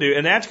I would do,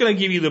 and that's going to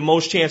give you the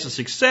most chance of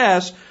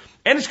success,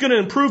 and it's going to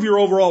improve your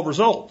overall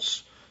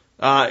results.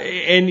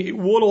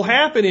 And what will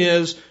happen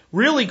is,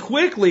 really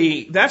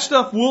quickly, that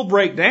stuff will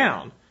break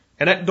down,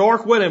 and that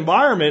dark, wet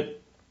environment,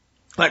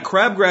 that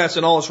crabgrass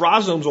and all its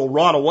rhizomes will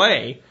rot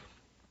away.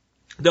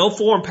 They'll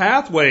form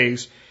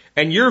pathways,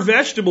 and your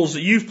vegetables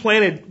that you've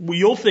planted,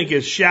 you'll think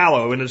is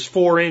shallow, in this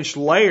 4-inch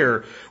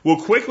layer,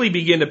 will quickly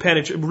begin to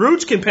penetrate.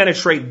 Roots can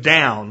penetrate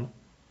down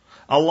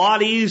a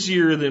lot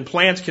easier than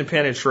plants can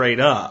penetrate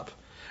up.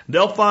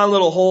 They'll find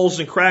little holes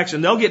and cracks,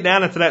 and they'll get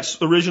down into that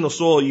original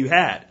soil you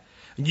had.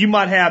 You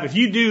might have, if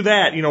you do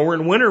that, you know, we're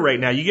in winter right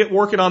now, you get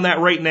working on that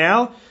right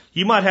now,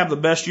 you might have the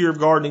best year of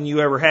gardening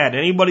you ever had.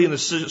 Anybody in a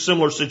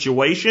similar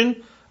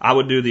situation, I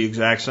would do the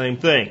exact same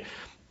thing.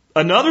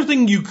 Another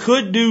thing you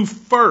could do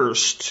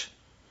first,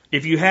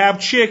 if you have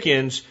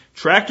chickens,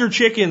 tractor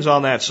chickens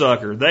on that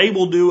sucker. They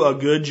will do a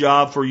good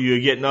job for you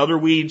getting other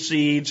weed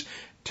seeds,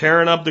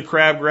 tearing up the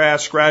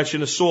crabgrass, scratching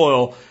the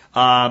soil.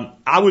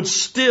 I would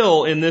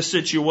still, in this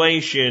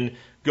situation,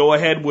 go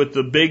ahead with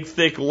the big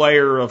thick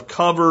layer of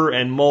cover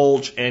and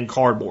mulch and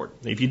cardboard.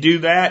 If you do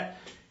that,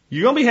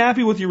 you're going to be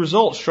happy with your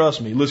results,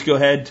 trust me. Let's go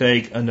ahead and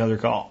take another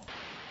call.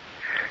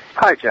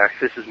 Hi, Jack.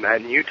 This is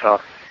Matt in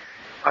Utah.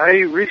 I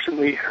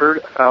recently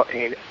heard about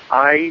an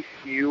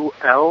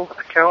IUL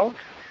account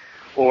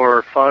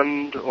or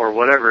fund or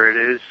whatever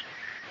it is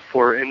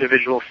for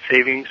individual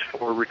savings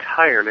for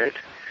retirement.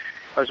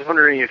 I was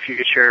wondering if you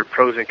could share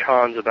pros and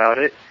cons about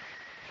it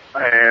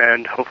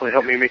and hopefully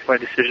help me make my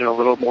decision a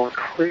little more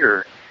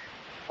clear.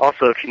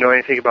 Also, if you know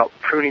anything about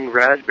pruning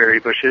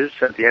raspberry bushes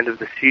at the end of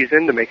the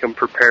season to make them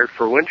prepared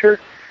for winter,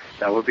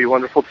 that would be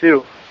wonderful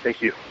too.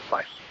 Thank you.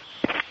 Bye.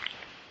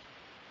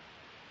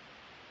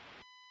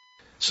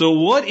 So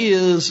what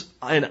is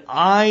an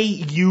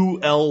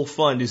IUL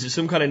fund? Is it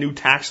some kind of new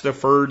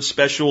tax-deferred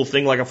special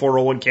thing like a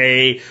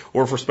 401k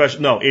or for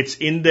special? No, it's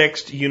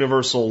indexed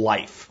universal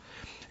life.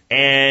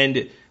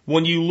 And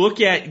when you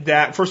look at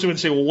that, first I'm going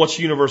to say, well, what's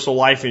universal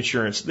life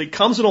insurance? It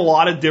comes in a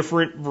lot of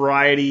different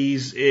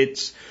varieties.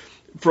 It's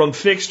from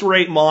fixed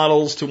rate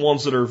models to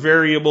ones that are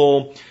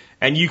variable,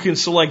 and you can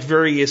select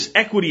various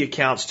equity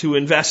accounts to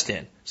invest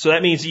in. So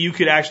that means that you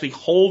could actually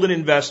hold an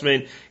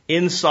investment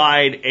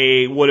inside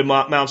what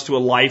amounts to a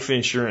life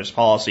insurance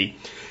policy.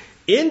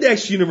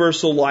 Indexed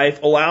universal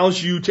life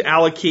allows you to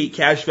allocate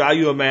cash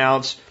value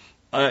amounts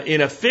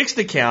in a fixed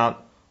account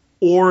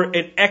or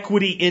an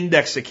equity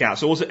index account.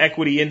 So what's an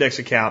equity index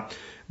account?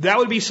 That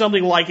would be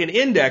something like an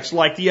index,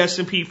 like the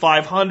S&P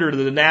 500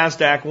 or the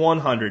NASDAQ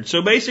 100.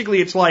 So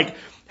basically it's like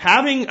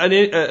having an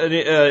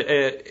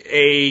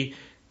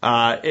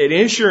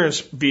insurance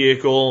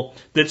vehicle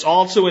that's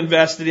also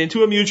invested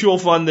into a mutual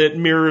fund that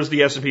mirrors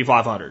the S&P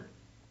 500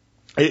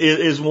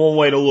 is one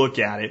way to look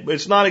at it.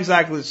 It's not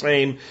exactly the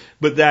same,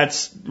 but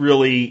that's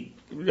really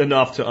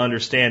enough to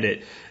understand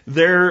it.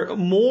 They're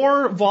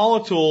more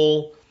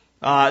volatile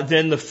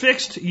than the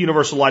fixed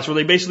universal lives, where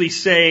they basically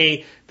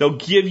say they'll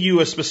give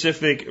you a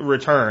specific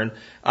return,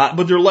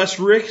 but they're less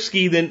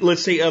risky than,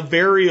 let's say, a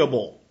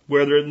variable,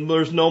 where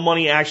there's no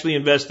money actually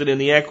invested in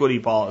the equity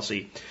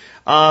policy.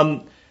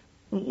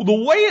 The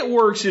way it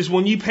works is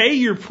when you pay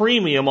your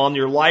premium on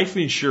your life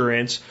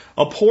insurance,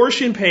 a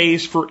portion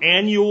pays for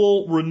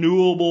annual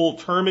renewable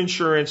term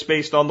insurance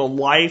based on the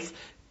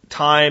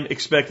lifetime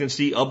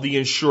expectancy of the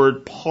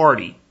insured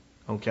party.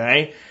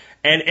 Okay?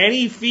 And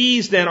any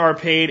fees then are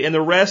paid, and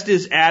the rest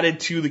is added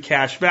to the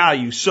cash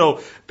value.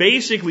 So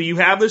basically, you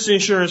have this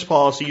insurance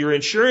policy. Your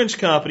insurance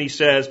company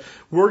says,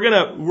 we're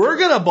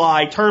gonna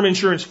buy term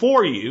insurance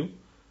for you,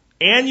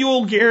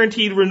 annual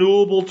guaranteed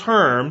renewable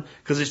term,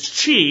 because it's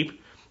cheap.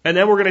 And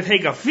then we're going to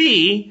take a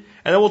fee,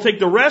 and then we'll take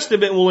the rest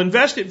of it and we'll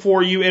invest it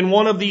for you in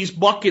one of these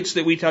buckets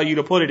that we tell you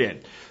to put it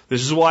in.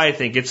 This is why I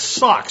think it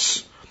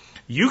sucks.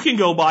 You can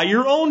go buy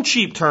your own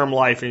cheap term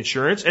life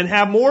insurance and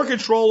have more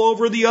control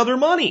over the other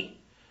money.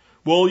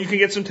 Well, you can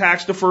get some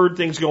tax-deferred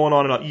things going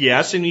on.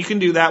 Yes, and you can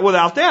do that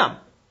without them.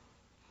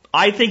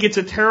 I think it's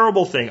a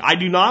terrible thing. I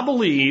do not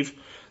believe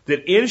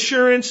that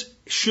insurance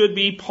should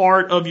be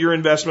part of your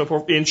investment.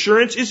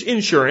 Insurance is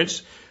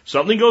insurance.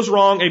 Something goes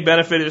wrong, a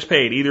benefit is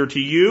paid, either to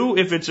you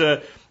if it's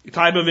a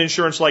type of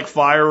insurance like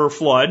fire or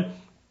flood,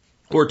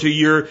 or to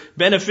your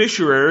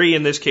beneficiary,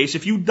 in this case,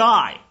 if you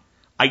die.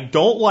 I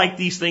don't like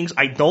these things.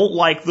 I don't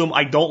like them.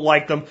 I don't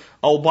like them.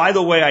 Oh, by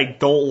the way, I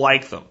don't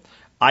like them.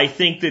 I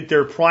think that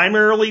they're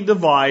primarily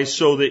devised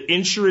so that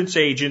insurance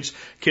agents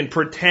can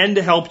pretend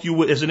to help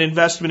you as an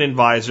investment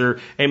advisor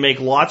and make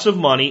lots of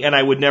money, and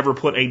I would never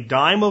put a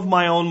dime of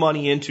my own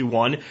money into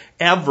one,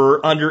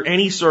 ever, under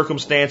any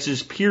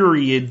circumstances,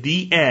 period,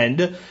 the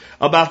end.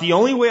 About the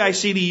only way I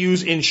see to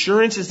use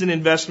insurance as an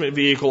investment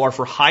vehicle are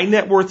for high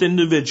net worth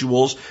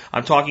individuals.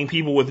 I'm talking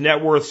people with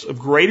net worths of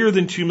greater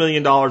than $2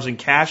 million in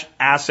cash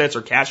assets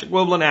or cash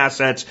equivalent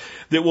assets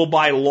that will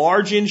buy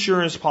large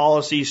insurance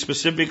policies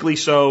specifically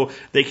so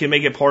they can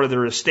make it part of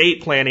their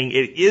estate planning.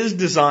 It is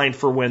designed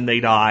for when they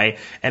die,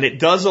 and it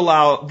does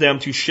allow them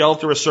to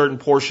shelter a certain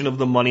portion of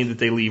the money that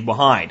they leave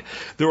behind.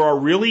 There are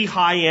really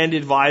high-end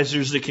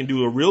advisors that can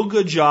do a real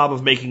good job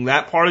of making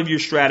that part of your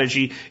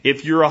strategy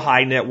if you're a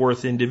high net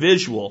worth individual.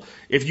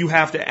 If you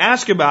have to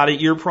ask about it,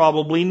 you're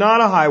probably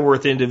not a high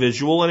worth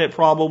individual, and it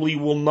probably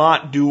will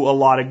not do a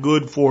lot of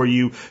good for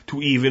you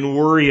to even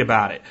worry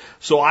about it.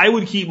 So I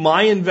would keep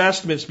my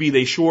investments, be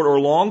they short or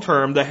long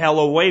term, the hell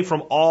away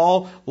from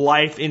all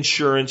life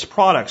insurance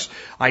products.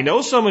 I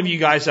know some of you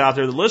guys out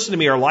there that listen to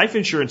me are life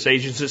insurance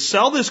agents that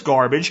sell this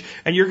garbage,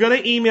 and you're going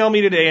to email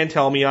me today and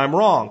tell me I'm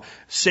wrong.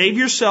 Save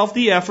yourself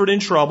the effort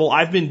and trouble.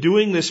 I've been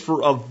doing this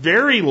for a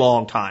very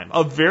long time,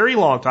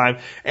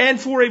 and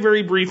for a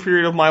very brief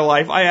period of my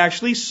life, I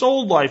actually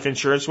sold life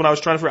insurance when I was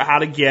trying to figure out how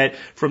to get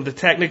from the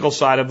technical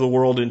side of the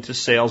world into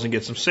sales and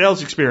get some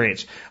sales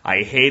experience.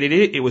 I hated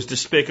it. It was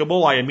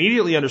despicable. I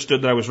immediately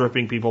understood that I was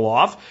ripping people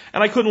off,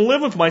 and I couldn't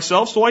live with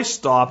myself, so I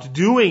stopped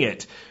doing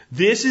it.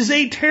 This is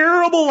a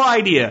terrible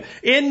idea.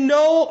 In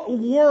no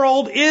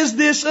world is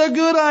this a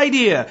good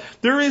idea.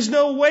 There is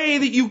no way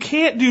that you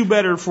can't do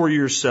better for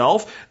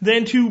yourself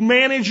than to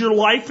manage your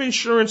life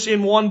insurance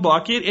in one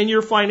bucket and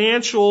your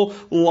financial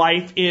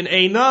life in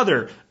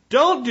another.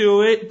 Don't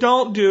do it.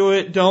 Don't do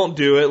it. Don't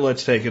do it.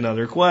 Let's take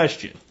another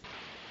question.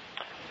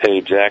 Hey,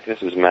 Jack,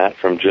 this is Matt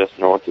from just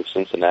north of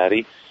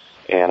Cincinnati,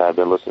 and I've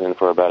been listening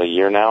for about a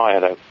year now. I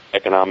had an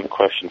economic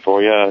question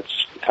for you.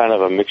 It's kind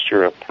of a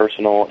mixture of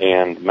personal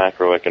and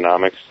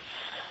macroeconomics.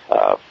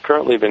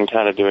 Currently been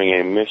kind of doing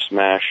a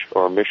mishmash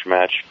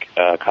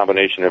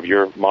combination of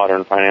your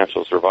modern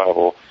financial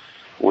survival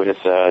with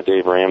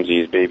Dave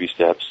Ramsey's baby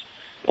steps,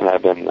 and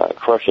I've been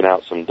crushing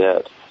out some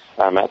debt.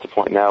 I'm at the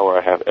point now where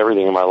I have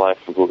everything in my life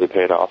completely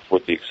paid off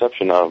with the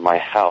exception of my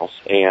house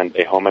and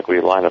a home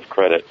equity line of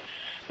credit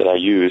that I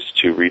use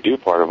to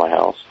redo part of my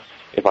house.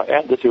 If I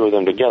add the two of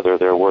them together,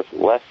 they're worth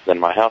less than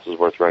my house is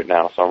worth right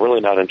now, so I'm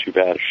really not in too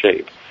bad a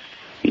shape.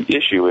 The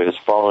issue is,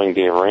 following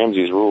Dave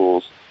Ramsey's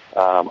rules,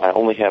 I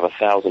only have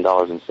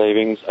 $1,000 in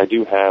savings. I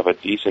do have a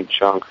decent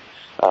chunk,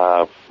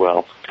 kind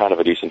of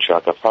a decent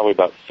chunk of probably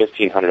about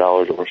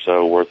 $1,500 or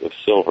so worth of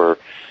silver.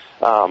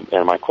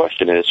 And my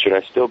question is, should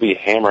I still be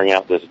hammering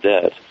out this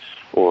debt,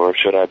 or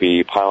should I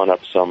be piling up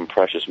some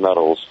precious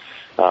metals?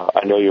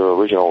 I know your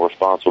original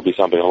response will be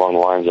something along the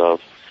lines of,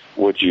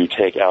 would you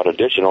take out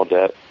additional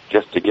debt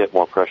just to get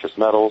more precious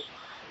metals?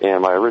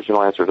 And my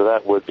original answer to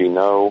that would be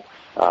no.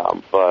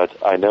 But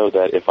I know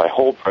that if I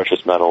hold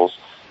precious metals,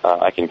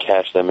 I can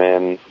cash them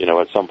in,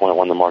 at some point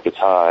when the market's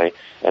high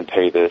and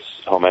pay this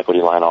home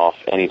equity line off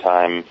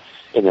anytime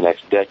in the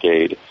next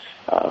decade.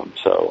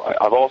 So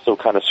I've also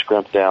kind of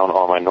scrimped down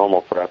on my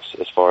normal preps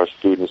as far as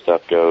food and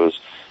stuff goes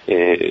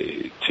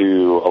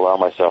to allow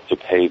myself to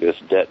pay this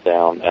debt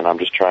down. And I'm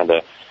just trying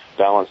to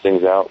balance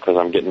things out because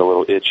I'm getting a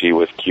little itchy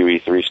with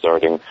QE3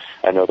 starting.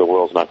 I know the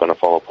world's not going to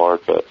fall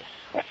apart, but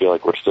I feel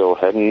like we're still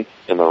heading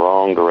in the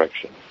wrong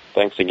direction.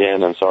 Thanks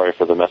again, and sorry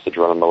for the message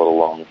running a little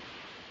long.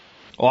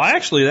 Well,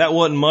 actually, that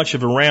wasn't much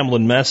of a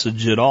rambling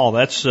message at all.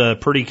 That's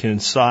pretty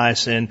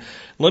concise. And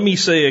let me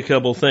say a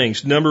couple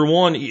things. Number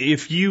one,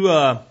 if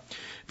you're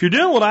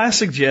doing what I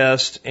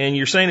suggest and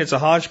you're saying it's a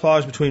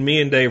hodgepodge between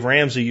me and Dave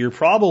Ramsey, you're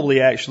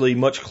probably actually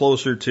much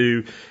closer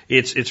to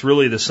it's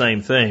really the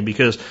same thing,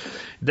 because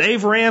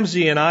Dave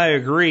Ramsey and I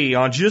agree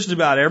on just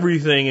about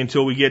everything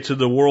until we get to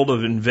the world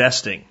of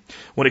investing.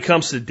 When it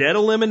comes to debt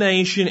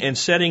elimination and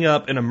setting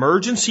up an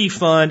emergency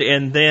fund,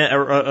 and then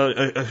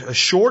a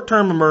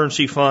short-term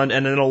emergency fund,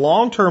 and then a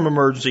long-term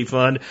emergency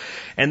fund,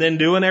 and then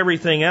doing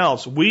everything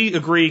else, we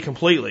agree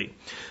completely.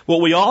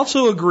 What we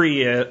also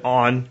agree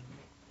on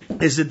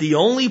is that the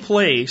only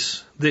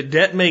place that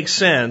debt makes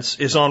sense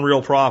is on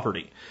real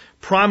property.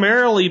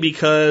 Primarily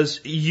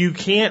because you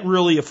can't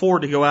really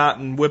afford to go out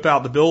and whip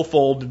out the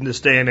billfold in this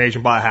day and age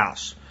and buy a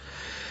house.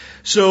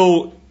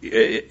 So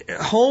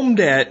home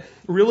debt,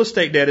 real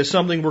estate debt, is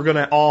something we're going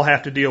to all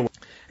have to deal with.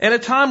 And a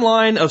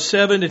timeline of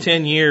 7 to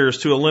 10 years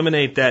to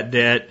eliminate that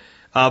debt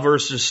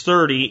versus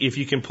 30, if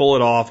you can pull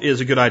it off,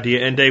 is a good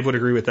idea, and Dave would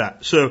agree with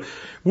that. So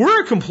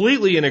we're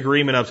completely in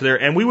agreement up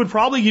there, and we would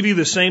probably give you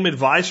the same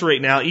advice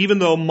right now, even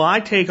though my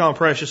take on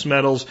precious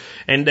metals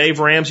and Dave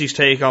Ramsey's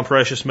take on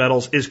precious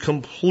metals is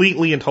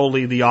completely and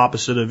totally the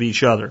opposite of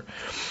each other.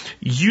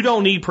 You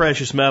don't need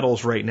precious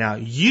metals right now.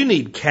 You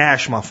need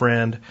cash, my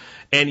friend,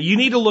 and you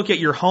need to look at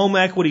your home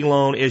equity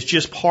loan as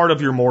just part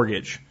of your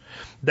mortgage.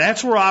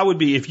 That's where I would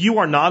be. If you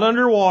are not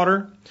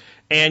underwater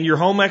and your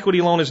home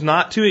equity loan is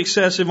not too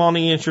excessive on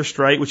the interest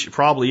rate, which it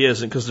probably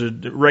isn't because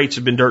the rates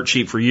have been dirt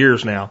cheap for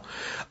years now,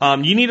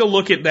 you need to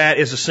look at that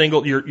as a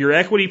single, your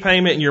equity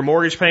payment and your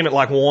mortgage payment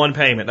like one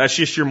payment. That's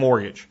just your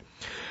mortgage.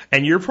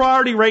 And your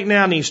priority right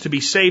now needs to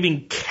be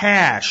saving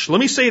cash. Let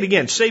me say it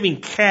again, saving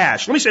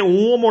cash. Let me say it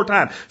one more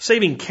time,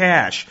 saving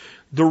cash.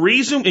 The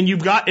reason, and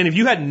if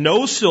you had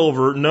no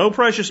silver, no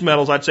precious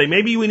metals, I'd say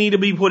maybe we need to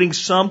be putting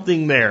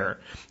something there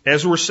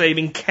as we're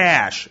saving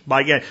cash.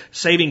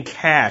 Saving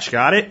cash.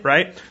 Got it?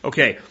 Right?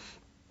 Okay.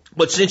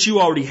 But since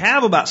you already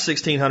have about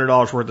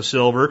 $1,600 worth of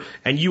silver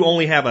and you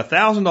only have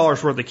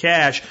 $1,000 worth of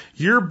cash,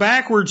 you're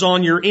backwards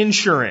on your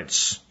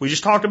insurance. We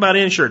just talked about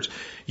insurance.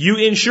 You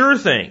insure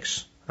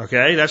things.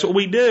 Okay? That's what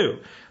we do.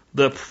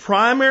 The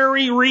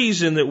primary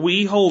reason that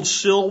we hold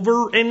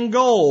silver and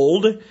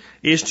gold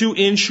is to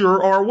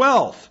insure our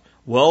wealth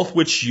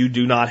which you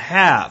do not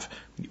have.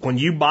 When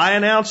you buy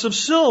an ounce of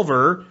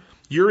silver,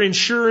 you're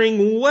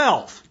insuring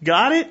wealth.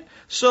 Got it?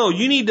 So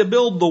you need to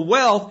build the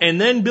wealth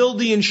and then build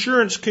the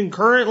insurance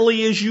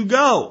concurrently as you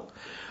go.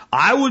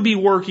 I would be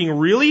working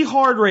really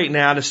hard right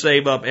now to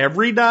save up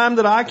every dime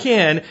that I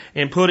can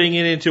and putting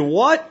it into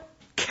what?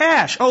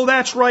 Cash. Oh,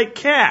 that's right,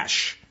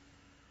 cash.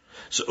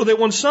 So that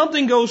when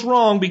something goes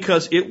wrong,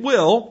 because it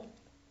will,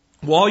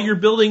 while you're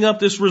building up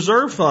this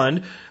reserve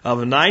fund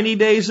of 90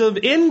 days of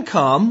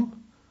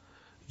income,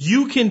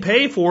 You can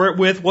pay for it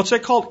with, what's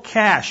that called?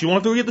 Cash. You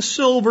want to go get the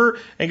silver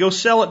and go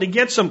sell it to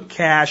get some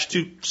cash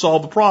to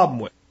solve the problem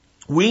with.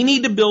 We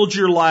need to build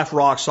your life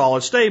rock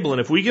solid stable.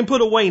 And if we can put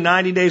away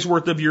 90 days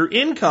worth of your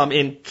income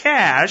in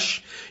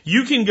cash,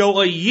 you can go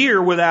a year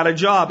without a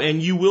job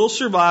and you will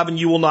survive and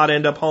you will not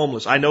end up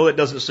homeless. I know that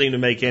doesn't seem to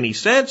make any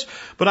sense,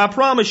 but I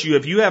promise you,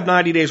 if you have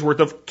 90 days worth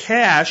of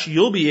cash,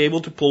 you'll be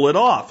able to pull it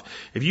off.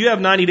 If you have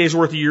 90 days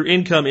worth of your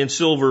income in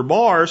silver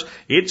bars,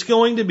 it's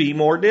going to be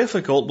more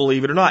difficult,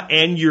 believe it or not,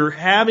 and you're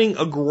having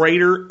a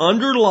greater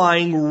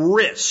underlying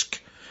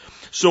risk.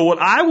 So what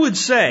I would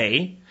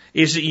say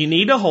is that you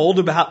need to hold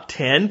about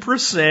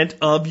 10%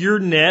 of your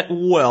net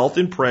wealth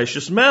in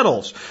precious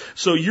metals.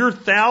 So your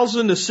 $1,000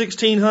 to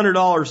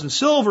 $1,600 in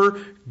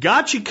silver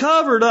got you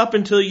covered up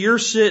until you're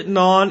sitting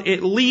on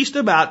at least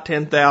about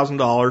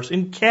 $10,000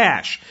 in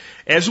cash.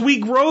 As we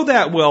grow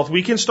that wealth,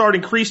 we can start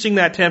increasing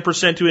that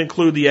 10% to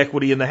include the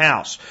equity in the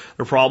house.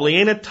 There probably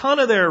ain't a ton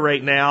of there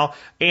right now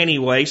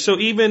anyway, so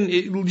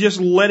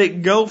just let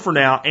it go for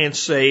now and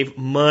save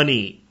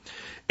money.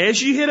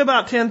 As you hit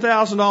about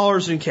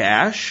 $10,000 in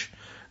cash,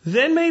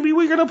 then maybe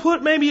we're going to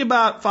put maybe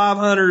about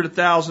 $500,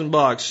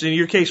 $1,000. In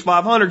your case,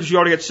 $500 because you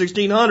already got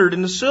 $1,600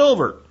 in the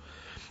silver.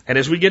 And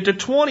as we get to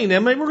 20,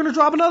 then maybe we're going to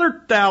drop another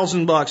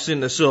 $1,000 in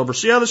the silver.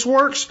 See how this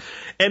works?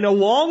 And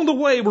along the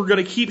way, we're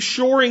going to keep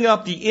shoring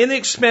up the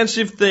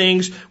inexpensive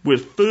things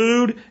with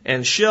food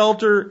and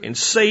shelter and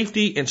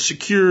safety and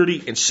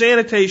security and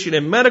sanitation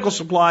and medical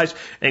supplies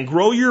and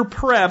grow your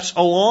preps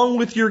along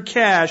with your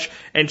cash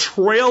and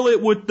trail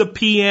it with the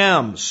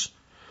PMs.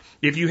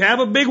 If you have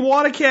a big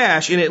wad of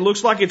cash and it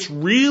looks like it's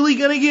really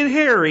going to get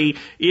hairy,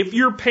 if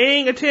you're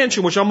paying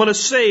attention, which I'm going to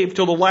save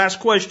till the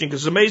last question,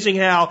 because it's amazing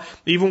how,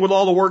 even with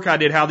all the work I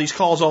did, how these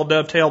calls all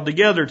dovetailed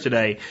together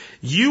today.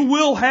 You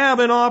will have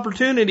an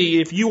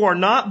opportunity if you are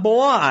not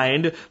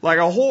blind, like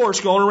a horse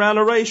going around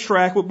a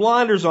racetrack with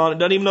blinders on. It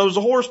doesn't even know there's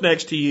a horse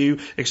next to you,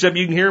 except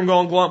you can hear him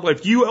going glump.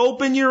 If you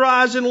open your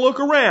eyes and look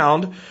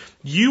around,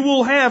 you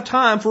will have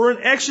time for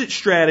an exit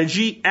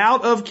strategy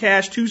out of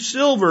cash to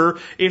silver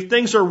if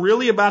things are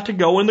really about to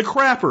go in the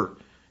crapper.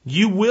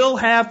 You will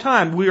have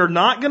time. We are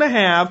not going to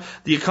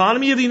have the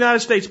economy of the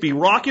United States be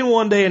rocking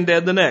one day and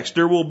dead the next.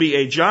 There will be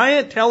a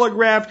giant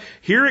telegraph,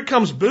 here it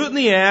comes boot in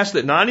the ass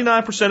that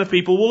 99% of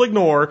people will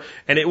ignore,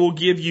 and it will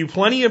give you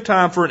plenty of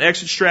time for an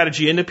exit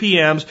strategy into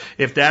PMs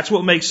if that's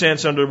what makes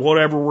sense under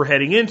whatever we're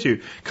heading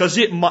into. Because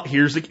it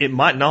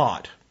might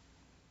not.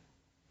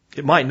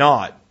 It might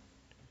not.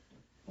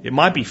 It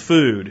might be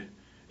food.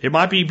 It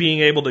might be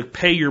being able to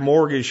pay your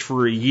mortgage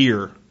for a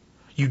year.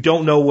 You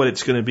don't know what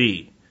it's going to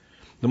be.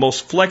 The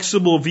most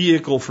flexible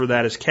vehicle for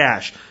that is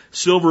cash.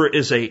 Silver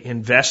is a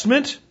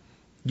investment.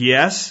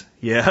 Yes.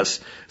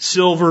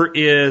 Silver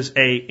is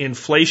a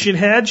inflation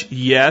hedge.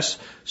 Yes.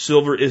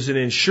 Silver is an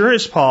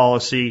insurance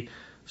policy.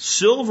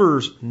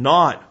 Silver's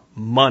not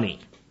money.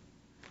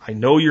 I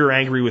know you're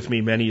angry with me,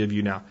 many of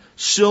you now.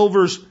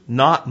 Silver's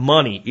not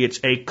money.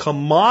 It's a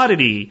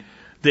commodity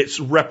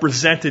that's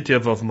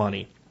representative of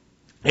money.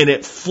 And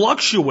it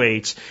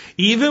fluctuates,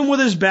 even with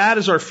as bad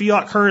as our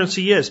fiat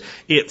currency is,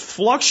 it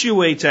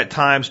fluctuates at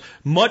times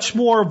much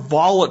more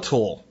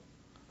volatile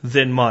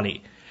than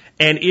money.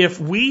 And if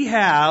we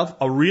have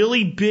a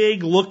really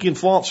big looking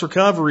false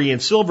recovery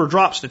and silver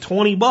drops to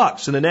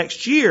 $20 in the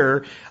next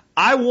year,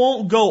 I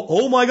won't go,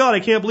 oh my God, I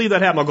can't believe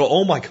that happened. I'll go,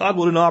 oh my God,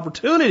 what an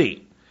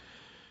opportunity.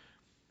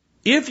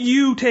 If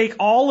you take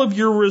all of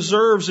your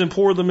reserves and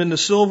pour them into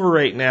silver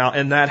right now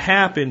and that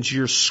happens,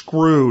 you're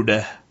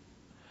screwed.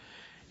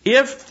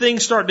 If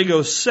things start to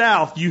go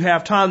south, you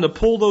have time to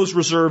pull those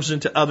reserves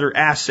into other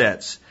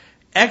assets.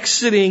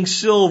 Exiting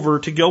silver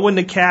to go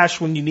into cash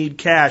when you need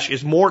cash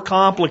is more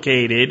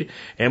complicated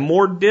and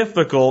more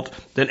difficult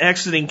than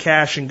exiting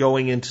cash and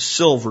going into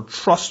silver.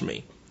 Trust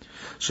me.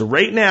 So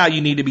right now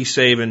you need to be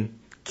saving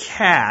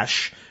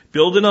cash,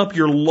 building up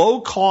your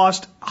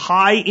low-cost,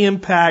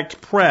 high-impact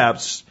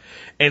preps,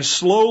 and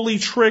slowly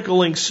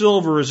trickling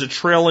silver as a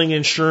trailing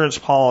insurance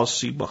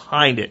policy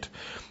behind it.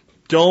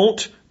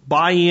 Don't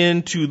buy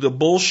into the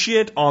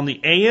bullshit on the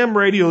AM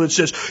radio that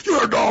says,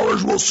 your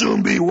dollars will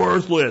soon be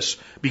worthless.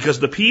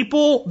 Because the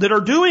people that are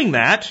doing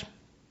that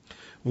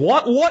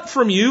want what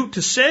from you?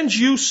 To send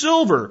you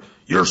silver.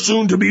 Your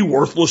soon to be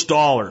worthless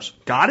dollars.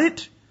 Got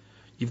it?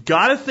 You've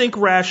got to think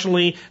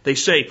rationally. They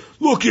say,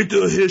 look at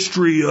the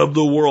history of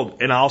the world.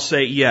 And I'll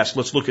say, yes,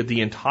 let's look at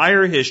the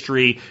entire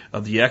history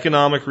of the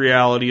economic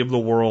reality of the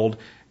world.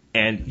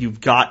 And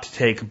you've got to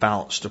take a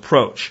balanced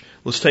approach.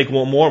 Let's take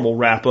one more and we'll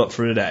wrap up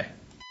for today.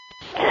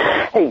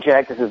 Hey,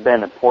 Jack, this is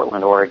Ben in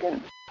Portland,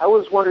 Oregon. I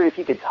was wondering if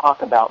you could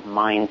talk about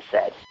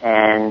mindset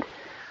and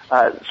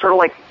sort of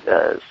like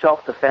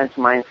self-defense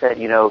mindset,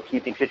 you know,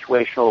 keeping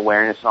situational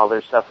awareness and all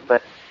this stuff.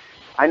 But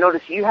I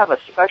notice you have a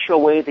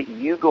special way that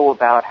you go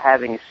about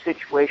having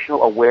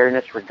situational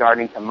awareness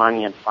regarding to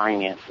money and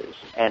finances.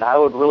 And I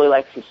would really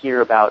like to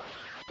hear about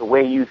the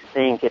way you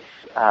think it's,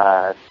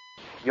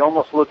 you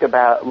almost look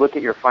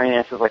at your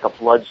finances like a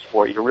blood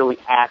sport. You're really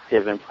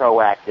active and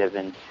proactive,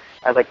 and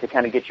I'd like to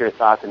kind of get your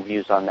thoughts and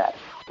views on that.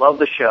 Love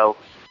the show.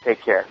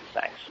 Take care.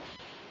 Thanks.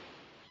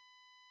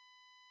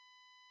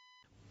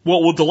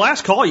 Well, with the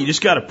last call, you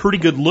just got a pretty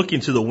good look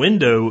into the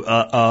window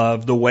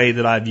of the way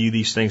that I view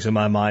these things in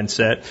my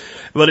mindset.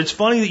 But it's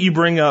funny that you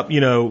bring up,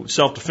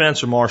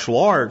 self-defense or martial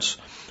arts,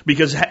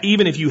 because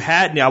even if you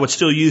hadn't, I would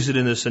still use it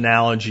in this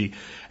analogy.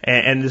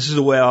 And this is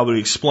the way I would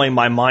explain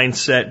my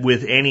mindset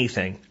with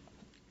anything.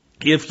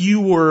 If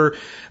you were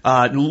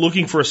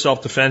looking for a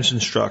self-defense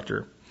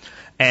instructor,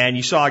 and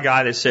you saw a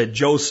guy that said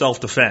Joe's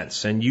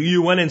Self-Defense, and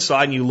you went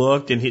inside and you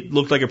looked, and it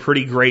looked like a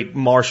pretty great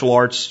martial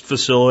arts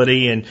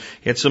facility, and it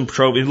had some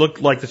trophies. It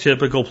looked like the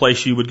typical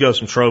place you would go,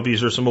 some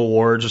trophies or some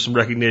awards or some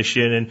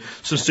recognition and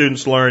some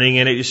students learning,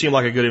 and it just seemed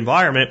like a good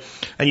environment.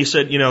 And you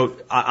said,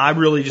 I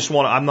really just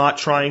I'm not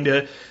trying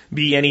to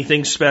be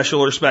anything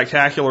special or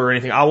spectacular or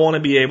anything. I want to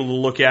be able to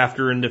look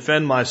after and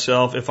defend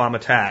myself if I'm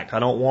attacked. I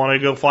don't want to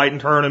go fight in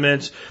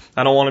tournaments.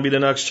 I don't want to be the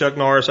next Chuck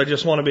Norris. I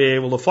just want to be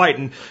able to fight.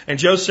 And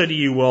Joe said to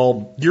you,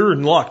 well, you're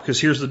in luck, because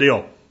here's the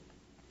deal.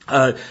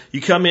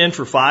 You come in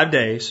for 5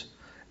 days,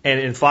 and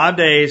in 5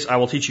 days, I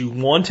will teach you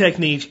one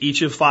technique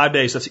each of 5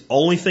 days. That's the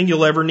only thing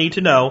you'll ever need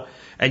to know.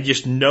 And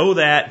just know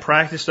that,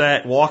 practice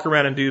that, walk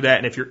around and do that.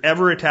 And if you're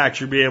ever attacked,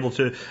 you'll be able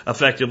to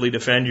effectively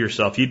defend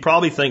yourself. You'd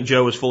probably think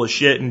Joe was full of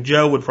shit, and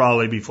Joe would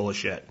probably be full of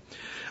shit.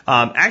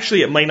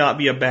 Actually, it may not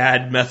be a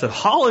bad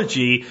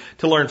methodology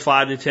to learn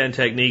 5 to 10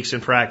 techniques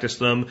and practice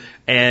them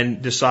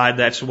and decide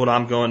that's what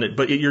I'm going to,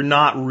 but you're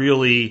not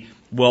really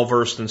well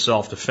versed in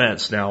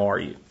self-defense now, are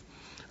you?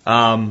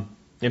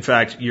 In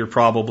fact, you're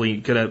probably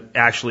going to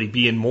actually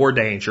be in more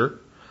danger.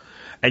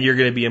 And you're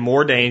going to be in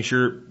more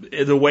danger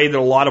the way that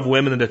a lot of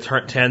women that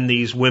attend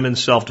these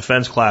women's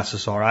self-defense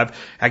classes are. I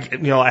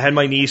had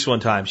my niece one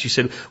time. She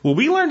said, well,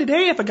 we learned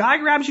today if a guy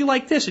grabs you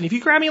like this, and if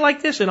you grab me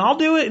like this, and I'll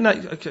do it.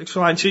 And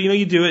so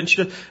you do it. And she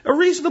said, a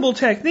reasonable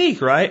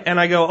technique, right? And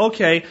I go,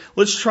 okay,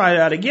 let's try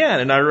that again.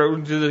 And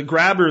I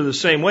grabbed her the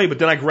same way, but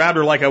then I grabbed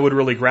her like I would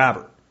really grab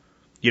her.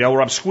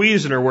 Where I'm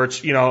squeezing her, where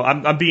it's,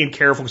 I'm being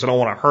careful because I don't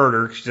want to hurt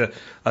her. She's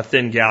a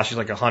thin gal. She's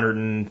like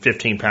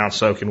 115 pounds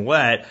soaking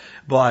wet.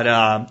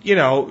 But,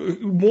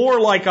 more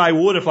like I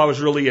would if I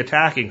was really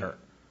attacking her.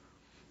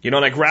 And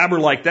I grab her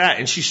like that,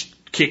 and she's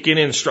kicking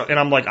in, and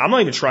I'm like, I'm not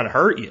even trying to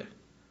hurt you.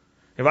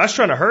 If I was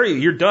trying to hurt you,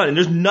 you're done, and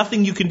there's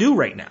nothing you can do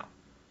right now.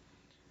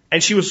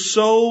 And she was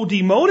so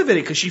demotivated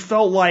because she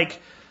felt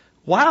like,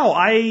 wow,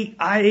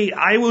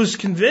 I was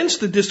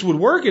convinced that this would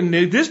work, and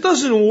this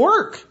doesn't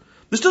work.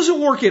 This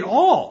doesn't work at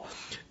all.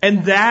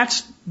 And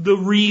that's the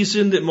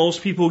reason that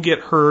most people get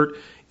hurt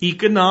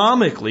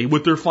economically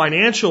with their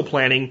financial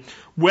planning,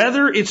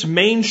 whether it's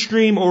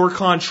mainstream or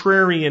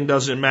contrarian,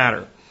 doesn't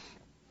matter.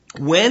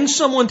 When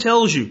someone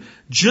tells you,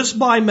 just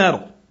buy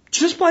metal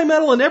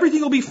and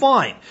everything will be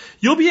fine.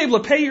 You'll be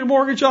able to pay your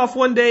mortgage off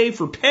one day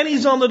for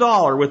pennies on the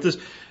dollar with this.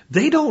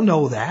 They don't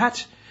know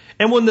that.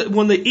 And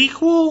when the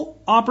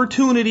equal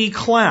opportunity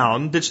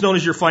clown that's known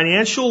as your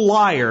financial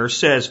liar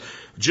says,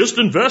 just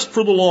invest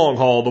for the long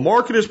haul, the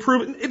market is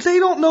proven, they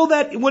don't know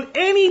that when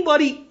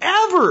anybody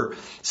ever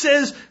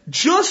says,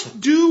 just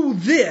do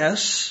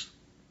this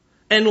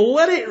and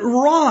let it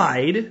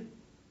ride,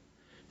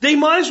 they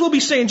might as well be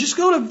saying, just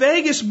go to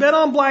Vegas, bet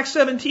on Black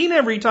 17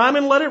 every time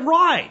and let it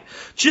ride.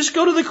 Just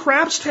go to the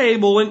craps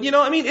table and,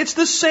 it's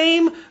the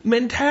same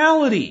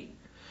mentality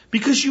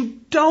because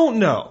you don't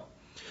know.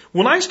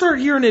 When I start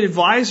hearing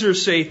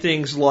advisors say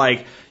things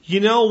like,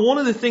 one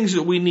of the things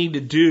that we need to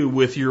do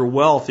with your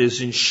wealth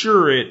is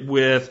insure it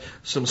with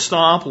some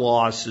stop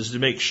losses to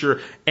make sure.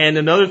 And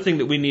another thing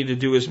that we need to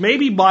do is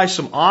maybe buy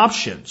some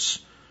options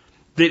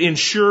that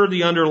insure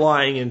the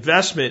underlying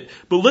investment,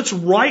 but let's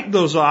write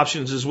those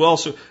options as well.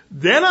 So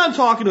then I'm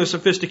talking to a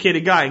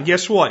sophisticated guy. And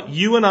guess what?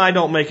 You and I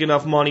don't make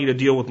enough money to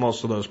deal with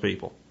most of those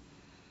people.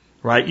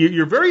 Right?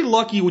 You're very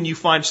lucky when you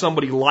find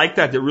somebody like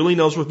that really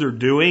knows what they're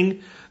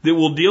doing, that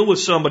will deal with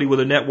somebody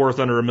with a net worth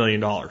under $1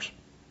 million.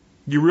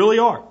 You really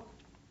are.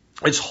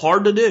 It's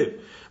hard to do.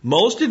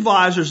 Most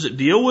advisors that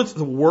deal with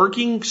the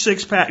working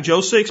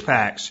Joe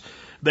six-packs,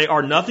 they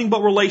are nothing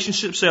but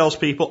relationship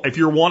salespeople. If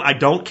you're one, I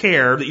don't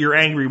care that you're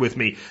angry with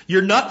me.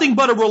 You're nothing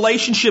but a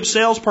relationship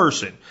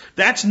salesperson.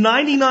 That's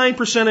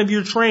 99% of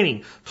your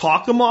training.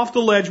 Talk them off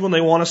the ledge when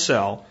they want to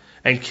sell,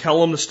 and tell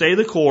them to stay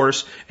the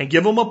course, and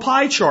give them a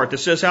pie chart that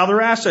says how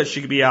their assets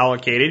should be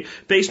allocated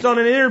based on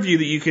an interview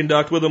that you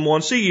conduct with them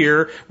once a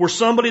year, where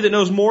somebody that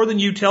knows more than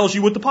you tells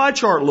you what the pie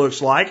chart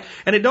looks like.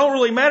 And it don't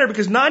really matter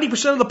because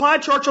 90% of the pie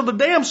charts are the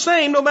damn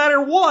same no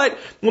matter what,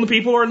 when the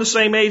people are in the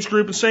same age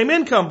group and same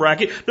income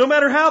bracket, no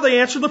matter how they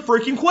answer the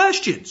freaking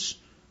questions.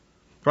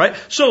 Right?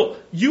 So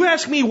you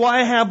ask me why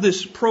I have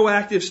this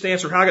proactive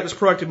stance or how I got this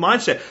proactive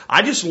mindset.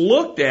 I just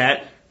looked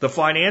at the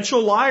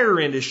financial liar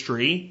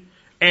industry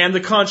and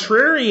the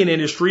contrarian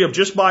industry of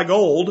just buy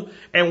gold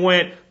and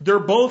went, they're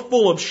both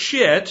full of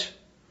shit,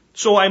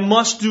 so I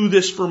must do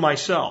this for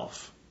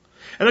myself.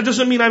 And that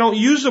doesn't mean I don't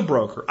use a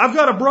broker. I've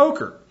got a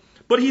broker,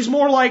 but he's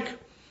more like,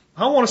 I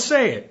don't want to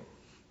say it,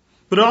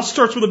 but it also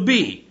starts with a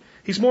B.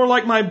 He's more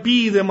like my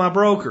B than my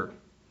broker.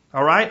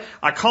 All right?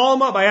 I call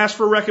him up, I ask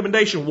for a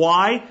recommendation.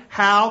 Why?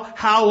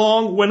 How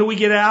long? When do we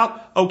get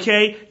out?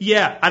 Okay,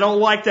 yeah, I don't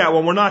like that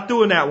one. We're not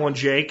doing that one,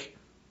 Jake.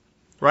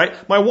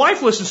 right? My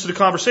wife listens to the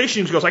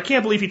conversation and goes, I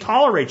can't believe he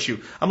tolerates you.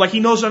 I'm like, he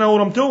knows I know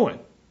what I'm doing.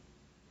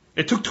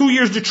 It took 2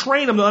 years to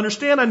train him to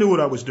understand I knew what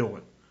I was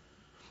doing.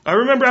 I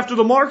remember after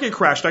the market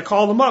crashed, I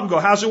called him up and go,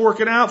 how's it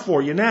working out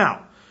for you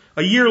now?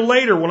 A year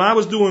later, when I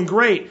was doing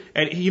great,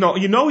 and he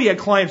had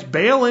clients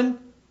bailing,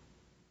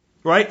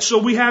 right? So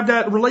we have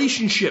that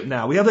relationship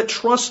now. We have that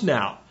trust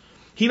now.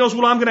 He knows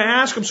what I'm going to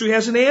ask him, so he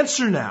has an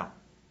answer now.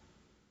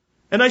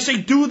 And I say,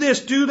 do this,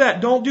 do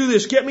that, don't do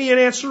this, get me an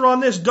answer on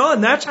this,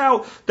 done. That's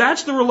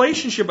the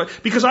relationship.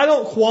 Because I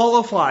don't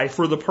qualify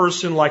for the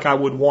person like I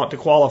would want to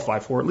qualify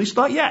for, at least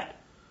not yet.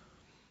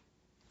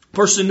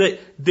 Person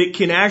that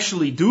can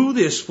actually do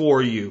this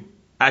for you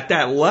at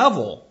that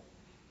level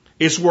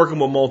is working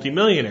with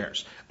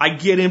multimillionaires. I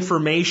get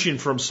information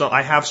from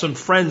I have some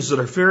friends that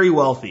are very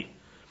wealthy.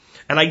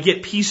 And I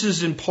get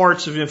pieces and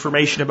parts of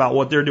information about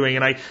what they're doing,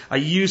 and I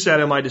use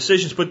that in my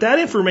decisions. But that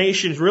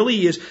information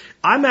really is,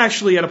 I'm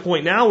actually at a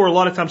point now where a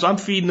lot of times I'm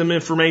feeding them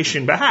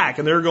information back,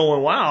 and they're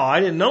going, wow, I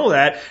didn't know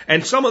that.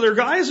 And some of their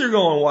guys are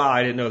going, wow,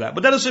 I didn't know that.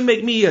 But that doesn't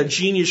make me a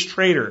genius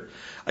trader.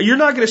 You're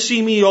not going to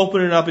see me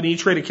opening up an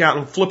E-Trade account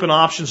and flipping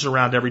options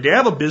around every day. I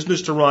have a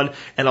business to run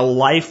and a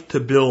life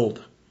to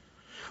build.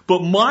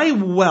 But my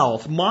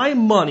wealth, my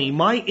money,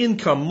 my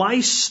income, my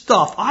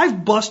stuff,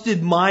 I've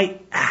busted my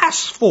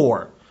ass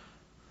for.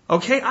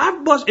 Okay,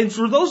 and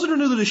for those that are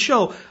new to the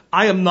show,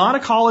 I am not a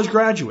college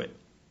graduate.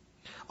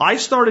 I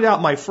started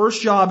out my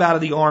first job out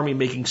of the Army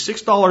making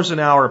 $6 an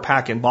hour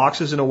packing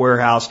boxes in a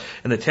warehouse,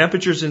 and the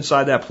temperatures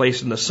inside that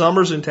place in the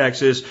summers in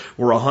Texas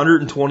were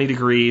 120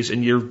 degrees,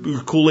 and your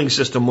cooling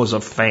system was a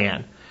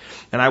fan.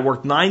 And I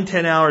worked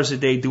 9-10 hours a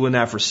day doing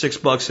that for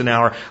 $6 an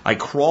hour. I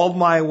crawled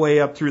my way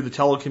up through the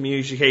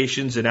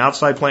telecommunications and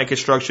outside plant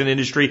construction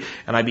industry,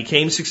 and I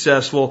became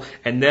successful.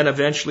 And then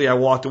eventually I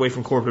walked away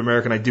from corporate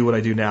America, and I do what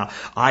I do now.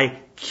 I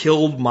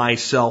killed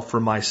myself for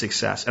my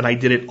success, and I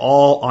did it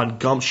all on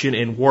gumption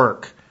and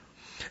work.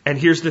 And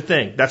here's the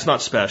thing, that's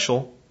not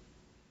special.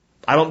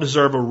 I don't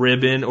deserve a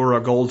ribbon or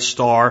a gold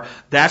star.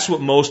 That's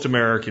what most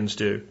Americans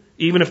do,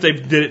 even if they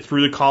did it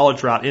through the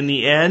college route. In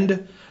the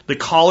end, the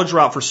college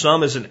route for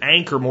some is an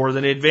anchor more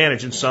than an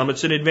advantage, and some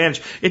it's an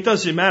advantage. It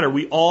doesn't matter.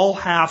 We all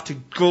have to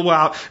go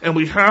out and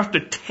we have to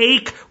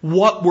take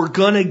what we're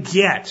going to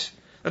get.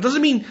 That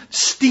doesn't mean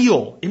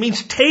steal. It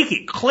means take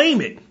it,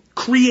 claim it,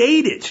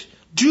 create it,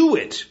 do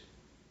it.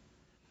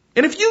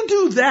 And if you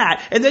do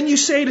that and then you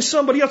say to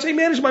somebody else, hey,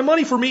 manage my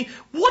money for me,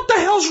 what the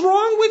hell's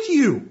wrong with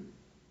you?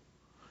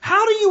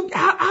 How do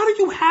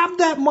you have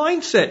that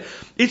mindset?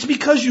 It's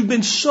because you've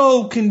been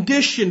so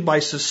conditioned by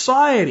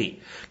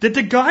society that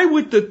the guy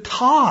with the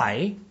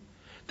tie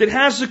that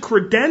has the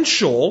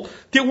credential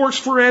that works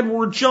for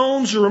Edward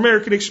Jones or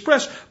American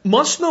Express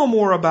must know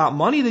more about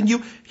money than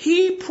you.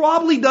 He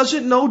probably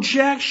doesn't know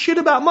jack shit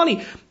about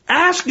money.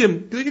 Ask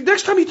him,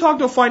 next time you talk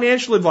to a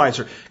financial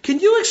advisor, can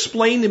you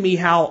explain to me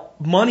how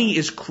money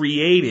is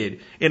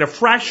created in a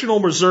fractional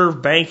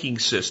reserve banking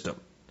system?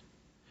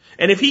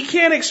 And if he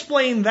can't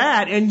explain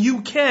that and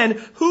you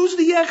can, who's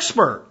the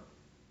expert?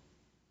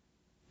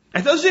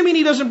 That doesn't mean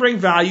he doesn't bring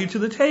value to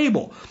the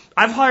table.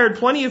 I've hired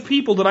plenty of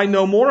people that I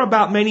know more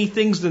about many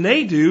things than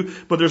they do,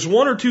 but there's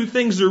one or two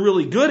things they're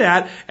really good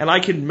at, and I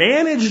can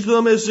manage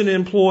them as an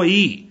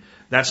employee.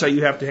 That's how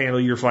you have to handle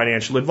your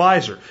financial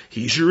advisor.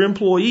 He's your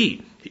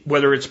employee.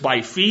 Whether it's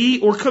by fee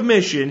or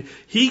commission,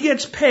 he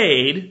gets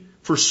paid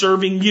for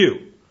serving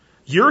you.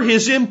 You're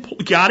his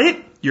got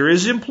it? You're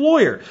his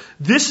employer.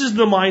 This is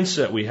the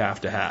mindset we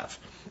have to have.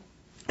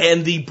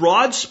 And the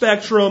broad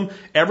spectrum,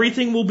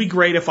 everything will be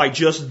great if I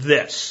just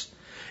this.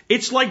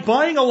 It's like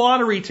buying a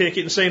lottery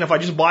ticket and saying if I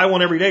just buy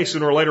one every day,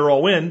 sooner or later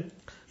I'll win.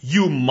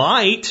 You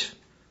might,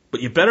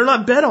 but you better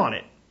not bet on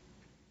it.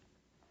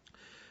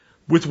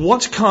 With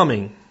what's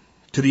coming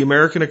to the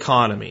American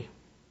economy,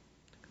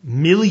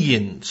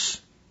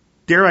 millions,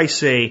 dare I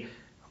say,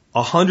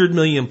 100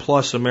 million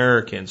plus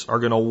Americans are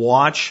going to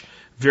watch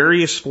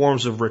various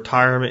forms of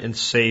retirement and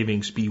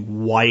savings be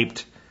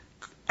wiped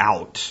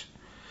out.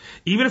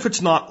 Even if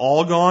it's not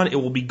all gone, it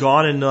will be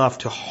gone enough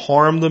to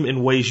harm them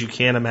in ways you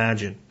can't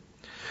imagine.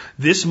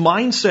 This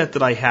mindset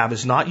that I have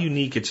is not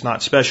unique, it's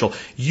not special.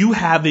 You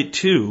have it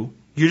too,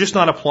 you're just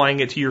not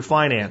applying it to your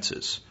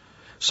finances.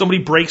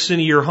 Somebody breaks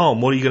into your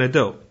home, what are you going to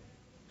do?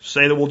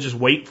 Say that we'll just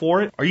wait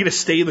for it? Are you going to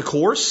stay the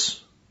course?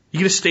 Are you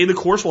going to stay the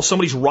course while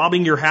somebody's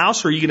robbing your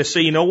house? Or are you going to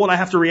say, you know what, I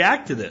have to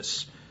react to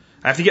this?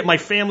 I have to get my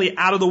family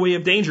out of the way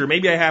of danger.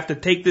 Maybe I have to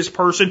take this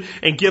person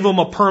and give them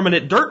a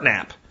permanent dirt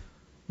nap.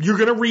 You're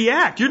going to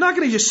react. You're not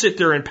going to just sit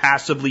there and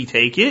passively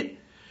take it.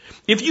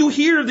 If you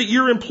hear that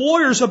your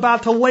employer's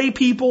about to lay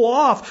people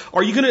off,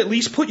 are you going to at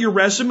least put your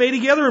resume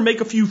together and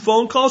make a few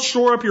phone calls,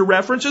 shore up your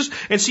references,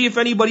 and see if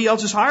anybody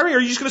else is hiring? Or are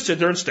you just going to sit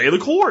there and stay the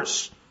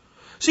course?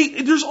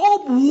 See, there's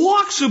all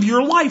walks of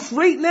your life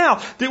right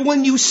now that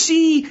when you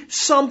see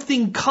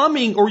something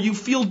coming or you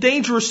feel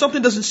danger or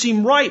something doesn't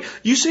seem right,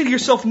 you say to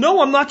yourself,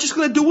 no, I'm not just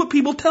going to do what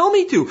people tell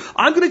me to.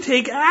 I'm going to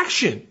take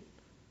action.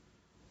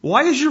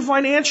 Why is your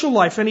financial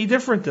life any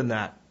different than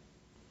that?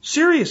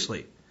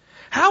 Seriously.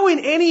 How in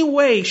any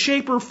way,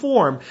 shape, or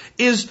form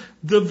is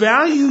the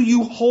value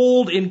you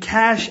hold in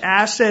cash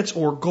assets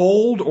or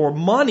gold or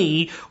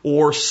money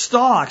or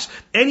stocks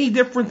any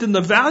different than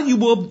the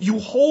value you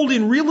hold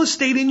in real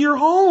estate in your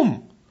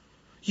home?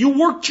 You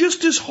work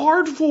just as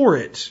hard for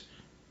it.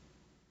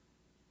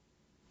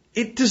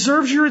 It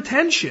deserves your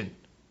attention.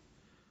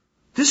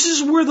 This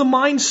is where the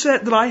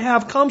mindset that I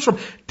have comes from.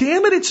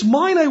 Damn it, it's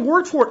mine. I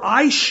worked for it.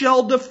 I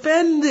shall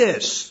defend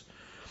this.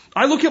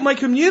 I look at my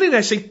community and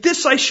I say,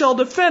 this I shall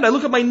defend. I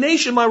look at my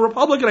nation, my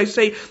republic, and I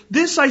say,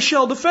 this I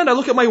shall defend. I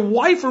look at my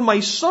wife or my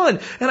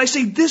son and I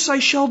say, this I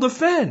shall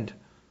defend.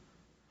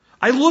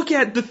 I look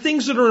at the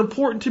things that are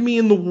important to me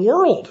in the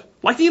world,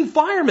 like the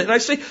environment, and I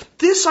say,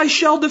 this I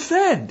shall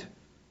defend.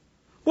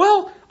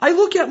 Well, I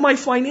look at my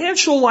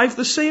financial life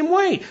the same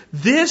way.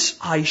 This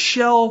I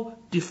shall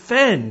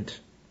defend.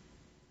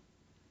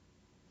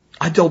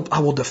 I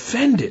will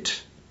defend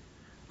it.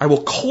 I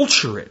will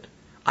culture it.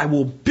 I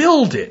will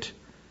build it.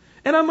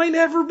 And I might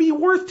never be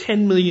worth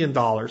 $10 million.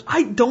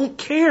 I don't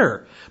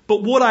care.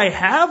 But what I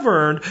have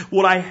earned,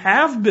 what I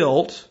have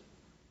built,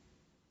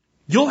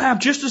 you'll have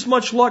just as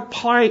much luck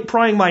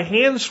prying my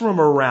hands from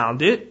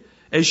around it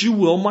as you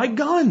will my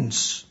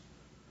guns.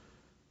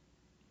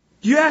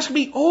 You ask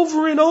me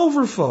over and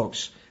over,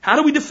 folks, how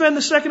do we defend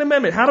the Second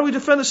Amendment? How do we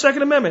defend the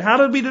Second Amendment? How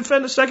do we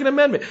defend the Second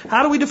Amendment?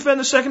 How do we defend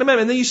the Second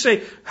Amendment? And then you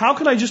say, how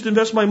can I just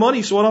invest my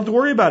money so I don't have to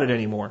worry about it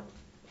anymore?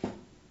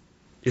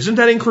 Isn't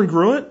that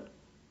incongruent?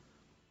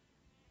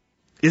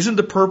 Isn't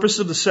the purpose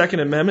of the Second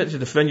Amendment to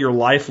defend your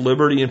life,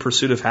 liberty, and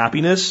pursuit of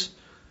happiness?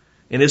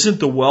 And isn't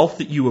the wealth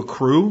that you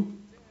accrue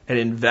and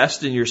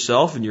invest in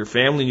yourself and your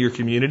family and your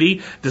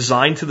community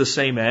designed to the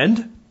same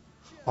end?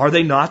 Are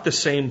they not the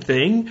same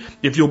thing?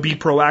 If you'll be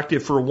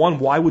proactive for one,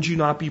 why would you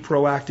not be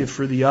proactive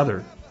for the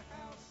other?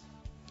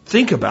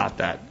 Think about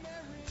that.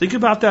 Think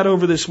about that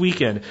over this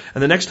weekend.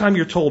 And the next time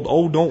you're told,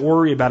 oh, don't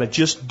worry about it,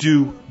 just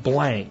do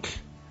blank,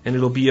 and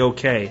it'll be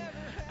okay.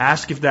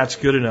 Ask if that's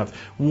good enough.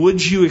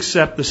 Would you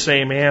accept the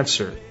same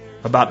answer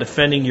about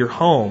defending your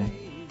home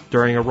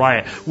during a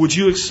riot? Would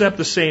you accept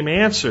the same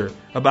answer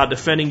about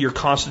defending your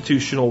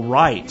constitutional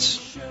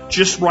rights?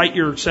 Just write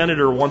your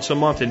senator once a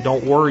month and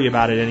don't worry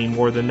about it any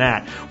more than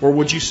that. Or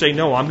would you say,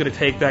 no, I'm going to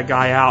take that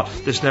guy out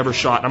that's never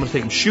shot, and I'm going to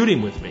take him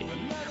shooting with me.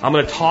 I'm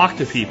going to talk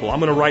to people.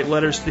 I'm going to write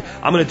letters.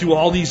 I'm going to do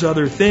all these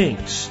other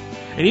things.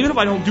 And even if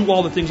I don't do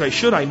all the things I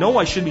should, I know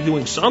I should be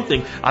doing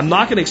something. I'm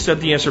not going to accept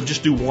the answer of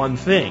just do one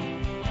thing.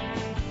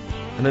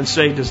 And then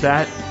say, is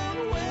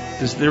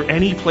there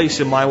any place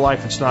in my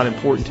life that's not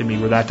important to me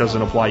where that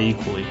doesn't apply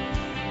equally?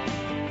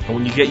 And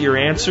when you get your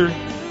answer,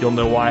 you'll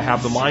know why I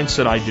have the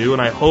mindset I do,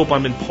 and I hope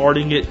I'm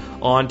imparting it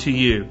on to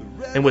you.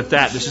 And with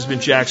that, this has been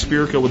Jack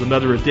Spirko with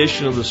another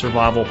edition of the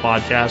Survival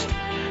Podcast,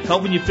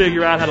 helping you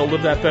figure out how to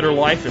live that better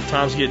life if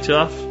times get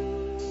tough,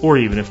 or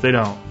even if they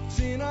don't.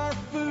 In our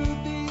food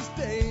these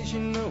days, you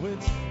know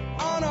it's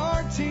on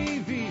our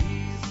TVs.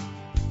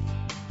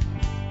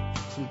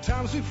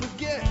 Sometimes we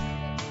forget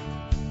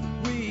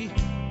we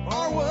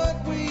are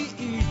what we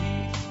eat.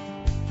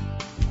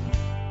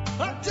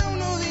 I don't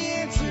know the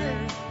answer.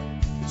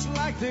 It's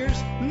like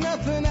there's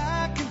nothing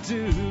I can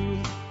do.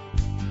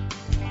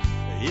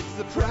 It's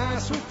the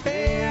price we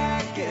pay,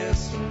 I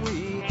guess, when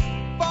we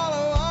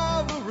follow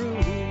all the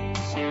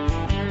rules.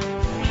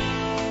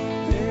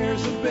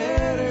 There's a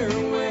better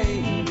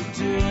way to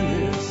do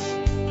this.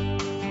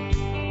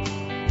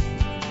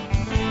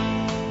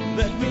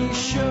 Let me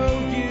show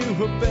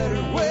you a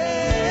better way.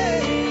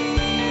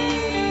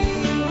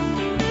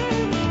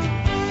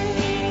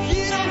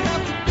 You don't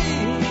have to be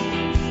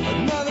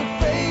another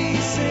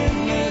face in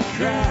the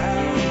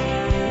crowd.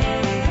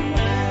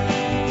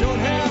 You don't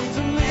have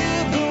to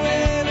live the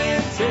way they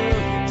tell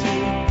you to.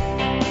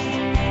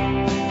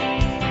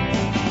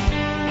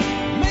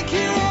 Make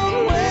your own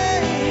way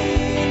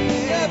and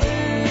the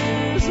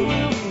others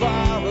will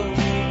follow.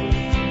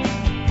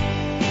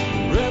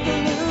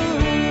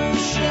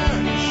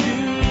 Revolution is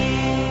you.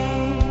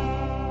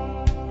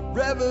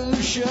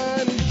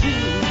 Revolution is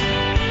you.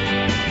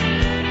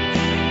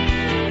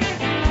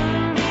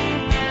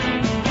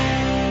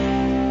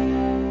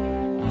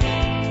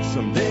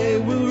 Someday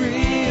we'll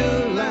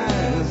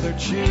realize our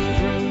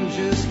children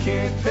just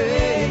can't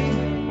pay.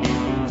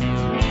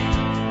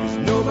 'Cause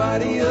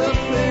nobody up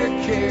there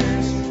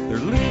cares. They're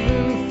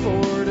living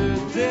for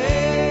today.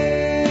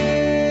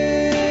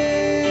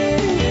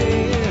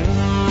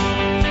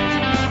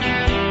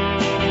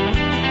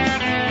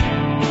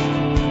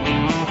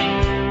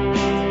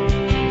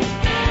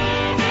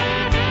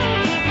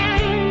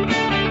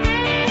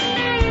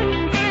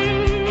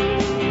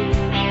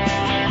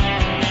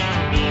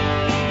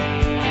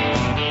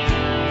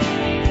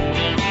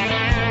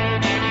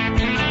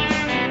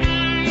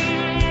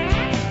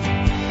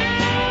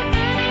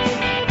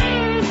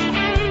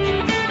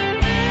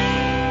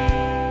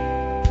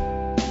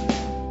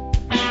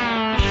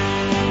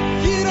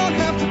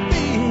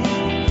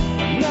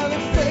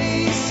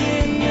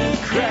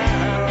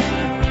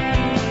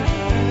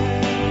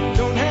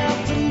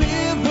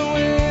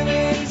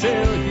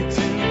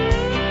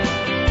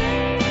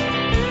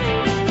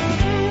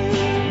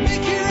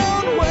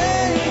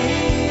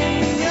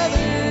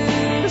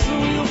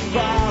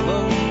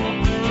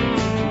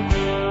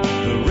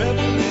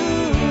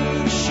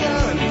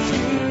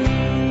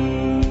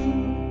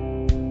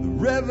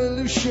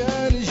 solution.